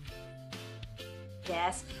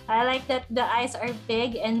 Yes, I like that the eyes are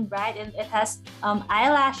big and bright, and it has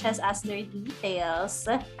eyelashes as their details.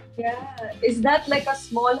 Yeah, is that like a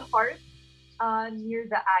small heart near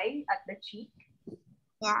the eye at the cheek?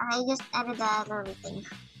 Yeah, I just added that little thing.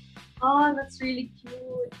 Oh, that's really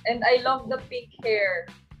cute. And I love the pink hair.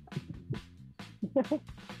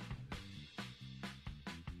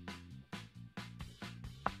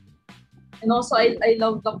 And also, I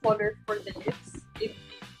love the color for the lips.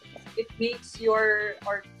 It makes your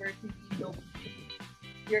artwork look,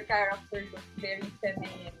 your character look very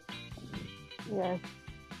feminine. Yes.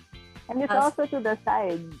 And it's also to the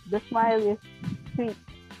side. The smile is sweet.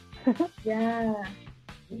 Yeah.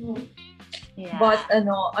 Yeah. But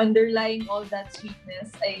underlying all that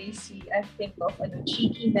sweetness, I think of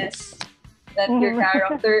cheekiness, that your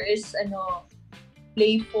character is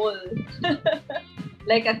playful.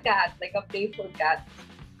 Like a cat, like a playful cat.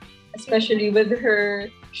 Especially with her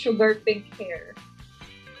sugar pink hair.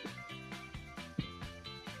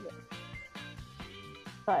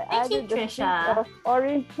 So I added the hint of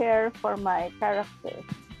orange hair for my character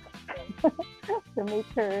to make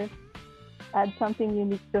her add something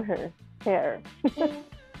unique to her hair.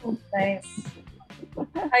 Nice.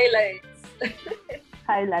 Highlights.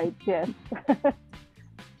 Highlights, yes.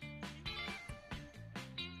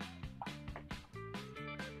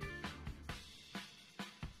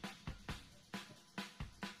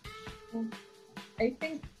 I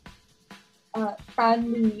think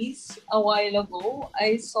Fan Louise a while ago,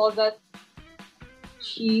 I saw that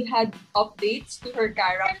she had updates to her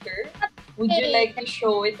character. Would you like to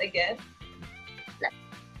show it again?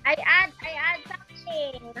 I add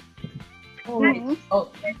something. Oh,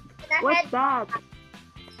 oh. What's that?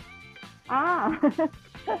 Ah,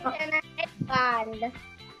 And a headband.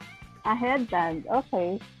 a headband.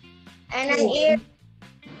 Okay. And an ear.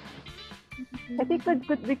 I think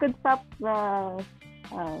we could stop the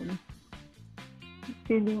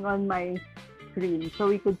filming on my screen so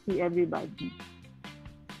we could see everybody.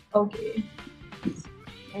 Okay.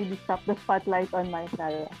 Maybe stop the spotlight on my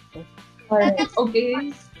character. Alright.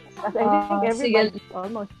 Okay. Because I think everybody's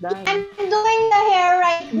almost done. I'm doing the hair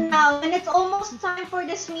right now, and it's almost time for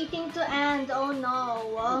this meeting to end. Oh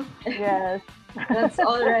no. Yes. That's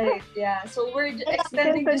all right. Yeah. So we're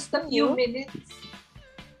extending just a few continue. minutes.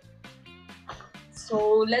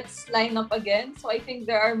 So let's line up again. So I think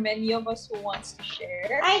there are many of us who wants to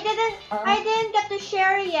share. I didn't get to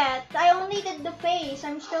share yet. I only did the face.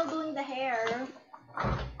 I'm still doing the hair.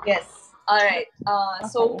 Yes. All right.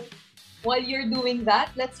 So while you're doing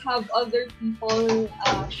that, let's have other people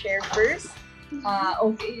share first.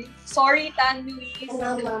 Okay. Sorry, Tan Luis.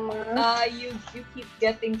 You keep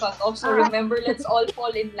getting cut off. So remember, let's all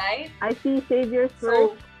fall in line. I see Savior's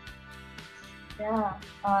So, first. yeah.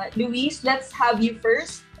 Luis, let's have you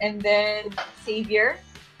first, and then Savior.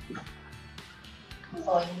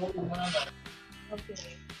 Okay.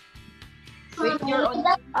 Wait, you're on.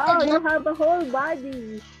 Oh, you have a whole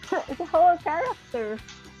body. It's a whole character.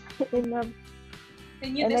 In a,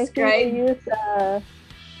 Can you and I describe? think you use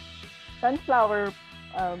sunflower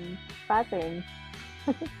pattern.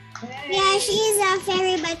 Yeah, she's a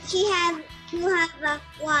fairy, but you have a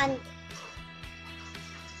wand.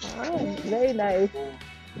 Oh, very nice.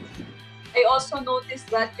 I also noticed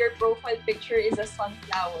that your profile picture is a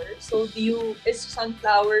sunflower. So is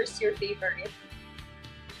sunflowers your favorite?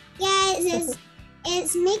 Yeah,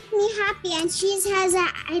 it's make me happy, and she has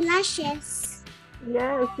eyelashes.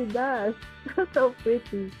 Yes, she does. So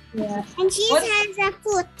pretty. Yeah. And she has a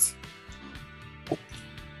foot.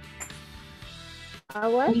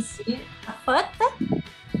 What? Let me see. A foot?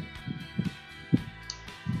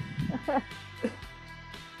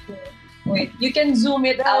 Wait, you can zoom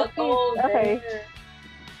it out. Oh, okay. there.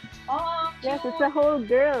 Oh, cute. Yes, it's a whole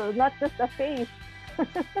girl, not just a face.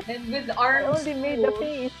 And with I arms only made the too.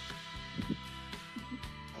 face.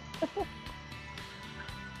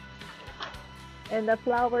 And a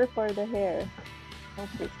flower for the hair.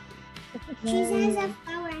 Okay. She has a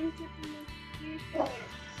flower on top of her hair.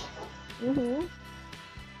 Mm-hmm.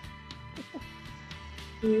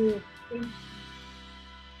 Cute.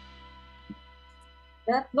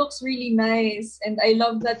 That looks really nice, and I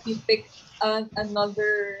love that you picked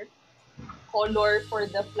another color for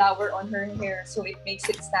the flower on her hair, so it makes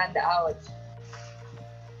it stand out.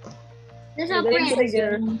 There's a Thanks print.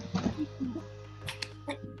 again.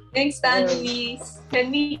 Thanks, Stan Luis.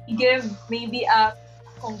 Can we give maybe a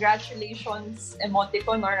congratulations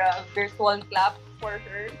emoticon or a virtual clap for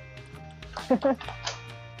her?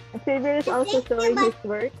 Xavier is also showing his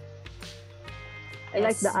work. I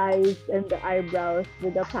like the eyes and the eyebrows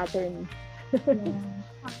with the pattern.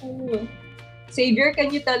 Cool. Xavier,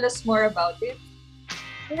 can you tell us more about it?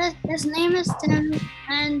 His name is Tim,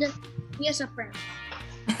 and he is a prince.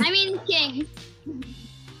 I mean king.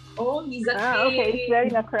 Oh, he's a king. Okay, he's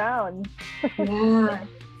wearing a crown. Yeah.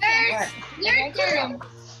 Your turn.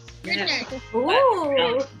 Your turn.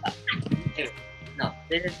 Ooh. No,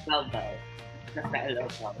 this is Kalabaw.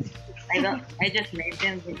 Kalabaw. I just made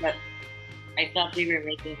them because I thought we were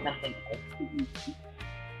making something else.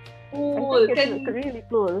 Cool. I think it's really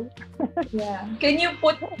cool. Yeah. Can you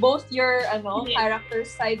put both your characters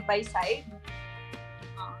side by side?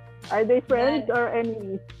 Are they friends or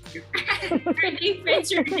enemies? Are they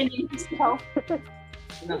friends or enemies? No.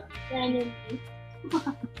 No. Enemies.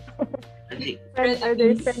 Are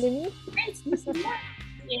they frenemies? Friends?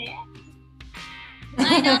 Yeah.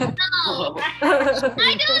 I don't know.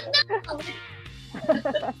 I don't know.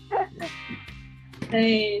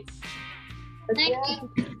 Nice. Thank you.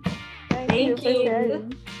 Thank you for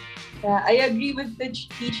sharing. Yeah, I agree with the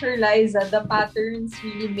teacher Liza. The patterns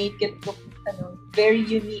really make it look very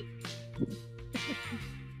unique.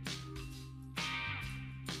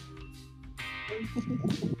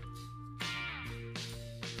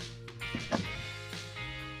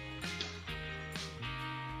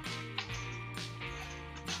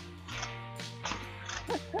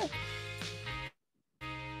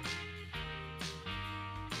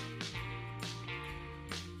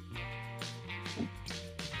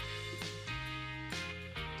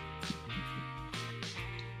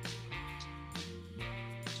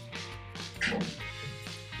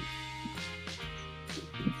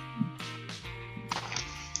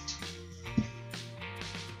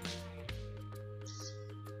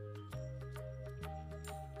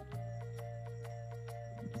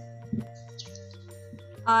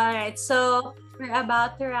 All right, so we're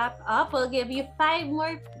about to wrap up. We'll give you 5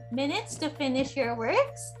 more minutes to finish your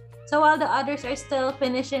works. So while the others are still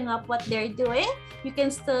finishing up what they're doing, you can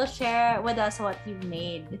still share with us what you've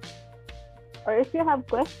made. Or if you have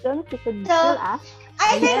questions, you could still ask.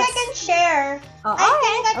 I think I can share. Oh, I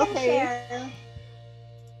think I can okay. share.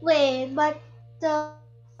 Wait, but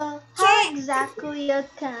how exactly you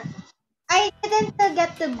can? I didn't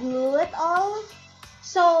get to glue it all,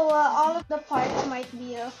 so all of the parts might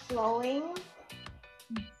be flowing.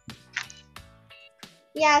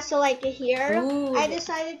 Yeah, so like here, Ooh. I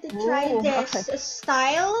decided to try this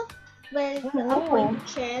style with a point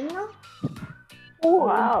chin.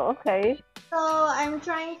 Wow, okay. So I'm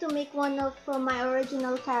trying to make one of my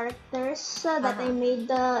original characters that I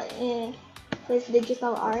made with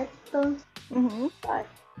digital art. But,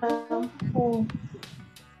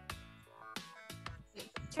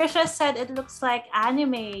 Trisha said it looks like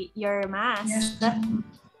anime, your mask.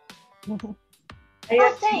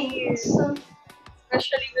 Thanks.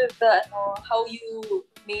 Especially with the how you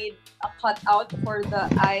made a cutout for the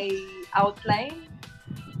eye outline.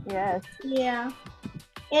 Yes. Yeah.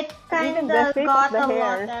 It kind Even the of shape got of the a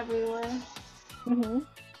lot hair. everywhere.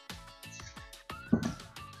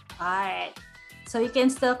 Alright. So you can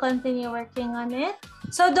still continue working on it.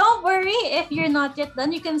 So don't worry if you're not yet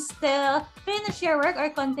done. You can still finish your work or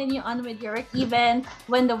continue on with your work even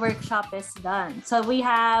when the workshop is done. So we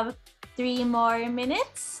have 3 more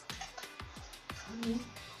minutes.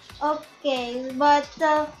 Okay, but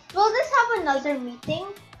will this have another meeting?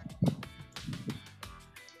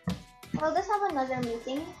 Will this have another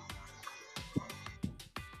meeting?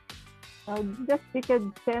 Just you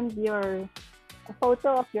could send a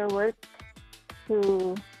photo of your work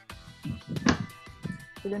to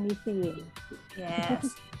the museum.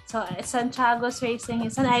 Yes. So Santiago's raising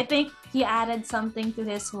his hand. I think he added something to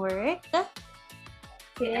his work.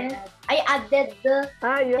 Yeah. I added the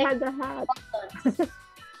you had the hat.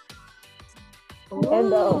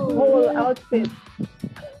 And the whole outfit.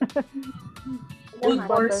 Of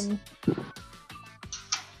course.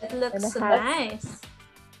 It looks nice.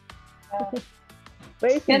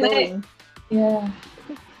 Where is he going? Yeah.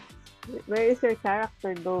 Where is your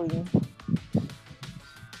character going?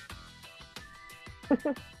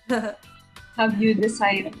 Have you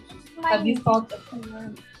decided? Have you thought of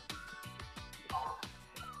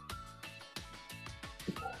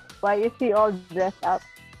Why is he all dressed up?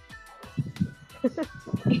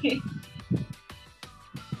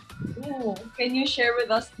 Ooh, can you share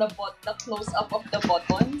with us the close-up of the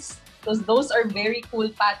buttons? Because those are very cool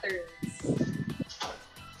patterns.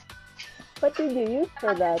 What did you use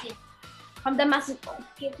for that? From the magazine.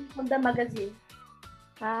 From the magazine.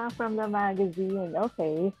 From the magazine.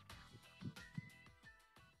 Okay.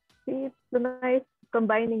 See, it's nice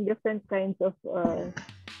combining different kinds of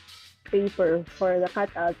paper for the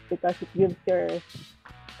cutouts because it gives your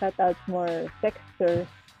cutouts more texture.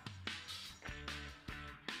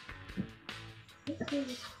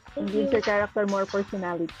 And gives your character more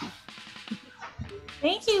personality.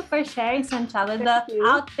 Thank you for sharing, Santiago. The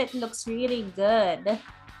outfit looks really good.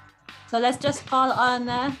 So let's just call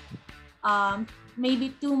on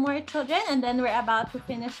maybe 2 more children and then we're about to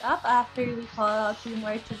finish up after we call out 2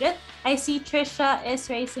 more children. I see Trisha is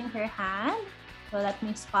raising her hand. So let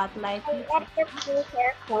me spotlight you.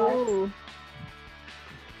 Oh.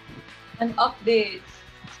 An update.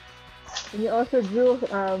 And you also drew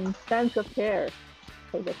strands of hair.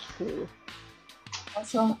 So that's cool.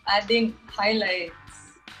 Also adding highlights.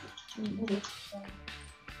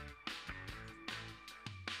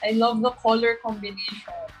 I love the color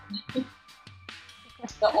combination.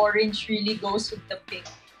 The orange really goes with the pink.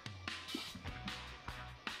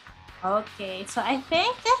 Okay, so I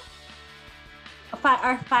think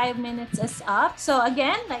our 5 minutes is up. So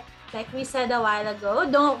again, like we said a while ago,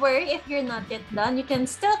 don't worry if you're not yet done. You can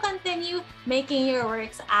still continue making your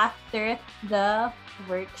works after the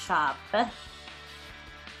workshop.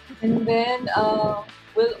 And then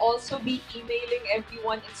we'll also be emailing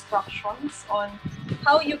everyone instructions on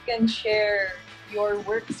how you can share your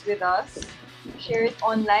works with us. Share it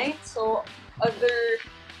online so other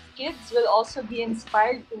kids will also be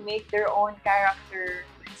inspired to make their own character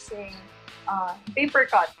using paper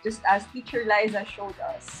cut, just as teacher Liza showed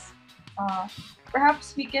us.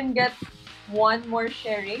 Perhaps we can get one more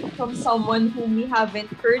sharing from someone whom we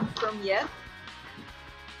haven't heard from yet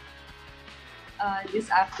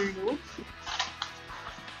this afternoon.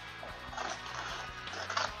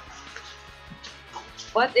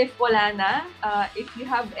 But if wala na, if you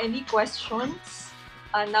have any questions,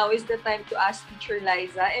 now is the time to ask Teacher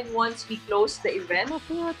Liza. And once we close the event,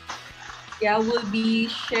 yeah, we'll be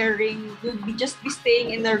sharing, we'll be staying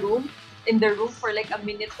in the room for like a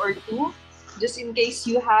minute or two, just in case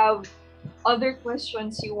you have other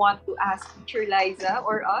questions you want to ask Teacher Liza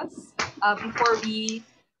or us before we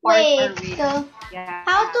part our Wait, way. so Yeah.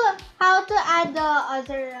 how to add the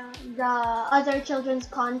other children's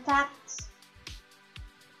contacts?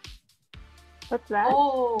 What's that?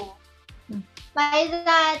 Oh, By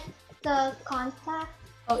that the contact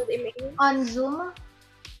on Zoom?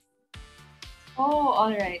 oh,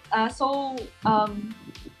 all right. So,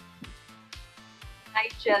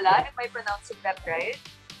 Nigella, am I pronouncing that right?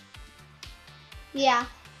 Yeah.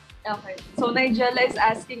 Okay. So Nigella is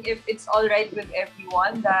asking if it's all right with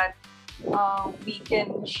everyone that we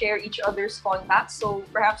can share each other's contacts. So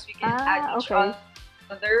perhaps we can add each okay.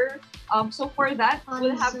 other. So for that,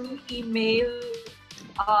 we'll have to email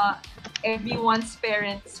everyone's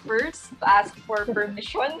parents first to ask for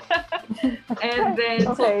permission. And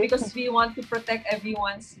then, so because we want to protect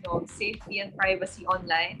everyone's safety and privacy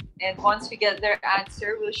online. And once we get their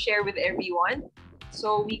answer, we'll share with everyone.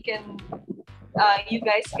 So we can, you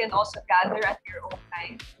guys can also gather at your own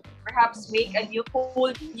time. Perhaps make a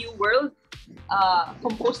whole new world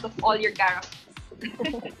composed of all your characters.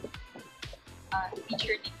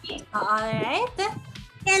 Teacher Nikki. All right.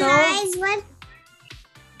 Liz, what?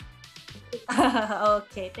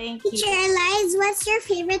 Okay, thank you. Teacher Liz, what's your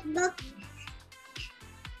favorite book?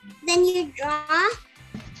 Then you draw?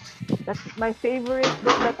 That's my favorite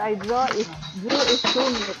book that I draw is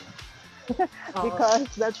Sumit. Because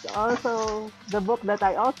that's also the book that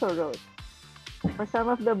I also wrote. For some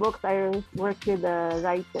of the books, I worked with a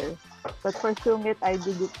writer. But for Sumit, I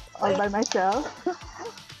did it all by myself.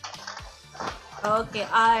 Okay,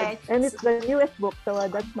 all right. And it's the newest book, so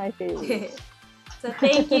that's my favorite. So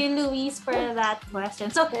thank you, Louise, for that question.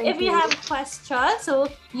 So if you have questions, so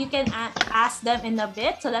you can ask them in a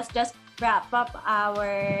bit. So let's just wrap up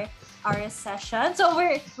our session. So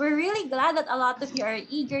we're really glad that a lot of you are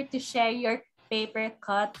eager to share your paper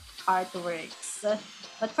cut artworks.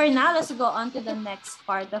 But for now, let's go on to the next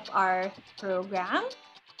part of our program.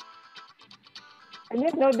 I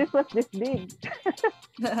didn't know this was this big.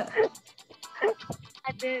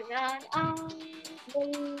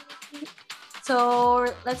 So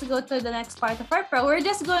let's go to the next part of our program. We're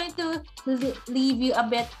just going to leave you a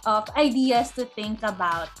bit of ideas to think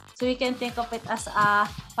about. So you can think of it as a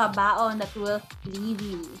pabaon that will leave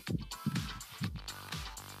you.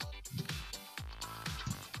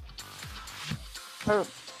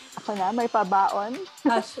 Ako na, may pabaon.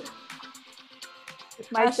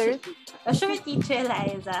 It's my turn. Sure, Teacher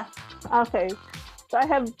Liza. Okay. So I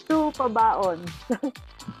have 2 pabaons,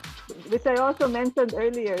 which I also mentioned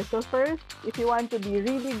earlier. So first, if you want to be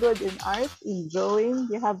really good in art, in drawing,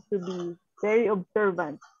 you have to be very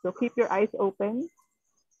observant. So keep your eyes open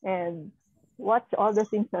and watch all the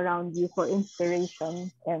things around you for inspiration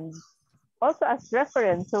and also as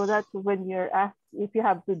reference so that when you're asked if you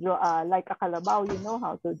have to draw like a Kalabaw, you know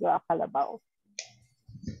how to draw a Kalabaw.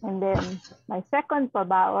 And then my second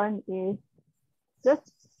pabaon is just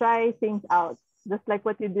try things out. Just like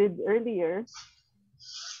what you did earlier,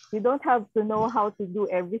 you don't have to know how to do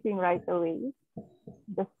everything right away.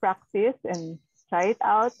 Just practice and try it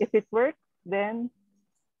out. If it works, then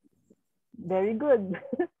very good.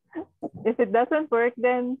 If it doesn't work,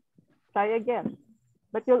 then try again.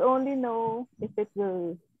 But you'll only know if it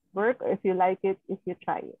will work or if you like it if you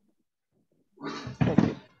try it. That's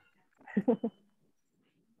it.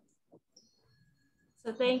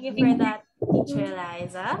 So thank you for that, Teacher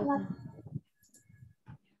Liza.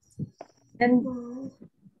 And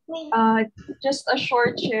just a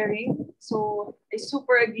short sharing. So I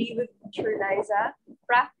super agree with Teacher Liza.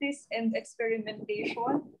 Practice and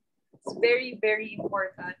experimentation is very, very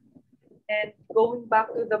important. And going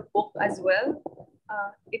back to the book as well,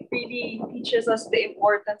 it really teaches us the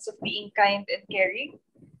importance of being kind and caring,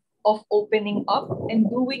 of opening up and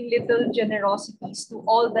doing little generosities to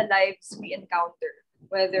all the lives we encounter,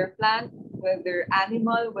 whether plant, whether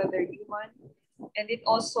animal, whether human. And it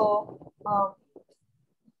also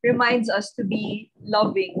reminds us to be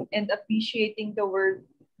loving and appreciating the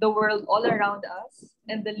world all around us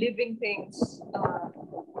and the living things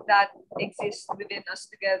that exist within us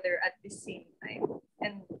together at the same time.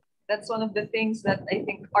 And that's one of the things that I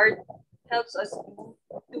think art helps us do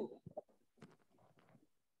too.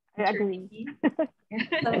 I agree.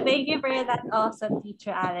 So thank you for that also,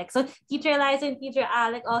 Teacher Alex. So Teacher Liza and Teacher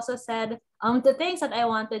Alex also said the things that I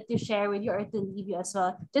wanted to share with you or to leave you as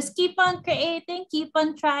well. Just keep on creating, keep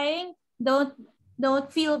on trying. Don't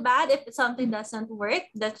feel bad if something doesn't work.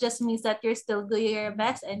 That just means that you're still doing your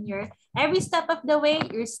best and you're every step of the way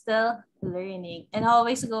you're still learning. And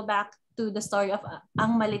always go back to the story of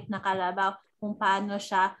ang Maliit na Kalabaw, kung paano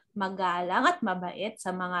siya magalang at mabait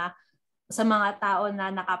sa mga tao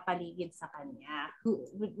na nakapaligid sa kanya,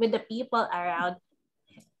 with the people around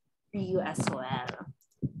you as well.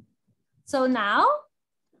 So now,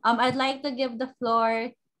 I'd like to give the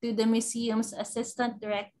floor to the museum's assistant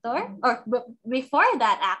director. Or before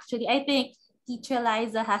that, actually, I think Teacher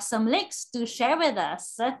Liza has some links to share with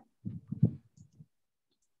us.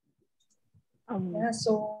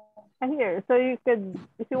 Here. So you could,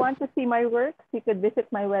 if you want to see my works, you could visit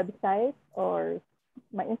my website or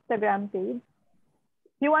my Instagram page.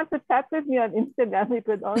 If you want to chat with me on Instagram, you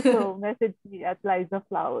could also message me at Liza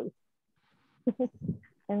Flores.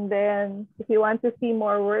 And then if you want to see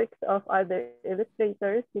more works of other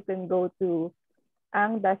illustrators, you can go to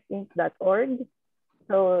ang-inc.org.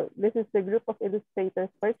 So this is the group of illustrators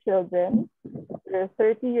for children. They're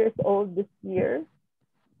 30 years old this year.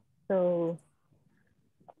 So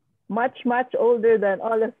much, much older than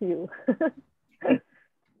all of you.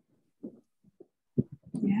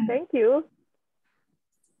 Thank you.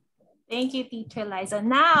 Thank you, Teacher Liza.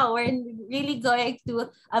 Now we're really going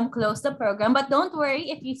to close the program, but don't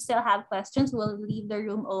worry, if you still have questions, we'll leave the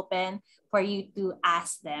room open for you to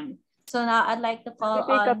ask them. So now I'd like to call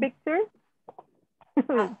Can we take a picture?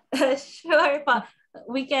 Sure,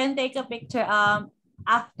 we can take a picture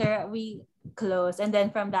after we close, and then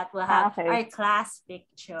from that we'll have our class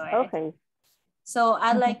picture. Okay. So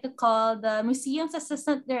I'd like to call the museum's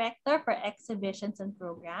assistant director for exhibitions and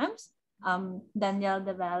programs, Daniel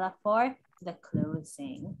Devella, for the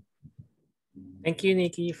closing. Thank you,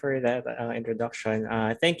 Nikki, for that introduction.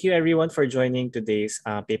 Thank you, everyone, for joining today's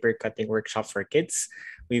paper cutting workshop for kids.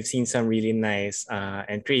 We've seen some really nice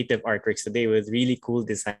and creative artworks today with really cool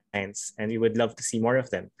designs, and we would love to see more of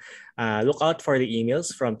them. Look out for the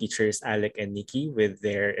emails from teachers Alec and Nikki with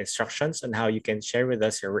their instructions on how you can share with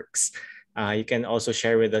us your works. You can also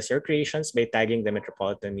share with us your creations by tagging the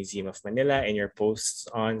Metropolitan Museum of Manila in your posts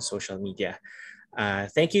on social media.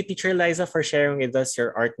 Thank you, Teacher Liza, for sharing with us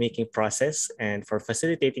your art-making process and for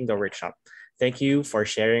facilitating the workshop. Thank you for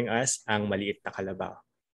sharing us ang Maliit na Kalabaw.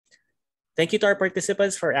 Thank you to our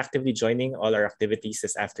participants for actively joining all our activities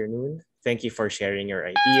this afternoon. Thank you for sharing your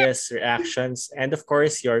ideas, reactions, and of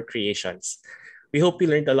course, your creations. We hope you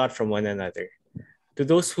learned a lot from one another. To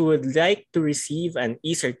those who would like to receive an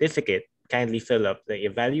e-certificate, kindly fill up the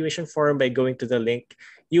evaluation form by going to the link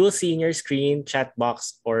you will see in your screen, chat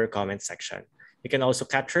box, or comment section. You can also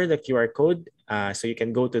capture the QR code so you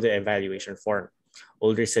can go to the evaluation form.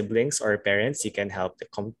 Older siblings or parents, you can help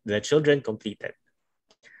the children complete it.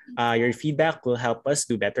 Your feedback will help us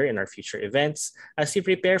do better in our future events as we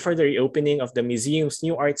prepare for the reopening of the museum's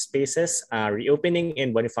new art spaces, reopening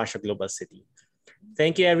in Bonifacio Global City.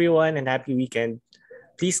 Thank you, everyone, and happy weekend.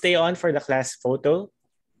 Please stay on for the class photo.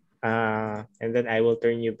 And then I will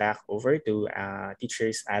turn you back over to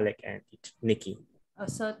teachers Alec and Nikki.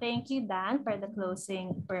 So thank you, Dan, for the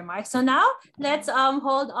closing remarks. So now let's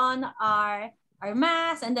hold on our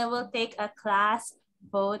mask, and then we'll take a class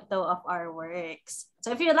photo of our works. So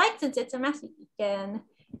if you like, since it's a mask, you can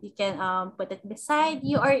put it beside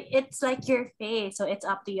you, or it's like your face. So it's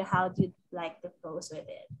up to you how you'd like to pose with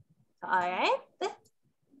it. So, all right.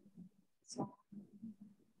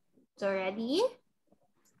 So ready?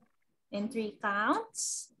 In 3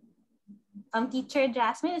 counts. Teacher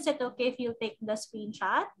Jasmine, is it okay if you take the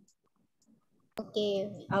screenshot? Okay.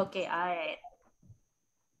 Okay, all right.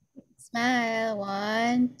 Smile.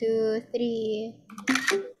 1, 2, 3.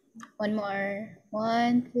 One more.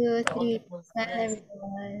 1, 2, 3. Smile,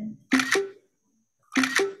 everyone.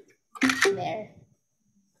 There.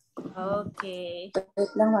 Okay.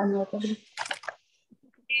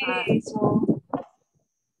 So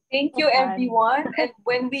thank you, everyone. And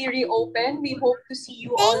when we reopen, we hope to see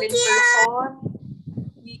you all in person.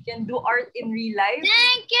 We can do art in real life.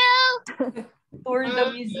 Thank you. Tour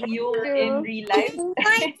the museum in real life.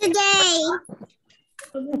 Today.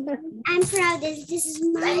 I'm proud that this is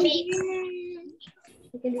my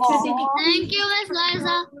Thank you, Miss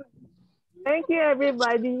Liza. Thank you,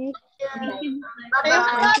 everybody. Thank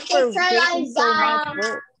you.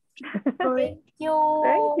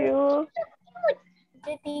 Thank you.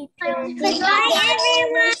 The teacher. Goodbye,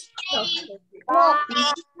 everyone.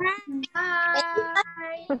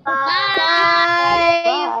 Bye.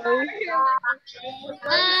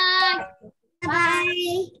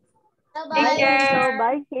 Bye. Take care.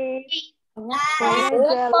 Bye, Kate. Bye, Bye.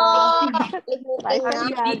 Angela. Bye, Happy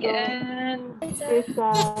Santiago. weekend. Krista.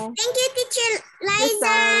 Thank you, Teacher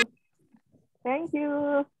Liza. Thank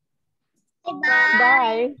you. Bye.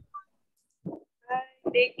 Bye.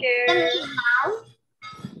 Take care.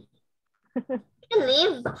 Can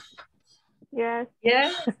leave. Yes.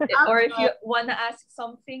 Yes. Or if you wanna ask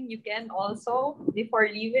something, you can also before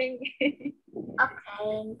leaving.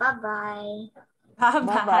 Okay, bye-bye. Bye,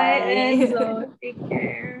 Bye-bye. Enzo. Take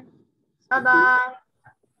care. Bye-bye.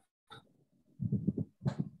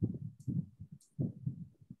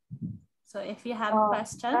 So if you have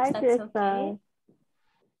questions, Bye, that's Crystal. okay.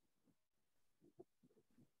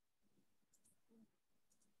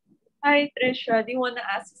 Hi, Trisha. Do you wanna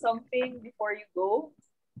ask something before you go?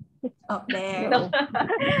 Oh, there. No.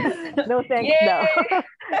 No thanks Yay! daw.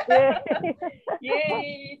 Yay.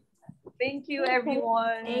 Yay! Thank you,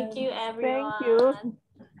 everyone. Thank you, everyone. Thank you.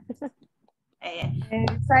 Ayan.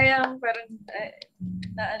 Sayang, parang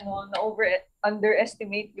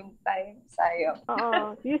underestimate yung time. Sayang.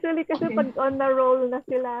 Oo. Usually kasi pag on the roll na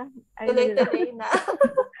sila, ay Tuloy-tuloy na.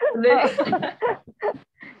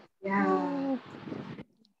 Yeah.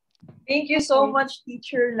 Thank you so much,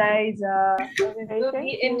 Teacher Liza. We'll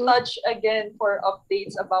be in touch again for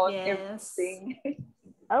updates about everything.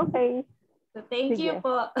 Okay. So thank you Sige.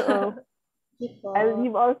 po. So, I'll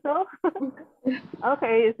leave also.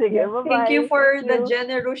 Okay, sige. Bye-bye. Thank you for Thank the you.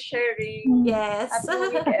 generous sharing. Yes.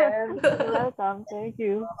 Happy weekend. You're welcome. Thank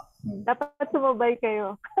you. Dapat sumabay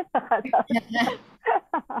kayo.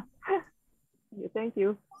 Thank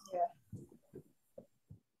you.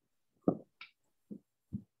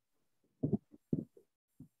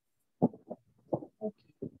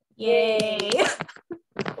 Yay!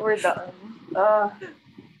 We're done.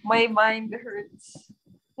 My mind hurts.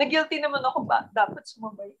 Nag-guilty naman ako ba? Dapat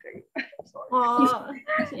sumabay kayo. Sorry.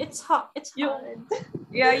 It's hot. It's hard.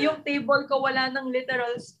 Yeah, yung table ko wala ng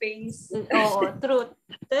literal space. Oo, truth.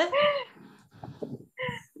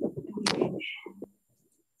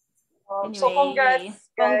 So congrats,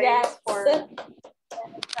 guys, for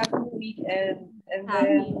happy weekend. And Happy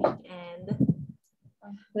then, weekend.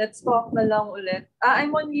 Let's talk na lang ulit.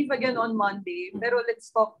 I'm on leave again on Monday, pero let's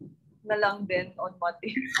talk na lang din on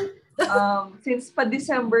Monday. Since pa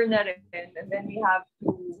December na rin, and then we have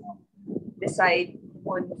to decide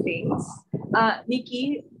on things.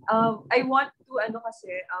 Nikki, I want to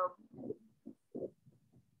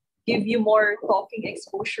give you more talking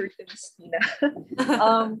exposure to Miss Tina.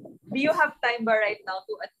 Do you have time ba right now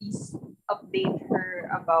to at least update her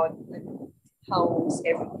about how's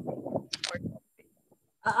everything?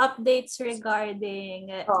 Updates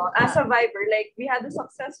regarding as a Viber, like we had a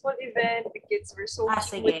successful event, the kids were so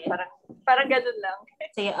cute, parang ganun lang.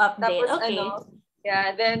 Sige, update. Tapos, okay.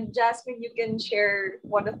 Yeah, then Jasmine, you can share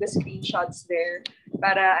one of the screenshots there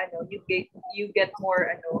para you get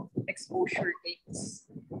more exposure things.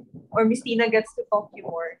 Or Miss Tina gets to talk you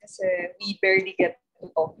more kasi we barely get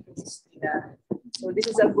to talk to Miss Tina. So this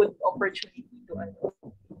is a good opportunity to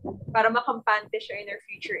para makampante siya in our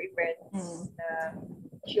future events.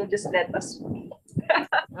 She'll just let us be.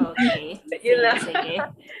 Okay. Sige.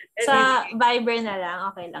 Sa Viber na lang,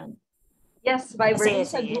 okay lang. Yes, Viber.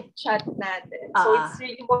 It's a group chat natin. So it's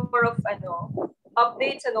really more of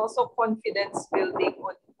updates and also confidence building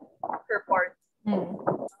on her part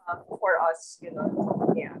for us,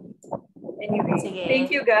 Yeah. Anyway, sige.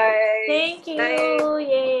 Thank you guys. Thank you. Bye.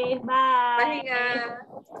 Yay. Bye. Pahinga.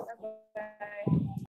 Bye.